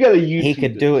mean, you got to He YouTube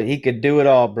could do this. it. He could do it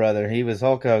all, brother. He was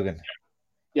Hulk Hogan.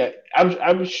 Yeah,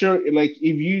 I'm sure. Like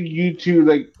if you YouTube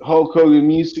like Hulk Hogan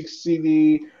music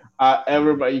CD,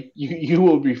 everybody you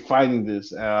will be finding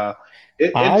this. I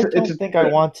It's don't a think I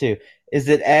want to. Is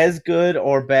it as good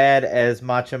or bad as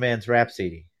Macho Man's Rap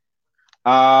CD?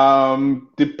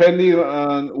 depending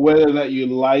on whether or not you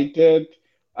like it.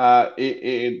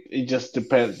 It just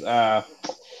depends.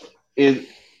 It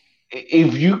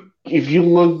if you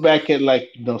look back at like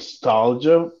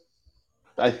nostalgia,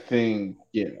 I think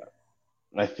yeah,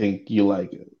 I think you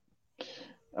like it.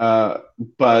 Uh,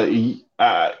 but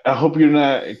I hope you're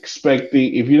not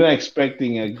expecting if you're not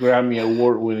expecting a Grammy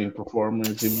award winning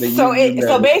performance. If they So usually it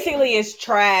so that, basically it's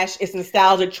trash. It's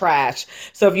nostalgic trash.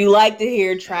 So if you like to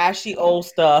hear trashy old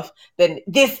stuff, then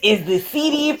this is the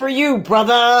CD for you,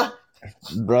 brother.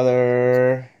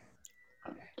 Brother,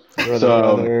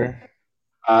 so brother.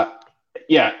 uh,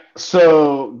 yeah.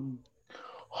 So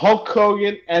Hulk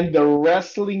Hogan and the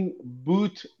Wrestling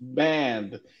Boot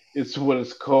Band is what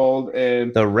it's called,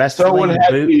 and The someone Wrestling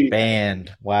had Boot the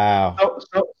Band. Wow.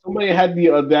 somebody had the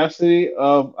audacity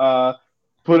of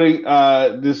putting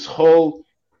this whole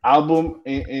album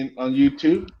in on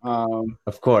YouTube.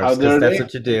 Of course, How because dare that's they?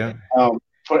 what you do.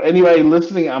 For anybody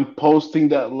listening, I'm posting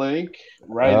that link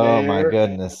right Oh my there.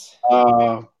 goodness.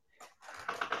 Uh,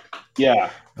 yeah,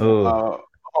 Oh, uh,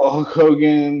 Hulk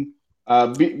Hogan.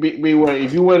 Beware.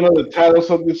 If you want to know the titles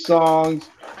of these songs,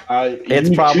 it's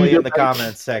YouTube probably in them. the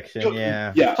comments section.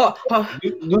 Yeah. Yeah,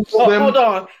 Google Hold them.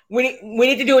 on. We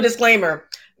need to do a disclaimer.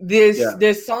 This Yeah,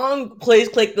 this song, please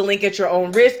click the link at your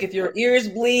own risk. If your ears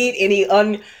bleed, any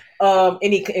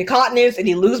incontinence,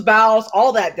 any loose bowels,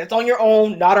 all that's on your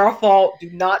own, not our fault. Do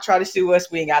not try to sue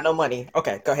us. We ain't got no money.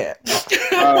 Okay, go ahead.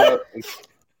 uh,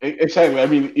 exactly. I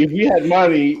mean, if we had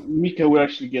money, Mika would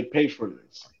actually get paid for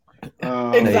this. There you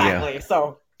Um, go. Exactly.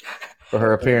 So For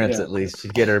her appearance, yeah, at least,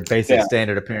 she'd get her basic yeah,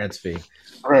 standard appearance fee.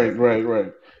 right.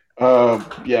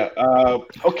 Yeah.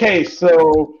 Okay,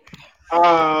 so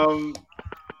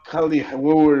Kali,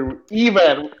 we were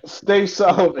even Dave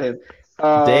Sullivan.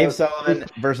 Dave Uh, Sullivan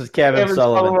versus Kevin Kevin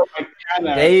Sullivan. Sullivan by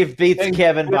count. Dave beats Thank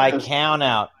Kevin by goodness. count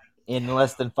out in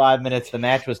less than 5 minutes. The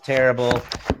match was terrible.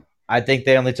 I think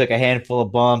they only took a handful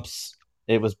of bumps.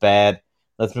 It was bad.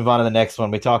 Let's move on to the next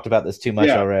one. We talked about this too much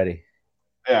Yeah, already.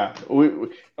 yeah.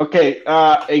 Okay.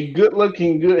 A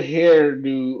good-looking, good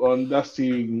hairdo on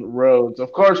Dusty Rhodes,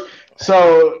 of course.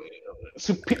 To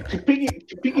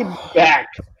piggyback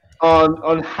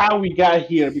on how we got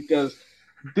here, because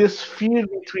this feud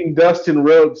between Dustin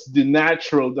Rhodes, the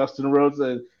natural Dustin Rhodes,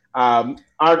 and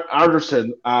Art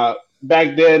Anderson,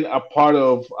 back then a part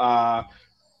of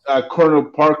Colonel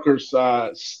Parker's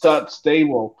stud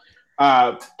stable,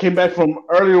 came back from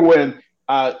earlier when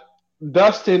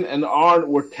Dustin and Arn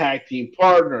were tag team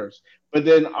partners. But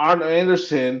then Arn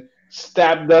Anderson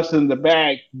stabbed Dustin in the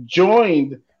back,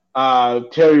 joined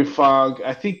Terry Funk.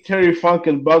 I think Terry Funk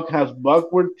and Bunkhouse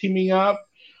Buck were teaming up.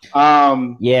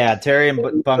 Um, Yeah, Terry and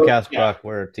so Bunkhouse yeah, Buck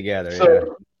were together.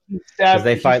 so Yeah, because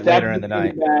they he fight stabbed later in him the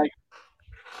in the night.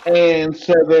 back, and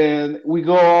so then we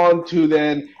go on to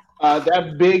then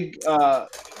that big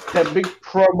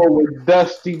promo where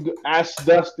Dusty asked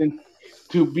Dustin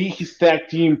to be his tag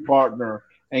team partner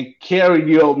and carry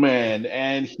the old man,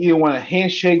 and he didn't want a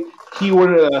handshake. He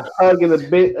wanted a hug and a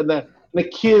bit and a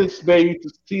kiss, baby, to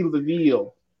seal the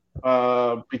deal.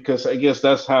 Because I guess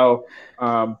that's how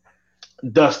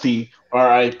Dusty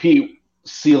R.I.P.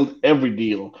 sealed every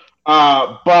deal.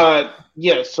 But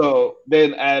yeah, so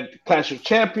then at Clash of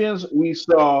Champions, we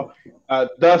saw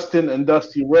Dustin and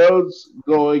Dusty Rhodes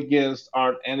go against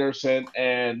Arn Anderson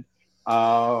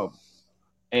uh,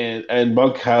 and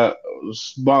Bunk. I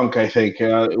think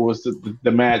it was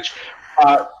the match.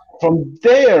 Uh, from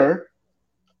there,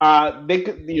 they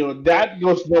could that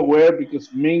goes nowhere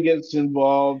because Ming gets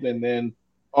involved, and then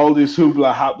all this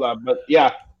hoopla hopla. But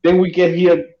yeah, then we get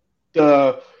here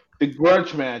the the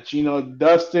grudge match.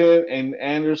 Dustin and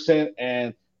Anderson,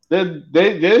 and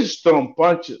they're just throwing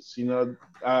punches.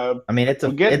 I mean,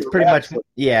 Forget it's the pretty much wrestling.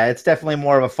 yeah, it's definitely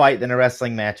more of a fight than a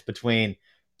wrestling match between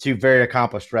two very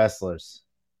accomplished wrestlers.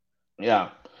 Yeah.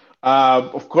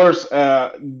 Of course,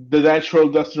 the natural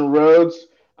Dustin Rhodes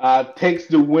takes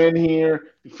the win here,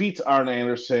 defeats Arn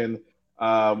Anderson,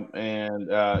 and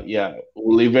yeah,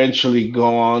 will eventually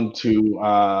go on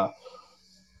to,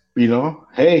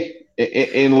 hey,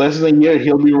 in less than a year,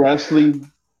 he'll be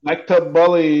wrestling Blacktop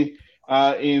Bully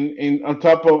in on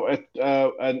top of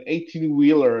an 18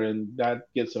 wheeler, and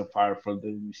that gets a fire from the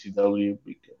WCW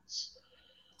because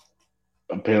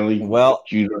apparently Well,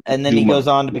 you don't and then do he much. goes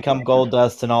on to become Gold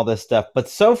Dust and all this stuff. But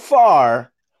so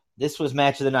far, this was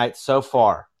match of the night so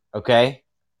far. Okay,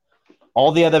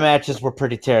 all the other matches were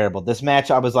pretty terrible. This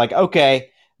match, I was like, okay,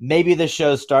 maybe the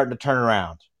show's starting to turn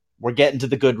around. We're getting to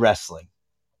the good wrestling.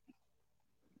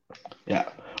 Yeah,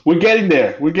 we're getting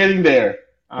there. We're getting there.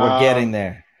 We're getting Um,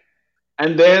 there.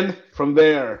 and then from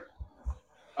there,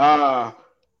 uh,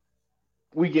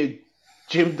 we get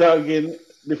Jim Duggan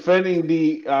defending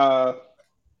the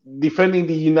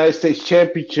United States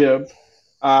Championship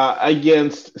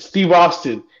against Steve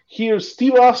Austin. Here,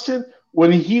 Steve Austin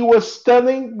when he was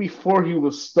stunning before he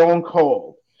was stone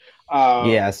cold.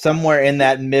 Yeah, somewhere in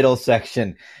that middle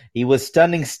section. He was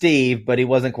stunning Steve, but he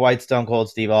wasn't quite Stone Cold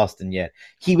Steve Austin yet.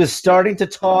 He was starting to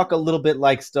talk a little bit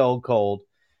like Stone Cold.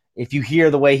 If you hear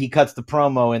the way he cuts the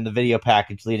promo in the video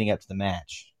package leading up to the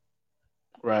match.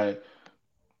 Right.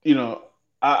 You know,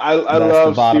 I That's love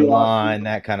the bottom Steve line, Austin.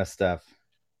 that kind of stuff.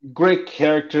 Great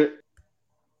character.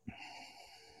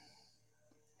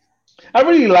 I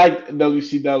really like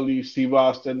WCW Steve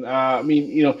Austin. I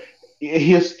mean,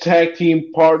 his tag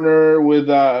team partner with,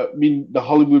 the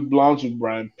Hollywood Blondes with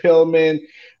Brian Pillman,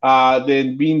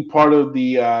 then being part of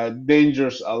the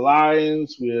Dangerous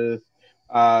Alliance with,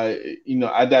 uh,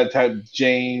 at that time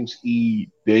James E.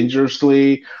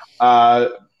 Dangerously. Uh,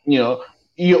 you know,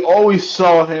 you always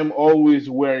saw him always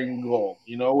wearing gold.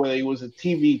 Whether it was a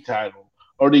TV title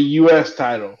or the U.S.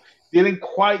 title, didn't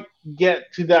quite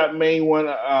get to that main one.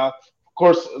 Of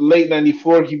course, late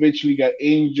 '94, he eventually got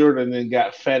injured and then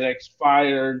got FedEx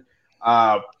fired,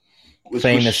 uh, which was a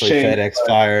Famously shame. FedEx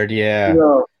fired, You yeah.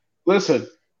 know, listen,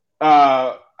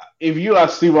 uh, if you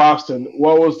ask Steve Austin,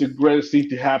 what was the greatest thing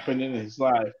to happen in his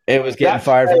life? It was getting That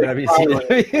fired from FedEx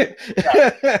firing.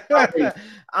 I WCW. mean,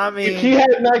 I if he mean,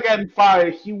 had not gotten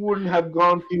fired, he wouldn't have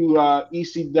gone to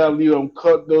ECW and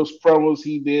cut those promos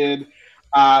he did,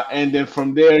 and then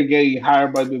from there getting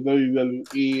hired by the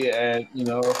WWE, and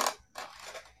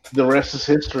the rest is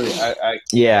history. I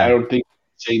yeah. don't think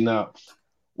it's enough.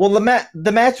 Well,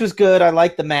 the match was good. I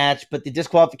liked the match, but the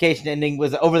disqualification ending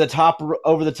was over the top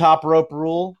rope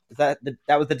rule. That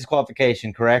was the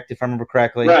disqualification, correct? If I remember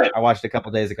correctly, Right. I watched it a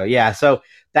couple days ago. Yeah, so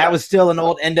that was still an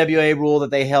old NWA rule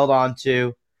that they held on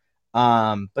to.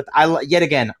 But I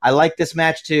like this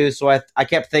match too. So I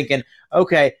kept thinking,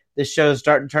 okay, this show's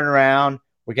starting to turn around.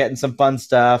 We're getting some fun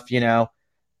stuff.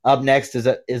 Up next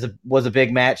was a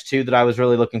big match too that I was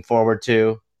really looking forward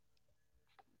to.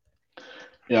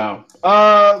 Yeah.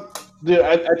 Dude,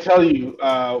 I tell you,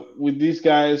 with these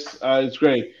guys, it's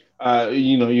great.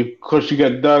 Of course, you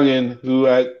got Duggan, who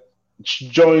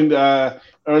joined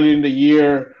early in the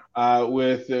year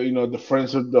with, the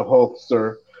Friends of the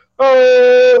Hulkster.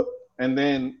 Oh, and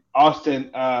then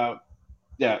Austin.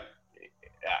 Yeah,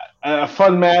 a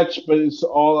fun match, but it's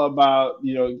all about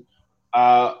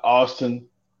Austin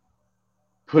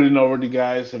putting over the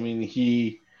guys. I mean,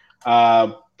 he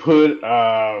put.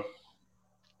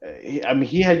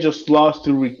 He had just lost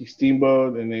to Ricky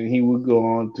Steamboat, and then he would go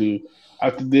on to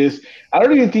after this. I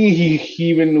don't even think he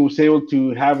even was able to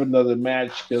have another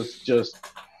match because just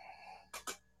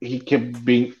he kept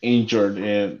being injured,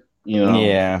 and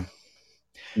Yeah.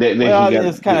 then he Well, it got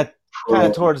was kind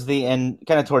of towards the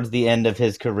end of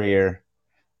his career.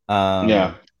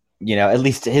 yeah. At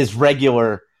least his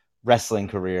regular wrestling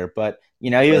career. But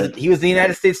he was the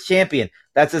United States champion.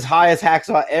 That's as high as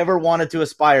Hacksaw ever wanted to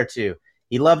aspire to.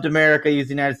 He loved America. He was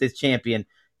the United States champion.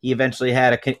 He eventually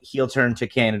had a heel turn to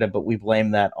Canada, but we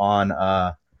blame that on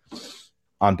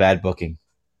bad booking.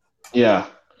 Yeah.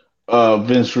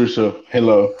 Vince Russo.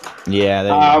 Hello. Yeah.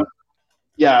 There you go.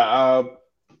 Yeah.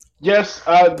 Yes.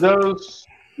 Those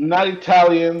not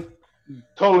Italian,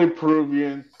 totally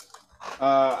Peruvian.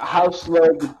 House slow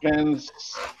depends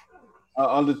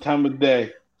on the time of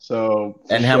day. So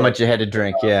and how much you had to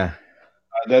drink. Yeah.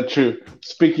 That's true.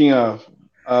 Speaking of,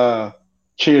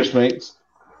 cheers, mates.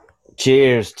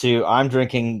 Cheers to. I'm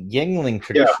drinking Yingling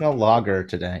traditional lager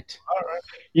tonight. All right.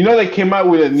 They came out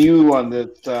with a new one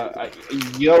that's a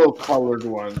yellow colored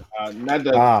one. Not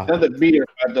the beer,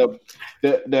 but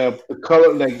the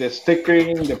color, like the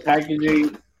stickering, the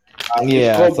packaging.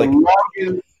 Yeah, it's called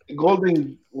the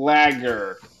Golden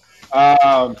Lager.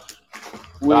 I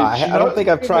don't think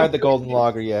I've tried the Golden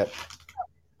Lager yet.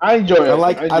 I enjoy it.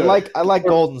 I like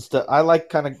golden stuff. I like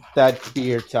kind of that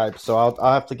beer type, so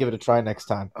I'll have to give it a try next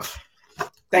time.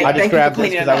 I just grabbed this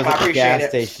because I was at the gas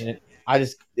station.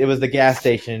 It was the gas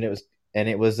station, and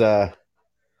it was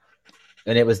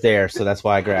there, so that's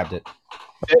why I grabbed it.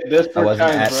 I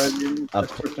wasn't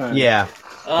yeah.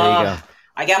 There you go.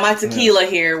 I got my tequila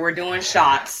here. We're doing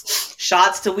shots.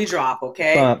 Shots till we drop,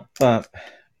 okay? Bump, bump,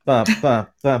 bump, bump,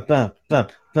 bump, bump,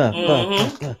 bump, bump,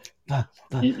 bump.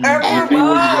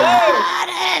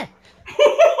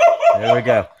 There we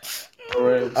go.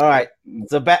 All right.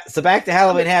 So back to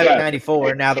Halloween Havoc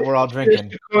 '94. Now that we're all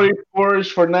drinking. Cody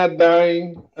Forrest for not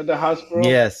dying at the hospital.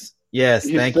 Yes.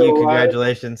 Thank you.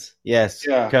 Congratulations. Yes.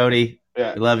 Yeah. Cody.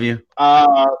 Yeah. We love you.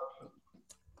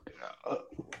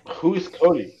 Who is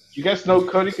Cody? You guys know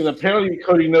Cody? Because apparently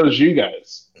Cody knows you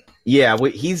guys. Yeah.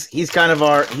 He's kind of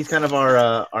our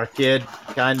kid.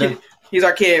 Kind of. He's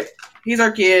our kid.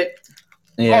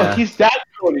 Yeah. Oh, he's that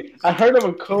Cody. I heard of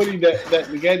a Cody that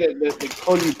the guy that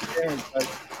Cody's parents.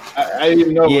 I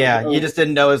didn't know. Yeah, you just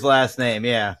didn't know his last name.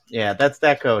 Yeah, that's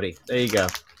that Cody. There you go.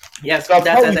 Yes, So I've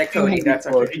that's probably that seen Cody. him That's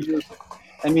before. okay.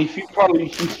 And if you probably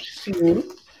seen him.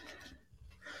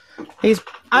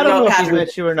 I don't know if he's Patrick.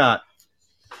 met you or not.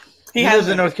 He lives in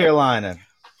has North Carolina.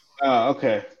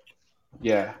 Okay.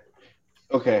 Yeah.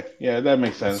 Okay. Yeah, that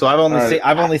makes sense. So I've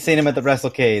only seen him at the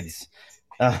WrestleCades.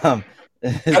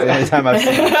 It's the only time I've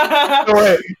seen him.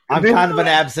 I'm kind of an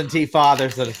absentee father,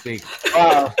 so to speak.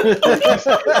 Wow.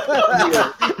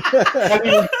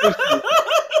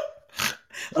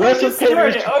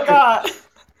 Oh God.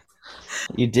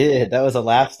 You did. That was a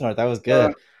laugh snort. That was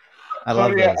good. I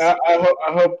love Cody, those. I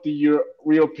hope your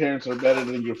real parents are better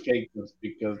than your fake ones,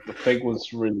 because the fake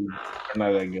ones really are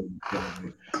not that good.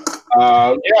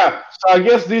 Yeah. So I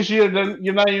guess this year then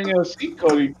you're not even gonna see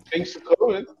Cody thanks to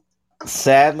COVID.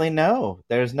 Sadly, no.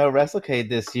 There's no WrestleCade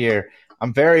this year.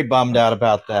 I'm very bummed out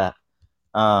about that.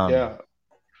 Yeah.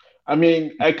 I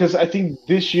mean, because I think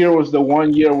this year was the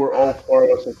one year where all four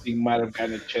of us, I think, might have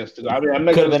gotten a chance to go. I mean, I'm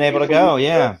not could have gonna been able to speak for go. you,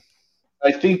 Yeah.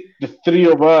 I think the three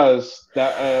of us,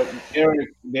 that Eric,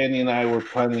 Danny, and I, were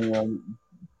planning on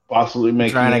possibly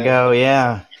making Trying to it. go.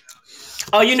 Yeah.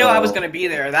 Oh, you know I was gonna be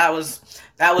there. That was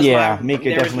Yeah, my. Mika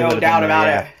There's definitely no would have doubt been there. about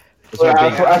Yeah. it. It's our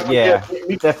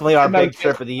definitely our cannot big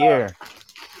trip of the year.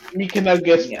 We cannot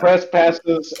get press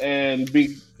passes and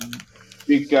big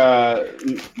league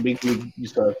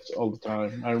starts all the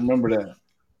time. I remember that.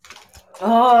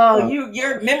 Oh,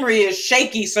 your memory is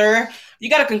shaky, sir. You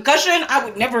got a concussion? I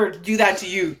would never do that to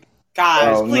you,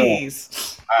 guys.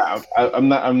 Please. No. I'm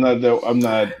not.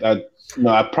 No,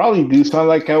 I probably do sound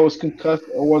like I was concussed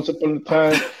once upon a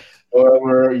time.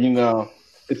 However,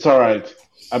 it's all right.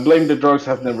 I blame the drugs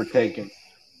I've never taken.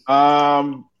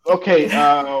 Okay.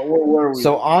 Where were we?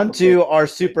 So on to our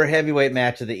super heavyweight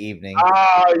match of the evening.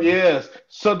 Yes.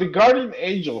 So the Guardian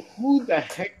Angel. Who the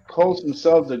heck calls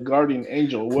himself the Guardian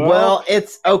Angel? Well,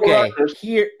 it's okay.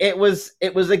 Here, it was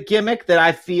a gimmick that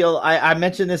I feel. I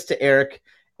mentioned this to Eric.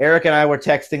 Eric and I were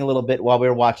texting a little bit while we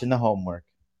were watching the homework.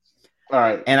 All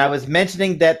right. And I was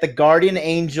mentioning that the Guardian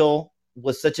Angel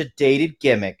was such a dated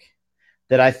gimmick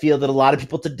that I feel that a lot of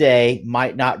people today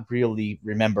might not really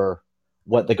remember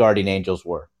what the Guardian Angels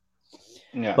were.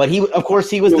 Yeah. But he was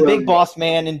the big boss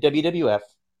man in WWF.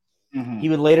 Mm-hmm. He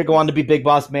would later go on to be big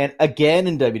boss man again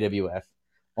in WWF.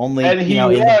 And he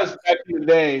was back in the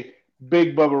day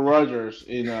Big Bubba Rogers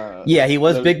in he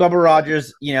was Big Bubba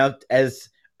Rogers,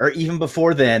 or even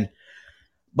before then.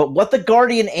 But what the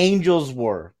Guardian Angels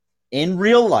were in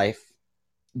real life,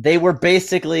 they were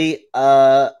basically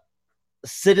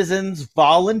citizens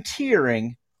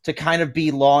volunteering to kind of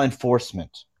be law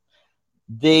enforcement.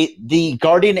 The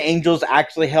Guardian Angels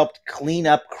actually helped clean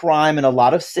up crime in a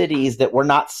lot of cities that were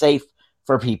not safe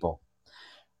for people.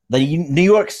 The New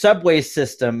York subway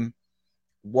system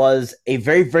was a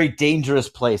very, very dangerous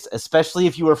place, especially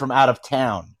if you were from out of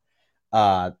town.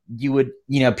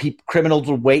 Criminals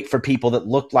would wait for people that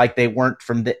looked like they weren't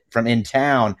from in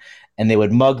town, and they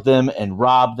would mug them and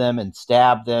rob them and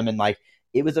stab them. And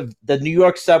the New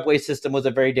York subway system was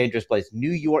a very dangerous place.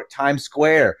 New York Times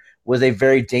Square was a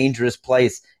very dangerous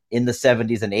place in the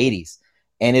 70s and 80s.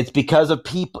 And it's because of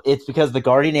people, it's because the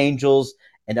Guardian Angels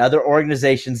and other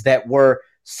organizations that were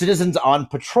citizens on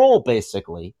patrol,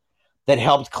 basically, that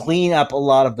helped clean up a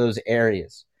lot of those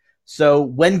areas. So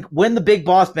when the Big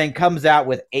Boss Man comes out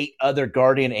with 8 other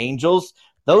Guardian Angels,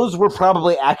 those were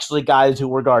probably actually guys who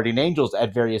were Guardian Angels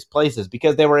at various places,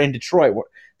 because they were in Detroit.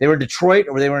 They were in Detroit,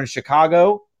 or they were in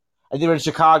Chicago. I think they were in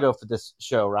Chicago for this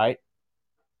show, right?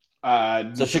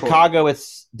 So Chicago,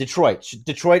 it's Detroit.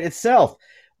 Detroit itself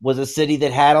was a city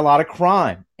that had a lot of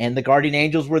crime, and the Guardian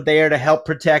Angels were there to help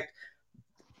protect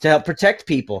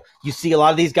people. You see, a lot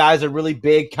of these guys are really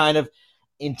big, kind of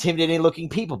intimidating looking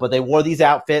people, but they wore these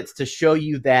outfits to show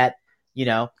you that,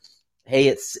 hey,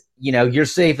 it's, you're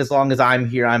safe as long as I'm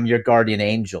here. I'm your Guardian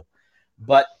Angel.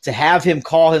 But to have him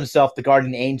call himself the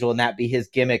Guardian Angel and that be his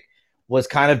gimmick was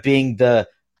kind of being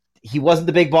he wasn't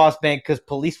the big boss man, because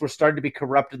police were starting to be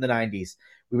corrupt in the 90s.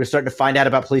 We were starting to find out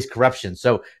about police corruption.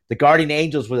 So the Guardian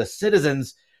Angels were the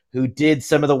citizens who did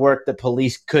some of the work that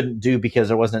police couldn't do because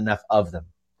there wasn't enough of them.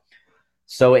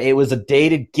 So it was a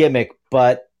dated gimmick,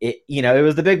 but it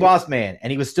was the big boss man, and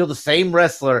he was still the same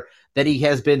wrestler that he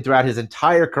has been throughout his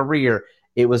entire career.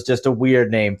 It was just a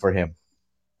weird name for him.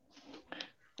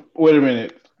 Wait a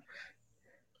minute.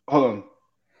 Hold on.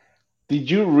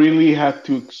 Did you really have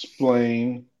to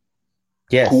explain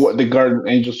what the Guardian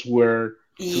Angels were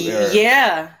to Eric?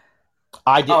 Yeah.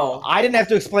 I did. I didn't have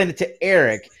to explain it to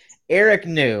Eric. Eric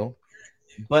knew.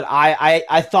 but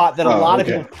I thought that a Oh, lot of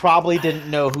okay. people probably didn't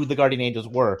know who the Guardian Angels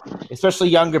were, especially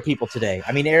younger people today.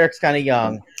 I mean, Eric's kind of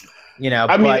young,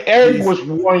 I mean, but Eric was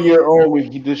 1 year old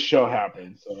when this show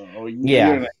happened, so or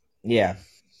year yeah, and yeah,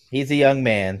 he's a young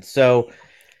man. So,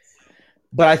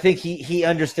 but I think he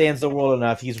understands the world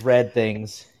enough. He's read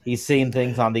things, he's seen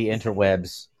things on the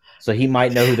interwebs, so he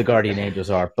might know who the Guardian Angels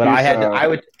are. But he's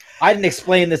I didn't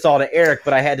explain this all to Eric,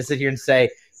 but I had to sit here and say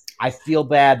I feel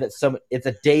bad that it's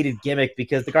a dated gimmick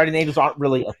because the Guardian Angels aren't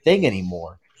really a thing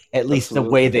anymore. At least the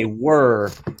way absolutely. they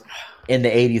were in the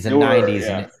 80s They and were 90s,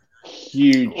 and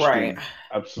huge Right. thing,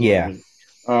 yeah. absolutely.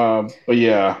 But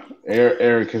yeah,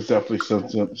 Eric has definitely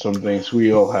some things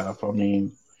we all have. I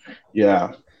mean,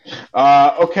 yeah.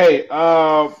 Okay.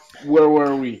 Where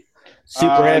were we?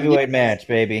 Super Yeah. heavyweight match,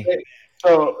 baby.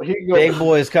 So here you Big go.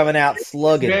 boys coming out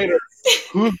slugging. Vader,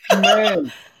 who's the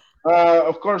man?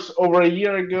 Of course, over a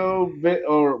year ago,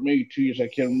 or maybe 2 years, I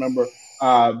can't remember.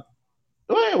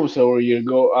 Well, it was over a year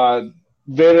ago.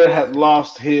 Vader had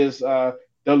lost his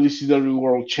WCW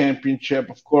World Championship.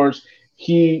 Of course,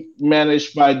 he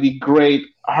managed by the great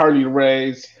Harley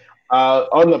Race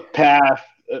on the path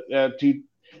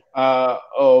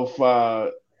of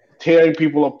tearing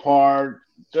people apart,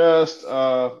 just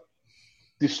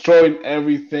destroying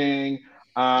everything.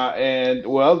 And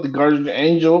well, the Guardian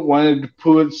Angel wanted to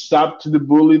put stop to the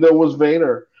bully that was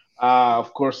Vader.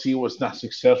 Of course, he was not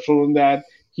successful in that.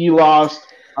 He lost.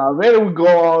 Vader would go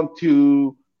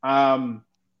on um,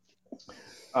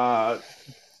 uh,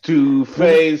 to Well,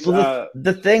 the, face. well,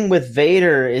 the thing with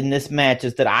Vader in this match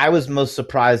is that I was most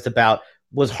surprised about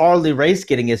was Harley Race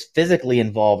getting as physically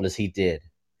involved as he did.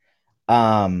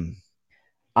 Um,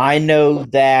 I know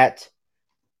that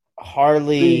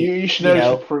Harley, You should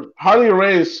never for Harley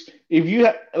Race. If you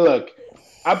look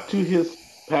up to his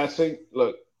passing,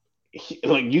 look,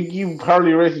 like you give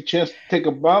Harley Race a chance to take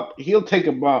a bump, he'll take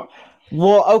a bump.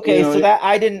 well, You okay, know, so that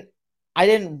I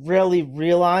didn't really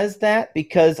realize that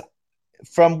because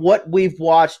from what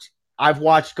I've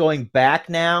watched going back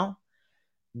now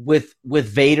with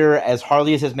Vader as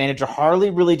Harley as his manager, Harley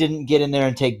really didn't get in there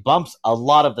and take bumps a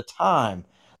lot of the time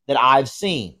that I've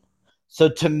seen. So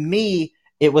to me,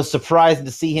 it was surprising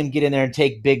to see him get in there and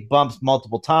take big bumps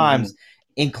multiple mhm. times,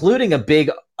 including a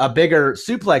bigger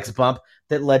suplex bump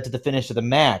that led to the finish of the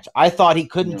match. I thought he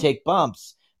couldn't No, take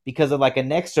bumps because of like a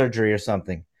neck surgery or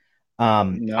something.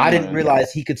 no, I didn't man.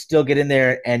 realize he could still get in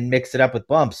there and mix it up with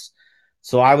bumps.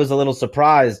 So I was a little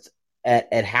surprised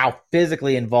at how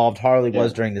physically involved Harley Yeah,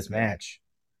 was during this match.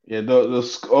 yeah.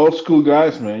 Those old school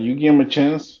guys, man. You give them a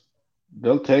chance,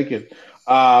 they'll take it.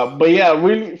 But yeah,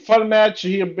 really fun match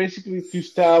here, basically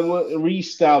to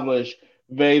reestablish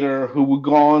Vader, who would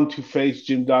go on to face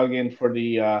Jim Duggan for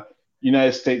the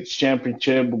United States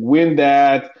Championship, win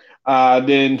that,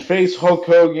 then face Hulk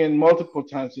Hogan multiple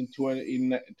times in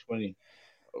 20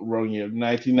 wrong year,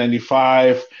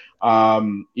 1995.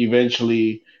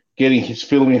 Eventually getting his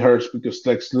feeling hurts because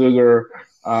Lex Luger,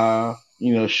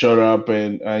 showed up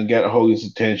and got Hogan's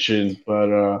attention.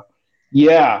 But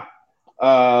yeah,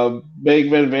 Big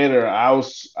Van Vader, I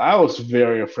was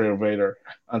very afraid of Vader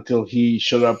until he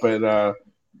showed up at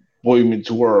Boy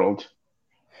Meets World.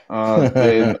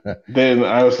 Then then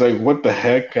I was like, what the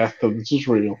heck? I thought this is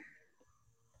real.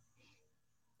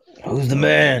 Who's the So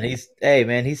man?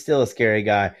 He's still a scary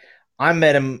guy. I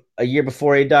met him a year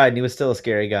before he died, and he was still a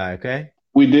scary guy. Okay.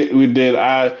 we did.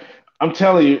 I'm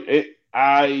telling you,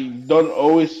 I don't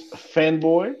always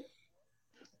fanboy,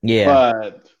 Yeah,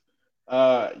 but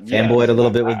fanboyed yes, a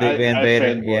little bit with Big Van I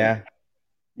Vader. fanboy. Yeah.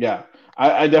 Yeah,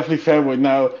 I definitely fanboy.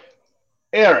 Now,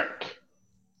 Eric,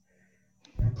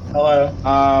 Hello.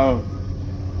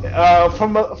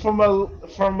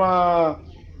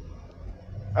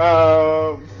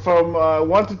 uh, from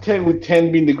 1 to 10, with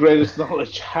 10 being the greatest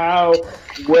knowledge, how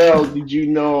well did you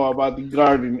know about the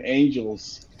Guardian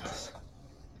Angels,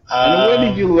 and when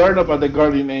did you Um, learn about the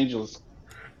Guardian Angels?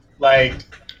 like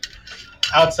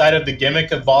outside of the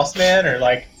gimmick of Boss Man, or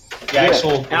like the Yeah,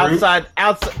 actual group.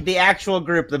 Outside the actual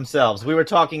group themselves. We were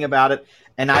talking about it,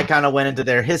 and I kind of went into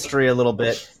their history a little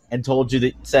bit and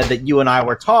said that you and I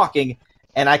were talking,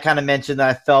 and I kind of mentioned that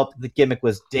I felt the gimmick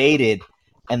was dated,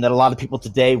 and that a lot of people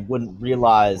today wouldn't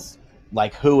realize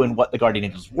like who and what the Guardian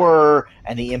Angels were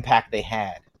and the impact they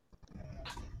had.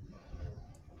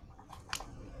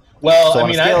 Well, So I on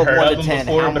a mean, I'd scale of heard one of to them 10,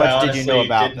 before, how but I much did you know honestly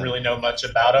about didn't them? really know much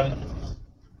about them.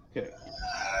 okay,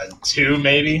 Two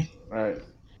maybe, all right.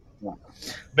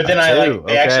 but A then I two, like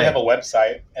they actually have okay. a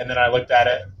website, and then I looked at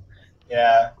it.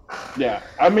 Yeah. Yeah,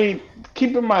 I mean,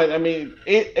 keep in mind. I mean,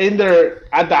 in there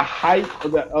at the height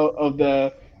of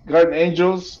the Garden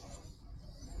Angels,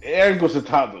 Eric was a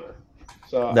toddler,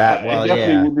 So That I well,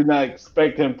 definitely yeah. did not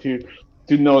expect him to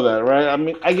know that, right? I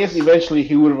mean, I guess eventually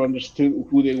he would have understood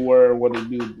who they were, what they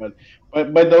do,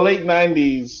 but by the late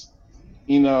 '90s,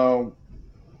 you know,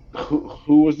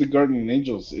 who was the Guardian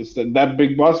Angels? Is that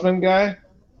Big Bossman guy?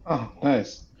 Oh,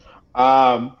 nice.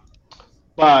 Um,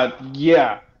 but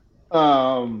yeah,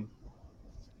 um,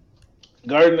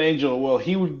 Garden Angel. Well,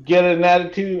 he would get an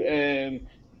attitude and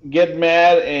get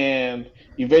mad and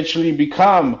eventually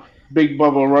become Big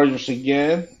Bubba Rogers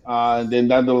again. And then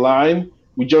down the line,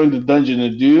 we joined the Dungeon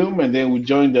of Doom, and then we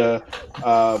joined the.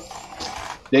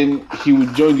 Then he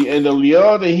would join the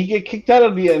NWO. Then he get kicked out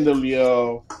of the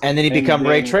NWO, And then he and become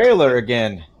Ray then Trailer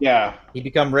again. yeah, He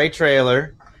become Ray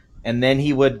Trailer, and then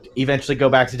he would eventually go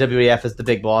back to WEF as the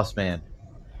Big Boss Man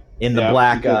in the yeah,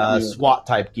 black because SWAT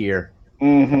type gear.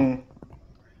 mm-hmm.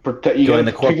 Protect. You Join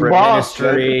gotta the protect the corporate boss. You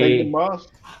gotta protect the ministry. boss.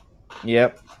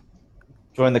 Yep.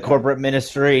 Join the Yeah. corporate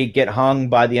ministry. Get hung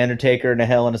by the Undertaker in a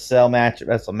Hell in a Cell match at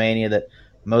WrestleMania that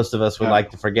most of us would Yeah.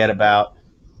 like to forget about.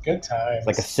 Good times.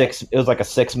 It was like a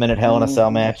 6-minute Hell in a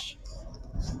Cell match.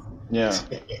 Yeah.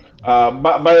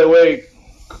 By the way,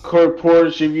 Kurt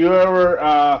Porch, if you ever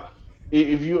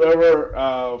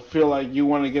feel like you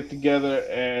want to get together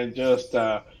and just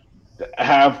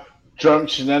have drunk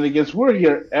shenanigans, we're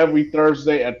here every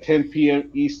Thursday at 10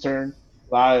 p.m. Eastern,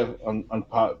 live on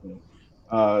Podbean.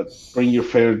 Bring your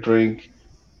favorite drink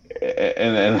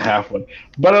and have one.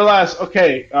 But alas,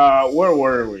 okay, where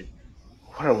were we?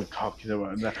 What are we talking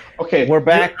about now? Okay, We're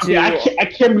back okay. to I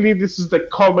can't believe this is the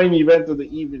co-main event of the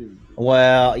evening.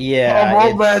 well, Of yeah, all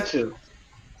it's matches,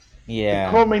 the yeah.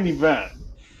 co-main event,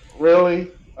 really?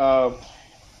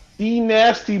 The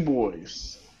Nasty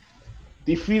Boys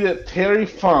defeated Terry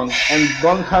Funk and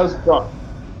Bunkhouse Buck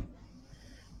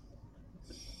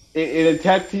in a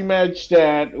tag team match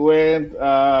that went quite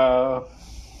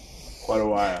a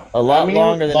while. A I lot mean,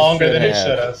 longer than Longer it should than it have.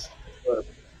 should have.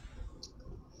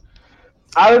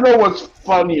 I don't know what's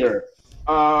funnier.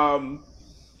 Um,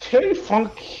 Terry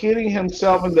Funk hitting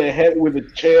himself in the head with a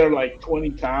chair like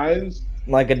 20 times,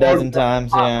 Like a or dozen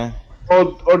times, yeah.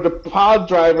 or the pile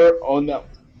driver on the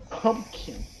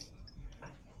pumpkin.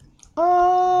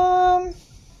 Um,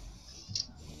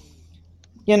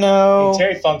 you I mean, know,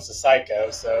 Terry Funk's a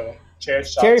psycho, so chair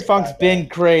shots. Terry are Funk's not been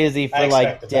bad. crazy for I like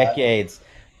expected that.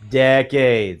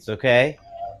 decades, okay?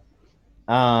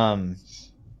 Um,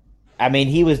 I mean,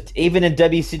 he was even in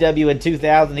WCW in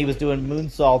 2000. He was doing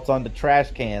moonsaults onto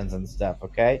trash cans and stuff.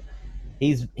 Okay,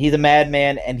 he's a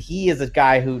madman, and he is a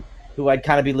guy who I'd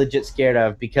kind of be legit scared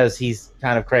of because he's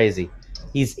kind of crazy.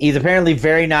 He's apparently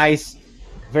very nice,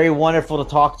 very wonderful to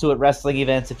talk to at wrestling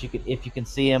events. If you can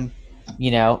see him,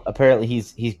 you know, apparently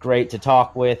he's great to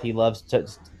talk with. He loves to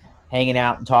just hanging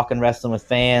out and talking wrestling with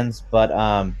fans, but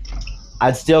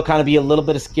I'd still kind of be a little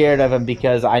bit scared of him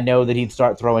because I know that he'd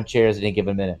start throwing chairs at any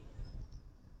given minute.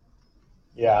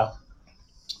 Yeah.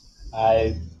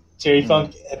 Terry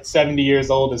Funk at 70 years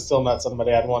old is still not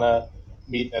somebody I'd want to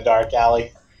meet in a dark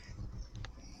alley.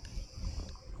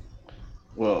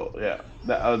 Well, yeah,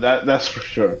 that's for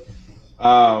sure.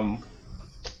 Um,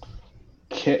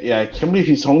 I can't believe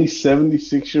he's only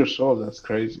 76 years old. That's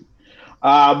crazy.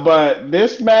 But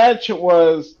this match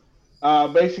was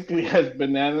basically as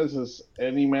bananas as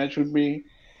any match would be.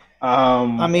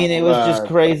 I mean, it was just But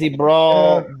crazy yeah,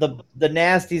 brawl. The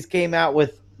nasties came out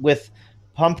with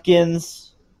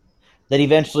pumpkins that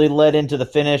eventually led into the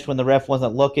finish when the ref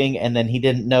wasn't looking, and then he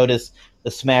didn't notice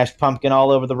the smashed pumpkin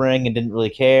all over the ring and didn't really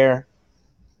care.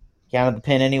 Counted the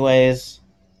pin anyways.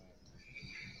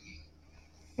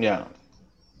 yeah,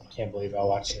 I can't believe I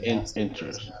watched the Nasty Boys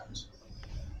interest. match.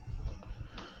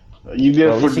 You did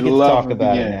Well, it at for least the you get to love talk of the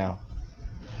about it game. now.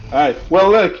 All right.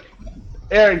 Well, look,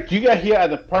 Eric, you got here at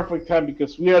the perfect time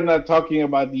because we are not talking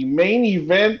about the main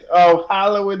event of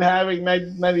Halloween Havoc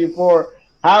 1994.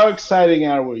 How exciting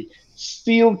are we?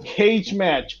 Steel cage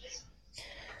match,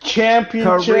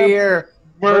 championship Career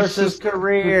versus versus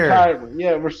career. retirement.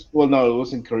 Yeah, well, no, it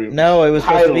wasn't career. No, it was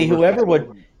supposed to Title be versus whoever would.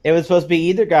 retirement. It was supposed to be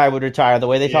either guy would retire. The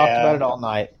way they talked about Yeah. it all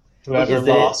night. Whoever Is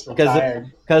that lost it?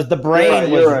 retired. Because the brain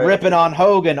was You're right. ripping on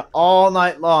Hogan all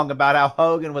night long about how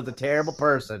Hogan was a terrible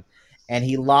person, and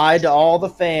he lied to all the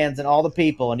fans and all the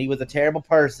people, and he was a terrible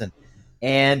person,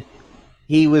 and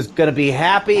he was going to be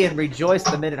happy and rejoice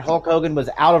the minute Hulk Hogan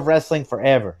was out of wrestling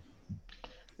forever.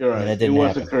 You're And right. it It didn't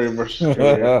was a happen. career versus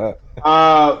career.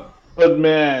 But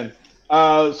man,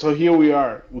 so here we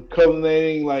are. We're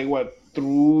culminating like what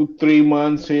through 3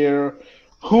 months here.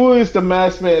 Who is the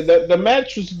masked man? The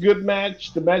match was a good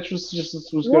match. The match was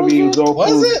gonna Was be it? all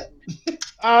Was cool. it?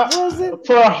 Was it?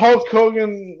 For a Hulk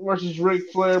Hogan versus Ric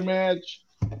Flair match?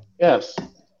 Yes,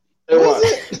 it Was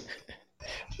was. it?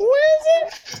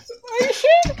 Are you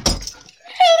sure?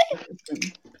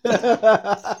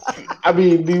 I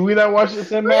mean, did we not watch the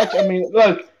same match? I mean,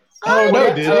 look.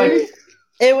 No, did we?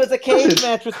 It was a cage Listen.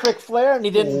 match with Ric Flair, and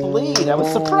he didn't bleed. I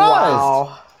was surprised.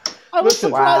 Wow. I was Listen.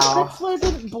 surprised Wow. Ric Flair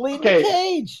didn't bleed in Okay. the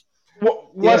cage.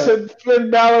 Was it Finn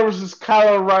Balor versus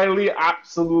Kyle O'Reilly?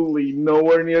 Absolutely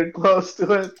nowhere near close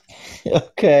to it.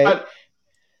 Okay.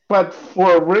 But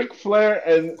for Ric Flair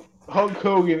and Hulk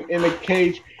Hogan in a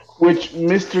cage, which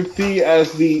Mr. T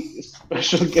as the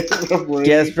special guest referee,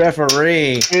 Guest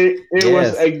referee. it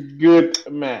was Yes. a good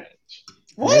match.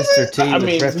 Mr. T I was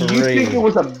mean, referee. do you think it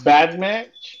was a bad match?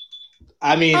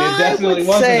 I mean, it I definitely would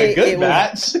wasn't say a good it was-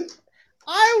 match.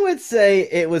 I would say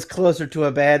it was closer to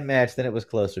a bad match than it was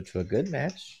closer to a good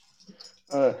match.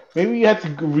 Maybe you have to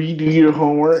redo your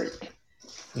homework.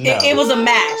 No. It was a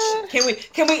match.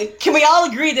 Can we all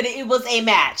agree that it was a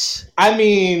match? I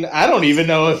mean, I don't even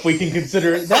know if we can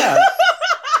consider it that.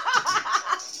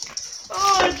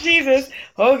 Oh Jesus.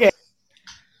 Okay.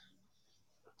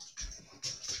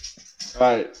 All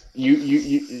right,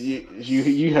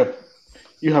 you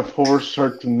have forced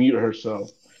her to mute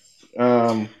herself.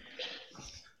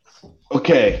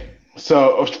 Okay,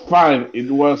 so fine. It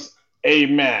was a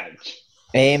match.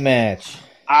 A match.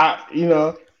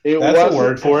 It That's wasn't a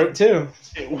word for it too.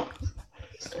 It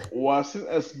wasn't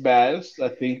as bad as I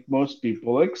think most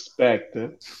people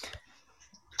expected.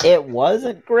 It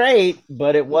wasn't great,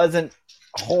 but it wasn't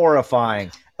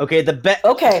horrifying. Okay,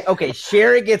 Okay,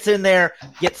 Sherry gets in there,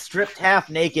 gets stripped half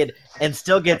naked, and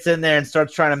still gets in there and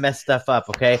starts trying to mess stuff up,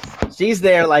 okay? She's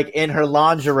there, like, in her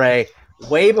lingerie,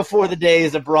 way before the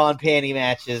days of bra and panty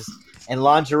matches and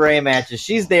lingerie matches.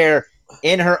 She's there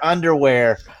in her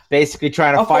underwear, basically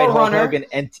trying to fight Hulk Hogan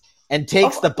and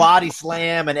takes the body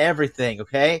slam and everything,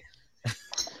 okay?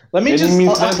 Let me It just.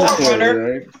 means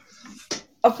necessary, right?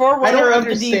 A forerunner I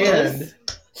don't of the Divas. understand.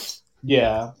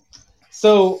 Yeah.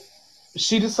 So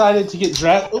she decided to get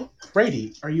dressed. Oh,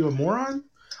 Brady, are you a moron?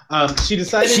 She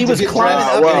decided She to was get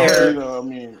climbing dressed up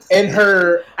there. in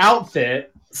her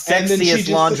outfit. And then she Sexiest just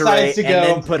lingerie, decides to and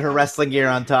go- then put her wrestling gear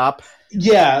on top.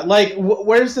 Yeah, like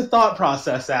where's the thought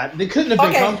process at? They couldn't have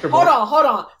been comfortable. Hold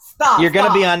on. Stop. You're going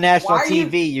to be on national Why are you-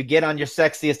 TV. You get on your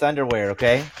sexiest underwear,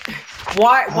 okay?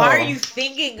 Why are you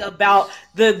thinking about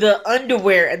the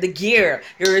underwear and the gear?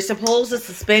 You're supposed to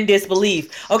suspend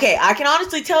disbelief. Okay, I can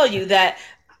honestly tell you that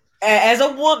as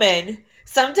a woman,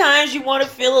 sometimes you want to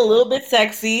feel a little bit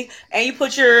sexy and you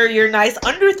put your nice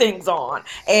under things on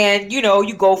and you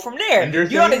go from there. Under You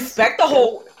don't things? expect the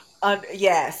whole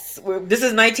yes, this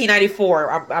is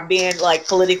 1994. I'm being like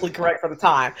politically correct for the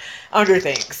time. Under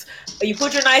things. You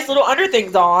put your nice little under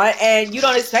things on, and you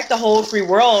don't expect the whole free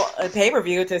world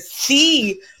pay-per-view to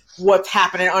see what's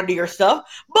happening under your stuff.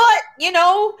 But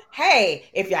hey,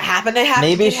 if you happen to have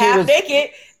Maybe to get she half was-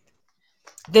 naked,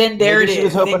 then there Maybe it is. she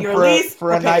was hoping then you're at least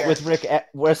for a night prepared.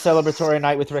 with a celebratory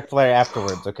night with Ric Flair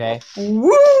afterwards, okay?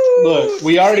 Woo! Look,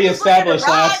 we already She was established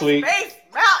looking to last ride week. Space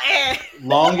Mountain.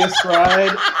 Longest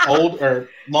ride,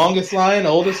 longest line,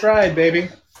 oldest ride, baby.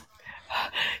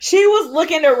 She was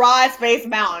looking to ride Space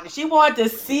Mountain. She wanted to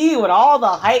see what all the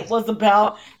hype was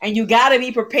about, and you got to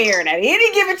be prepared. At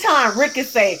any given time, Rick could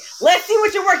say, "Let's see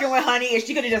what you're working with, honey," and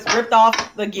she could have just ripped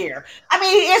off the gear. I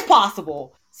mean, it's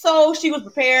possible. So she was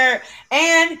prepared,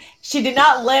 and she did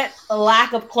not let a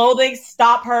lack of clothing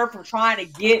stop her from trying to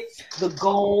get the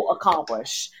goal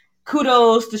accomplished.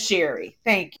 Kudos to Sherry.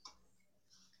 Thank you.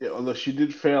 Yeah, although she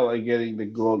did fail at getting the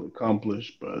goal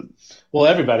accomplished, but Well,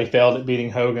 everybody failed at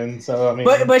beating Hogan, so I mean.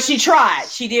 But she tried.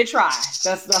 She did try.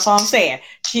 That's all I'm saying.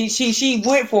 She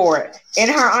went for it in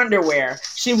her underwear.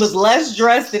 She was less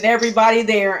dressed than everybody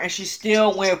there, and she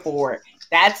still went for it.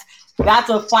 That's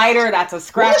a fighter. That's a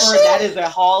scrapper. Was she? That is a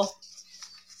hall.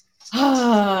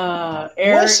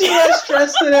 Eric. Was she less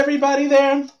dressed than everybody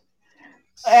there?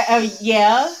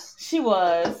 Yeah, she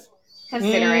was.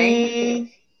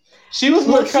 Considering She was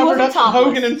more Look, she covered wasn't up than topless.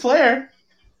 Hogan and Flair.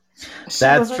 That's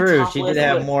wasn't true. She topless, did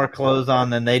have but- more clothes on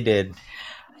than they did.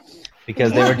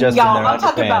 Because they were just Y'all, in their I'm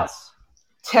talking about-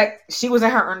 underpants. She was in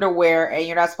her underwear, and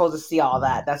you're not supposed to see all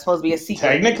that. That's supposed to be a secret.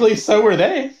 Technically, so were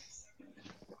they.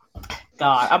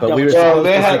 God, I'm But done we with were that. supposed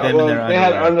to see them in their they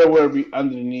had underwear. underwear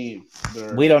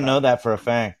underneath. We don't know that for a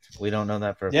fact. We don't know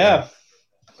that for a Yeah. fact.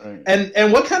 Right.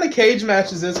 And what kind of cage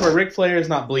match is this where Ric Flair is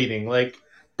not bleeding? Like,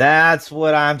 That's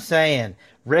what I'm saying.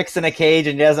 Rick's in a cage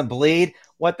and he doesn't bleed.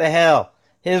 What the hell?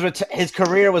 His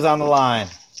career was on the line.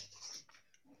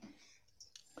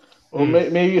 Well,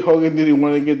 maybe Hogan didn't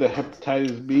want to get the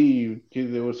hepatitis B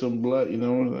because there was some blood. You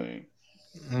know what I'm saying?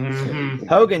 mhm.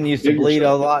 Hogan used to Dig bleed a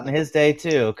yourself. lot in his day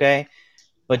too, okay?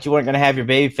 but you weren't going to have your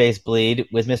babyface bleed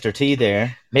with Mr. T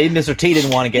there. Maybe Mr. T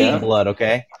didn't want to get in the blood,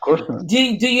 okay? Of course not. Do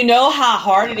you know how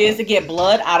hard it is to get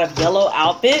blood out of yellow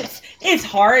outfits? It's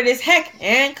hard as heck,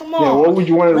 man. Come on. Yeah, what would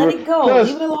you want to Let it go. Plus,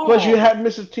 Leave it alone. plus, you have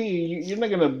Mr. T. You're not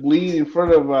gonna bleed in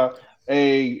front of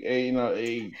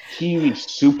a TV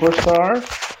superstar.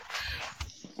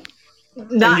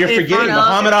 And you're forgetting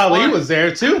Muhammad Ali was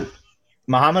there too.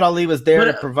 Muhammad Ali was there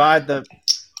to provide the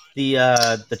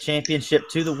championship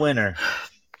to the winner.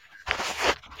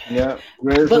 Yeah,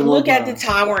 but look at the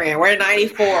time we're in. We're in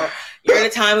 '94. You're in a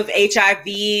time of HIV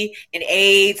and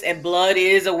AIDS, and blood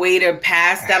is a way to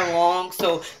pass that along.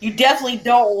 So you definitely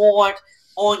don't want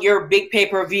on your big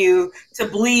pay-per-view to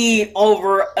bleed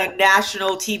over a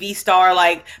national TV star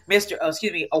like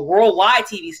a worldwide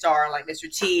TV star like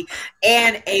Mr. T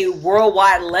and a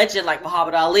worldwide legend like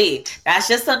Muhammad Ali. That's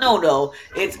just a no-no.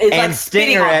 It's and like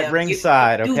Stinger at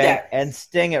ringside, okay? And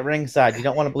Sting at ringside. You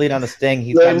don't want to bleed on the Sting.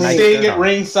 He's got Sting at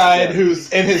ringside,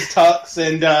 who's in his tux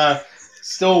and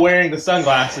still wearing the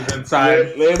sunglasses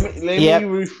inside.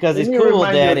 Because he's cool,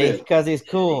 Daddy. Because he's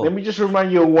cool. Let me just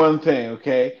remind you of one thing,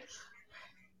 okay?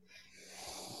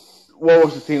 What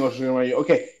was the thing I was remind you?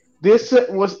 Okay, this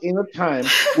was in a time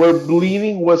where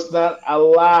bleeding was not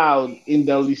allowed in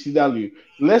WCW.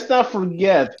 Let's not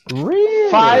forget,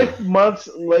 5 months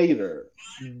later,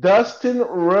 Dustin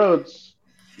Rhodes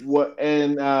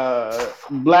and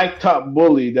Blacktop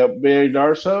Bully, that Barry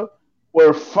Darsow,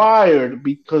 were fired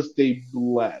because they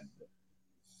bled.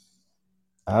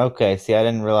 Okay, see, I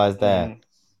didn't realize that. Mm-hmm.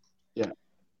 Yeah.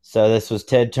 So this was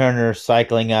Ted Turner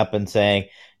cycling up and saying,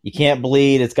 you can't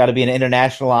bleed. It's got to be an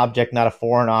international object, not a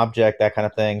foreign object, that kind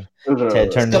of thing.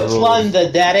 Ted Turner's the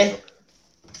plunder, Daddy.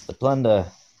 The plunder.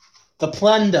 The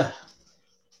plunder.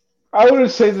 I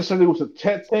wouldn't say this was a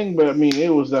Ted thing, but I mean,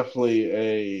 it was definitely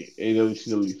a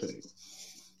WCW thing.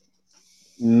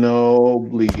 No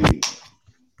bleeding.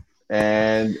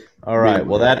 And all right,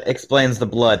 well, that explains the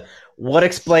blood. What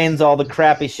explains all the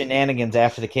crappy shenanigans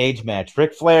after the cage match?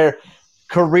 Ric Flair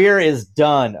career is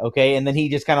done, okay? And then he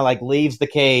just kind of like leaves the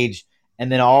cage,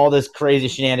 and then all this crazy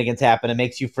shenanigans happen. It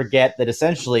makes you forget that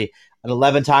essentially an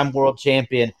 11-time world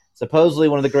champion, supposedly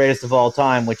one of the greatest of all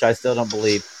time, which I still don't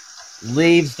believe,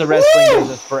 leaves the wrestling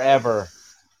business forever,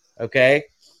 okay?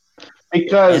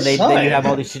 Because and then you have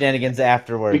all these shenanigans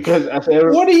afterwards. Because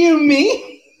what do you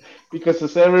mean? Because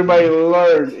as everybody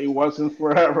learned, it wasn't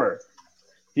forever.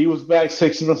 He was back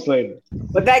 6 months later.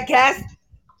 But that gas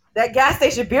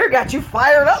station beer got you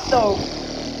fired up, though.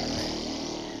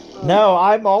 No,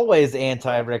 I'm always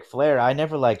anti-Ric Flair. I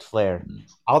never liked Flair.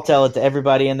 I'll tell it to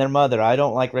everybody and their mother. I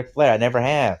don't like Ric Flair. I never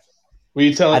have. Will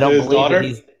you tell it to his daughter?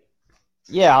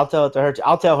 Yeah, I'll tell it to her.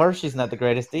 I'll tell her she's not the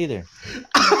greatest either.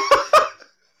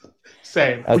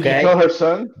 Same. Okay. Would you tell her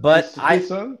son? But his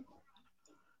son?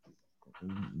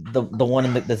 The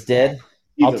one that's dead.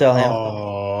 I'll tell him.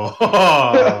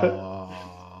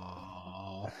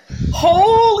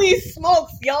 Holy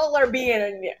smokes, y'all are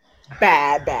being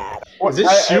bad. Is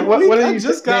this what I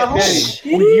just got home?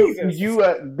 Would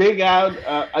you dig out?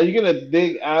 Are you gonna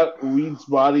dig out Reed's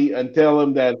body and tell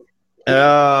him that?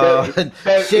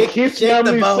 That shake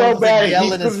the bones so bad he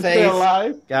couldn't stay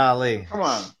alive? Golly, come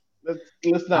on.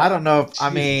 Let's not. I don't know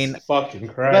if fucking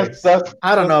Christ.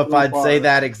 I don't know if I'd say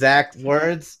that exact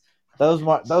words. Those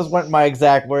weren't my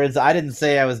exact words. I didn't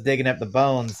say I was digging up the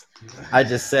bones. I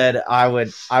just said I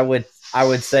would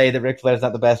say that Ric Flair's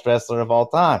not the best wrestler of all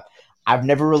time. I've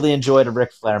never really enjoyed a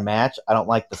Ric Flair match. I don't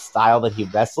like the style that he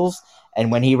wrestles.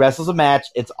 And when he wrestles a match,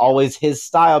 it's always his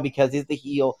style because he's the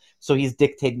heel, so he's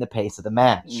dictating the pace of the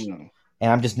match.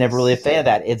 And I'm just never really a fan of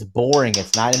that. It's boring.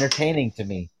 It's not entertaining to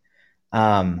me.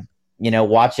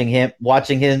 Watching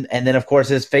him, and then of course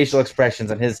his facial expressions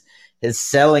and his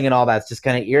selling and all that's just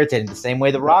kind of irritating. The same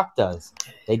way The Rock does.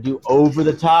 They do over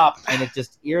the top, and it's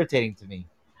just irritating to me.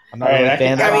 I'm not really a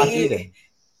fan of The Rock either.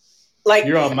 Like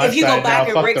if you go back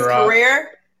in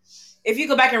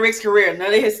Rick's career,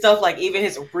 none of his stuff, like even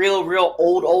his real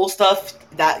old stuff,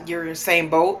 that you're in the same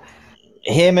boat.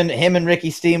 Him and Ricky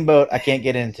Steamboat, I can't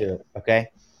get into it, okay?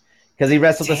 Because he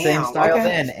wrestled the same style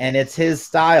then, and it's his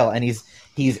style, and it's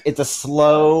a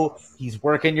slow. He's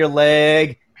working your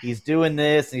leg. He's doing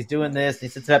this, and he's doing this, and he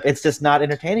sits up. It's just not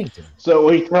entertaining to me. So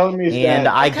what you're telling me is and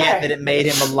I get that it made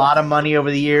him a lot of money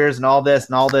over the years, and all this,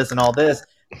 and all this, and all this,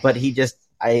 but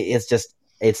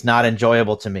it's not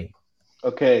enjoyable to me.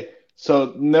 Okay,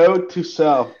 so note to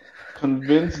self: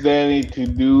 convince Danny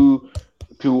to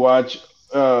watch.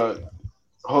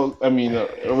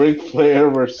 Ric Flair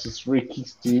versus Ricky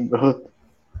Steamboat.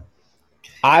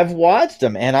 I've watched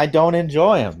them and I don't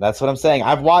enjoy them. That's what I'm saying. I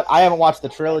haven't watched the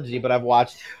trilogy, but I've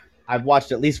watched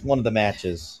at least one of the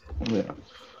matches. Yeah.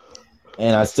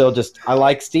 And I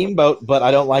like Steamboat, but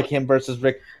I don't like him versus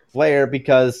Ric Flair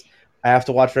because I have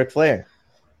to watch Ric Flair.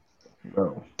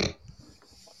 No.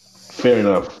 Fair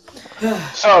enough.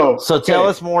 So tell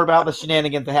us more about the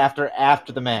shenanigans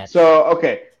after the match.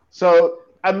 So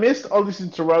I missed all these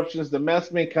interruptions. The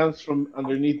masked man comes from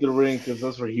underneath the ring because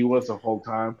that's where he was the whole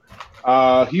time.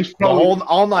 He's probably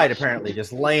all night apparently,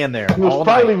 just laying there. He was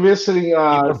probably night. visiting.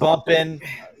 People bumping.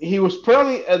 He was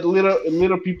probably at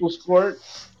little people's court,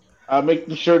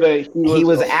 making sure that he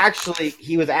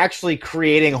was actually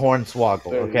creating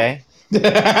Hornswoggle. Okay.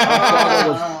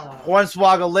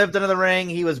 Hornswoggle lived under the ring.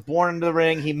 He was born under the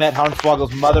ring. He met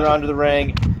Hornswoggle's mother under the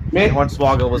ring. Man,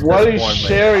 Hornswoggle was what if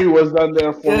Sherry was done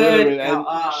there for a little bit, and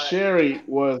Sherry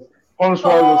was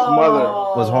Hornswoggle's mother.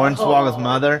 Was Hornswoggle's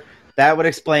mother? That would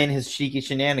explain his cheeky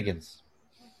shenanigans.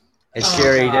 And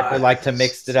Sherry definitely liked to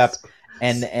mix it up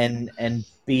and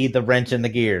be the wrench in the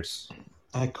gears.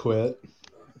 I quit.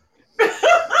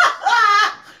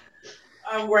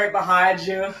 I'm right behind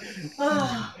you.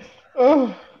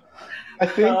 I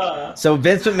think so.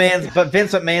 Vince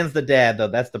McMahon's the dad, though.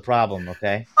 That's the problem,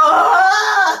 okay?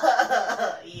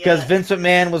 Because Vince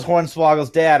McMahon was Hornswoggle's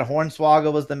dad.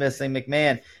 Hornswoggle was the missing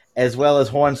McMahon, as well as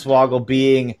Hornswoggle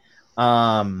being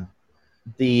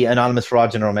the anonymous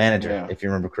fraud general manager, if you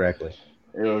remember correctly.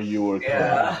 Oh, you were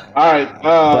correct. All right.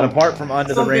 But apart from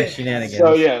under the ring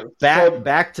shenanigans,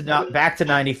 back to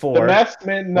 94. The masked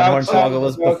man knocks Hornswoggle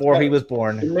was before he was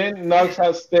born. The man knocks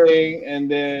out Sting and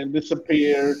then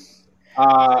disappeared.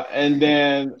 And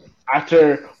then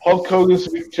after Hulk Hogan's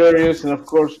victorious, and of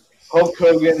course Hulk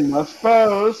Hogan must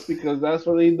pose because that's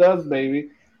what he does, baby.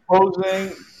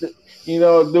 Posing,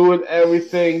 doing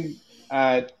everything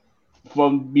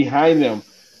from behind him.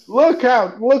 Look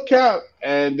out!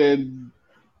 And then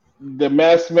the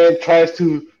masked man tries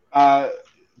to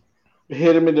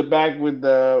hit him in the back with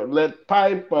the lead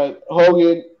pipe, but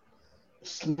Hogan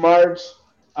smarts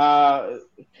and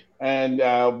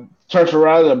turns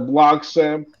around and blocks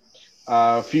him.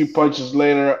 A few punches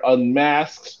later,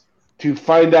 unmasks to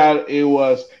find out it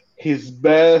was his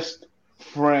best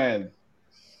friend,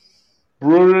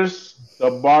 Brutus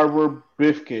the Barber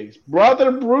Beefcake,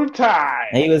 Brother Brutai.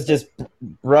 He was just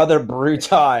Brother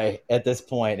Brutai at this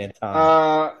point in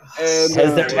time. Has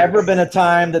there ever been a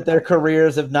time that their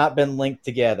careers have not been linked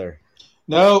together?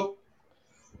 No.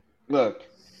 Look.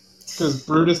 Because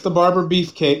Brutus the Barber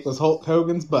Beefcake was Hulk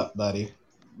Hogan's butt buddy.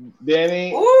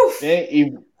 Danny,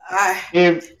 I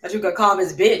you could call him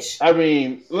his bitch. I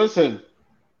mean, listen,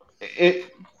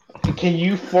 can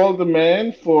you fault the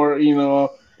man for,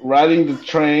 riding the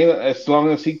train as long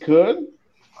as he could?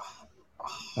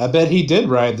 I bet he did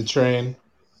ride the train.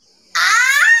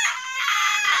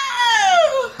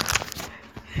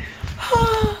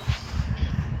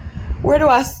 Where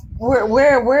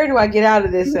do I get out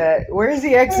of this at? Where's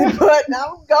the exit button?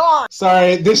 I'm gone.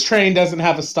 Sorry, this train doesn't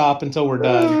have a stop until we're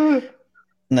done.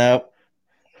 Nope.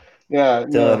 Yeah,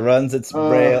 it runs its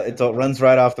rail. It runs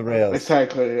right off the rails.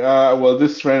 Exactly. Well,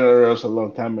 this train rails a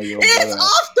long time ago. It's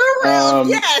off the rails.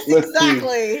 Yes,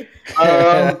 exactly.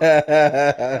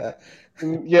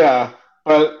 Yeah,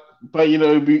 but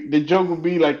the joke would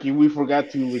be like we forgot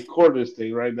to record this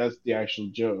thing, right? That's the actual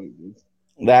joke.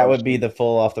 That would be the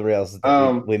full off the rails.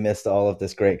 We missed all of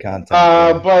this great content.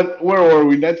 But where were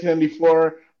we?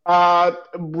 1994.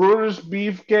 Brutus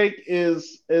Beefcake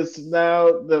is now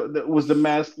was the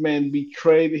masked man,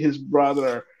 betrayed his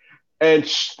brother, and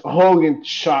Hogan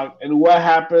shocked. And what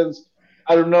happens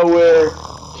out of nowhere?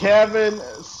 Kevin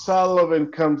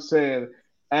Sullivan comes in,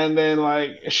 and then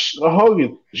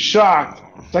Hogan shocked.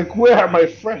 It's like, where are my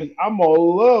friends? I'm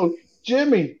all alone.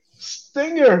 Jimmy,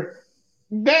 Stinger,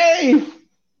 Dave.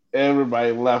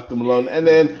 Everybody left him alone, and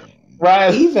then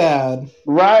right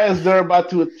as they're about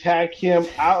to attack him,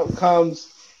 out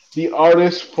comes the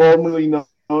artist formerly known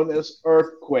as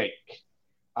Earthquake.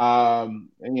 One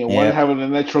having the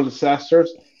natural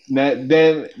disasters,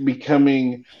 then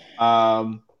becoming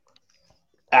Avalanche.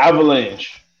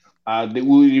 They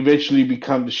would eventually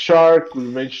become the Shark, would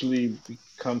eventually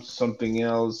become something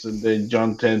else, and then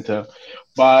John Tenta.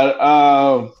 But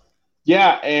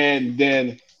and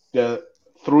then the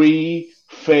Three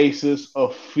Faces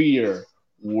of Fear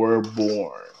were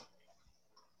born.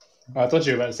 I thought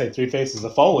you were about to say Three Faces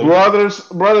of Foley. Brother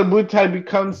Butai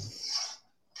becomes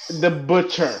the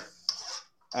Butcher,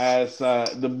 as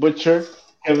the Butcher,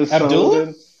 Kevin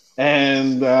Sullivan,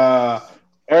 and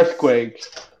Earthquake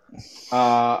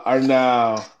are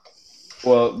now.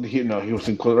 Well, he was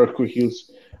included. Earthquake, he was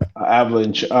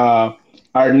Avalanche. Are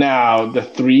now the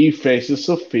Three Faces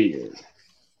of Fear.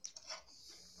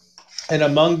 And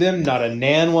among them, not a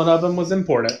nan one of them was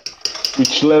important.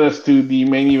 which led us to the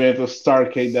main event of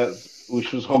Starrcade,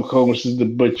 which was Hulk Hogan versus the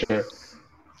Butcher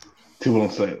 2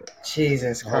 months later.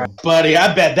 Jesus Oh, Christ. buddy,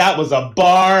 I bet that was a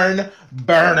barn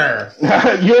burner.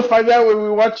 You'll find out when we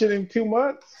watch it in 2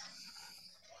 months.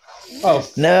 Oh,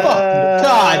 No. fuck.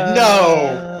 God,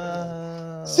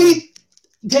 no. See,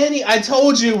 Danny, I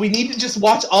told you we need to just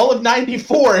watch all of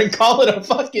 94 and call it a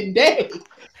fucking day.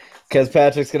 Because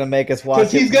Patrick's gonna make us watch.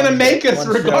 'Cause he's gonna make us one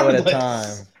show at a regardless.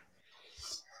 time.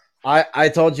 I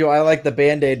told you I like the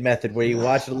Band-Aid method where you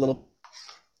watch it a little.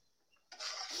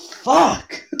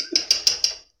 Fuck.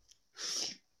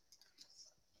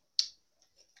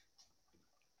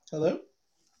 Hello?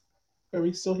 Are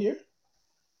we still here?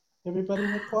 Everybody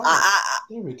went quiet.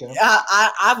 There we go.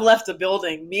 I've left the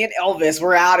building. Me and Elvis,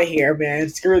 we're out of here, man.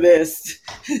 Screw this.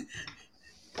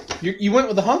 You went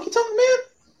with the honky tonk man?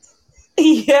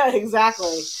 Yeah,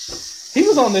 exactly. He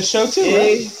was on this show too,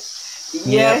 right?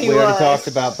 Yeah, he we was. already talked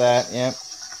about that. Yep.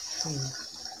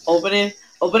 Opening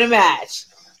match.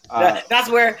 That's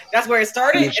where it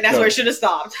started, and that's where it should have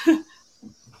stopped.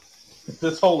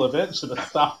 This whole event should have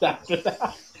stopped after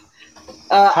that.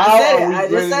 I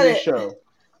just said it. Show?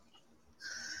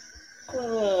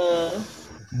 Got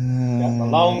my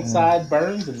long side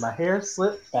burns and my hair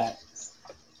slipped back.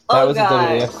 That was God. a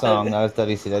WWF song. That was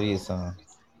WCW's song.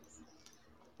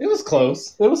 It was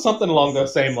close. It was something along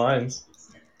those same lines.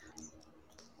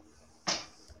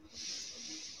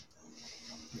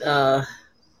 All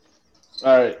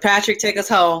right. Patrick, take us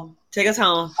home. Take us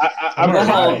home. I'm All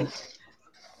home.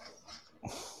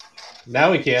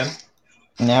 Now we can.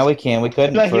 Now we can. We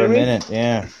couldn't Can I for hear a me? minute.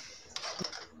 Yeah.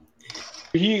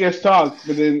 I hear you guys talk,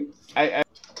 but then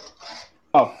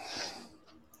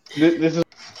this is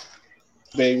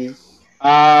baby.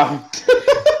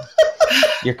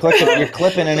 You're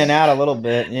clipping in and out a little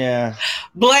bit. Yeah.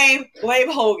 Blame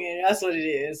Hogan. That's what it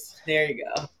is. There you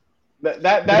go.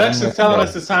 That's Production's telling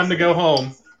us it's time to go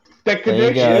home. that There you go.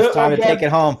 connection. It's time to take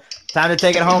it home. Time to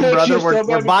take it home, brother.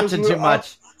 We're botching too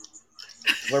much.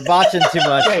 We're botching too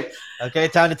much. Okay. Okay,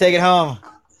 time to take it home.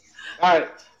 All right.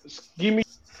 Give me.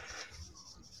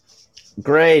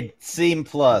 Grade C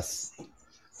plus.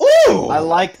 Ooh! I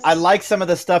like some of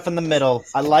the stuff in the middle.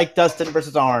 I like Dustin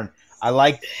versus Arn. I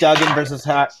like Duggan versus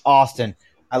Austin.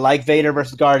 I like Vader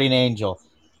versus Guardian Angel.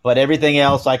 But everything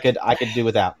else I could do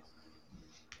without.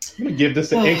 I'm gonna give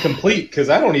this an incomplete because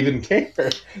I don't even care.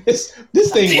 This thing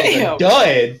was a Damn.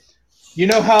 dud. You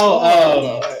know how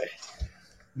Lord.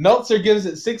 Meltzer gives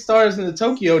it 6 stars in the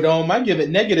Tokyo Dome. I give it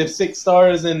 -6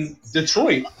 stars in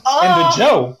Detroit and the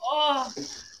Joe.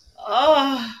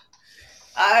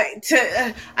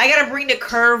 I gotta bring the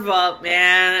curve up,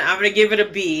 man. I'm gonna give it a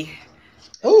B.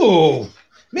 Ooh,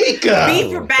 Mika.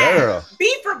 B for bad. girl.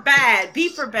 B for bad. B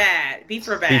for bad. B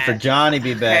for bad. B for Johnny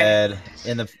be bad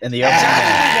in the opening.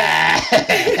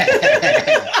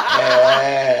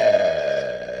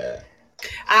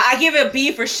 I give it a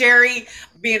B for Sherry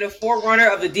being a forerunner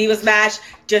of the Divas match,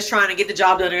 just trying to get the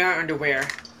job done in her underwear.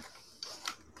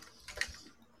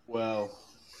 Well,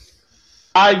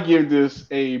 I give this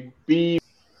a B.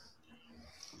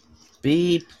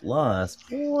 B plus,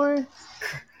 boy.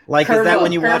 Like, Curve is that up,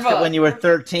 when you curve watched it up. when you were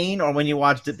 13 or when you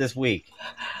watched it this week?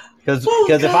 Because Oh,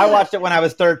 if I God. watched it when I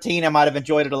was 13, I might have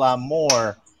enjoyed it a lot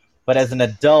more. But as an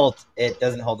adult, it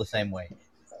doesn't hold the same weight.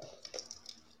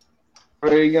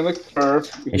 Grading on the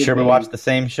curve. You sure we watched the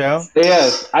same show?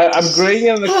 Yes, I'm grading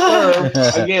on the curve.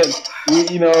 Again,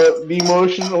 the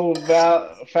emotional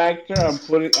factor. I'm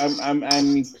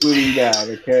including that.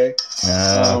 Okay.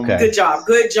 Okay. Good job.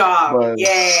 Good job. But-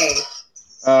 Yay.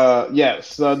 Yes.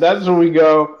 So that's where we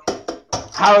go.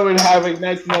 Halloween Havoc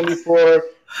 1994.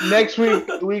 Next week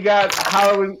we got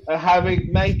Halloween Havoc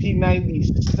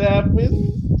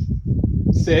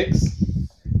 1997. 6.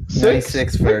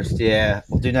 96 first, yeah.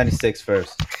 We'll do 96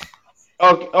 first.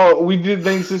 Okay. Oh, we did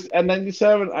 96 and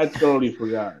 97. I totally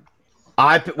forgot.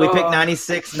 We picked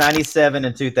 96, 97,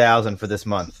 and 2000 for this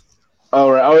month.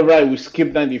 All right. We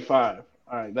skipped 95.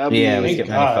 All right. That'll Yeah, be we Thank skipped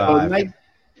God. 95.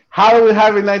 Halloween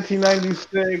Havoc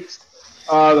 1996.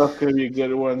 That's gonna be a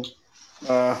good one.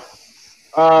 I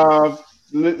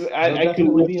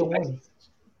Definitely be a could 1.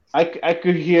 I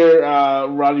could hear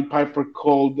Roddy Piper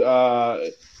called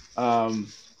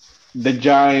the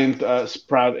Giant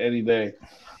Sprout any day.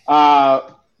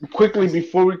 Quickly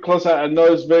before we close out, I know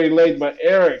it's very late, but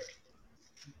Eric,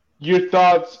 your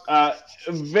thoughts,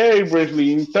 very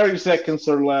briefly, in 30 seconds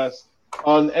or less,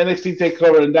 on NXT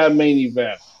Takeover and that main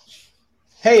event.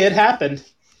 Hey, it happened.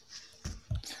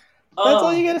 That's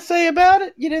all you got to say about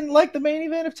it? You didn't like the main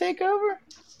event of TakeOver?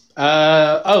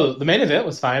 The main event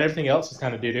was fine. Everything else was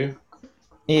kind of doo-doo.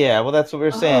 Yeah, well, that's what we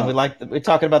were saying. Oh. We're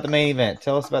talking about the main event.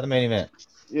 Tell us about the main event.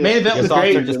 Yes, Main event Your was thoughts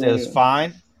great. are just it was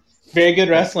fine. Very good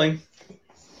wrestling.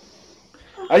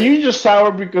 Are you just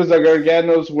sour because the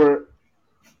Garganos were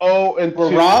 0 and Were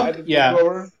 2 robbed? at the Yeah.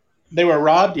 takeover? They were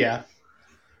robbed. Yeah.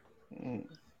 Mm.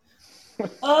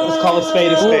 Let's call a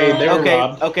spade a spade. They were Okay,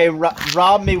 robbed. okay.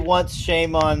 Rob me once,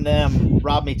 shame on them.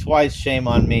 Rob me twice, shame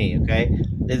on me. Okay,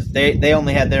 they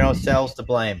only had their own selves to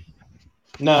blame.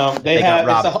 No, They got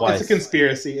robbed it's a twice.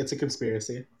 conspiracy. It's a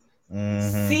conspiracy.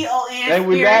 Mm-hmm. And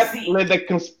with that,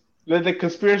 let the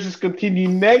conspiracies continue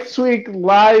next week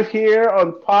live here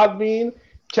on Podbean.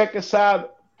 Check us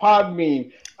out,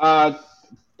 Podbean,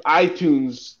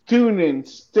 iTunes, TuneIn,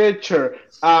 Stitcher,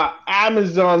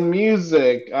 Amazon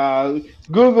Music.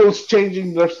 Google's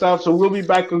changing their stuff, so we'll be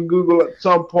back on Google at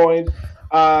some point.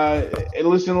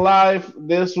 Listen live.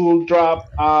 This will drop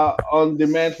on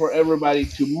demand for everybody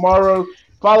tomorrow.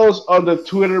 Follow us on the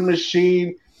Twitter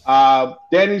machine.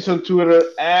 Danny's on Twitter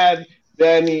at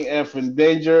Danny F. in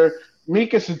Danger.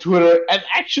 Mika's on Twitter and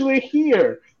actually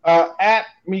here at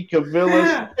Mika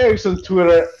Villas. Eric's on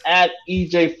Twitter at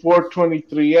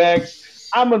EJ423X.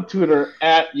 I'm on Twitter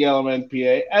at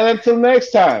YellowmanPA. And until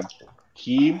next time,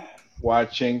 keep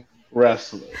watching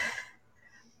wrestling.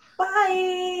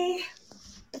 Bye.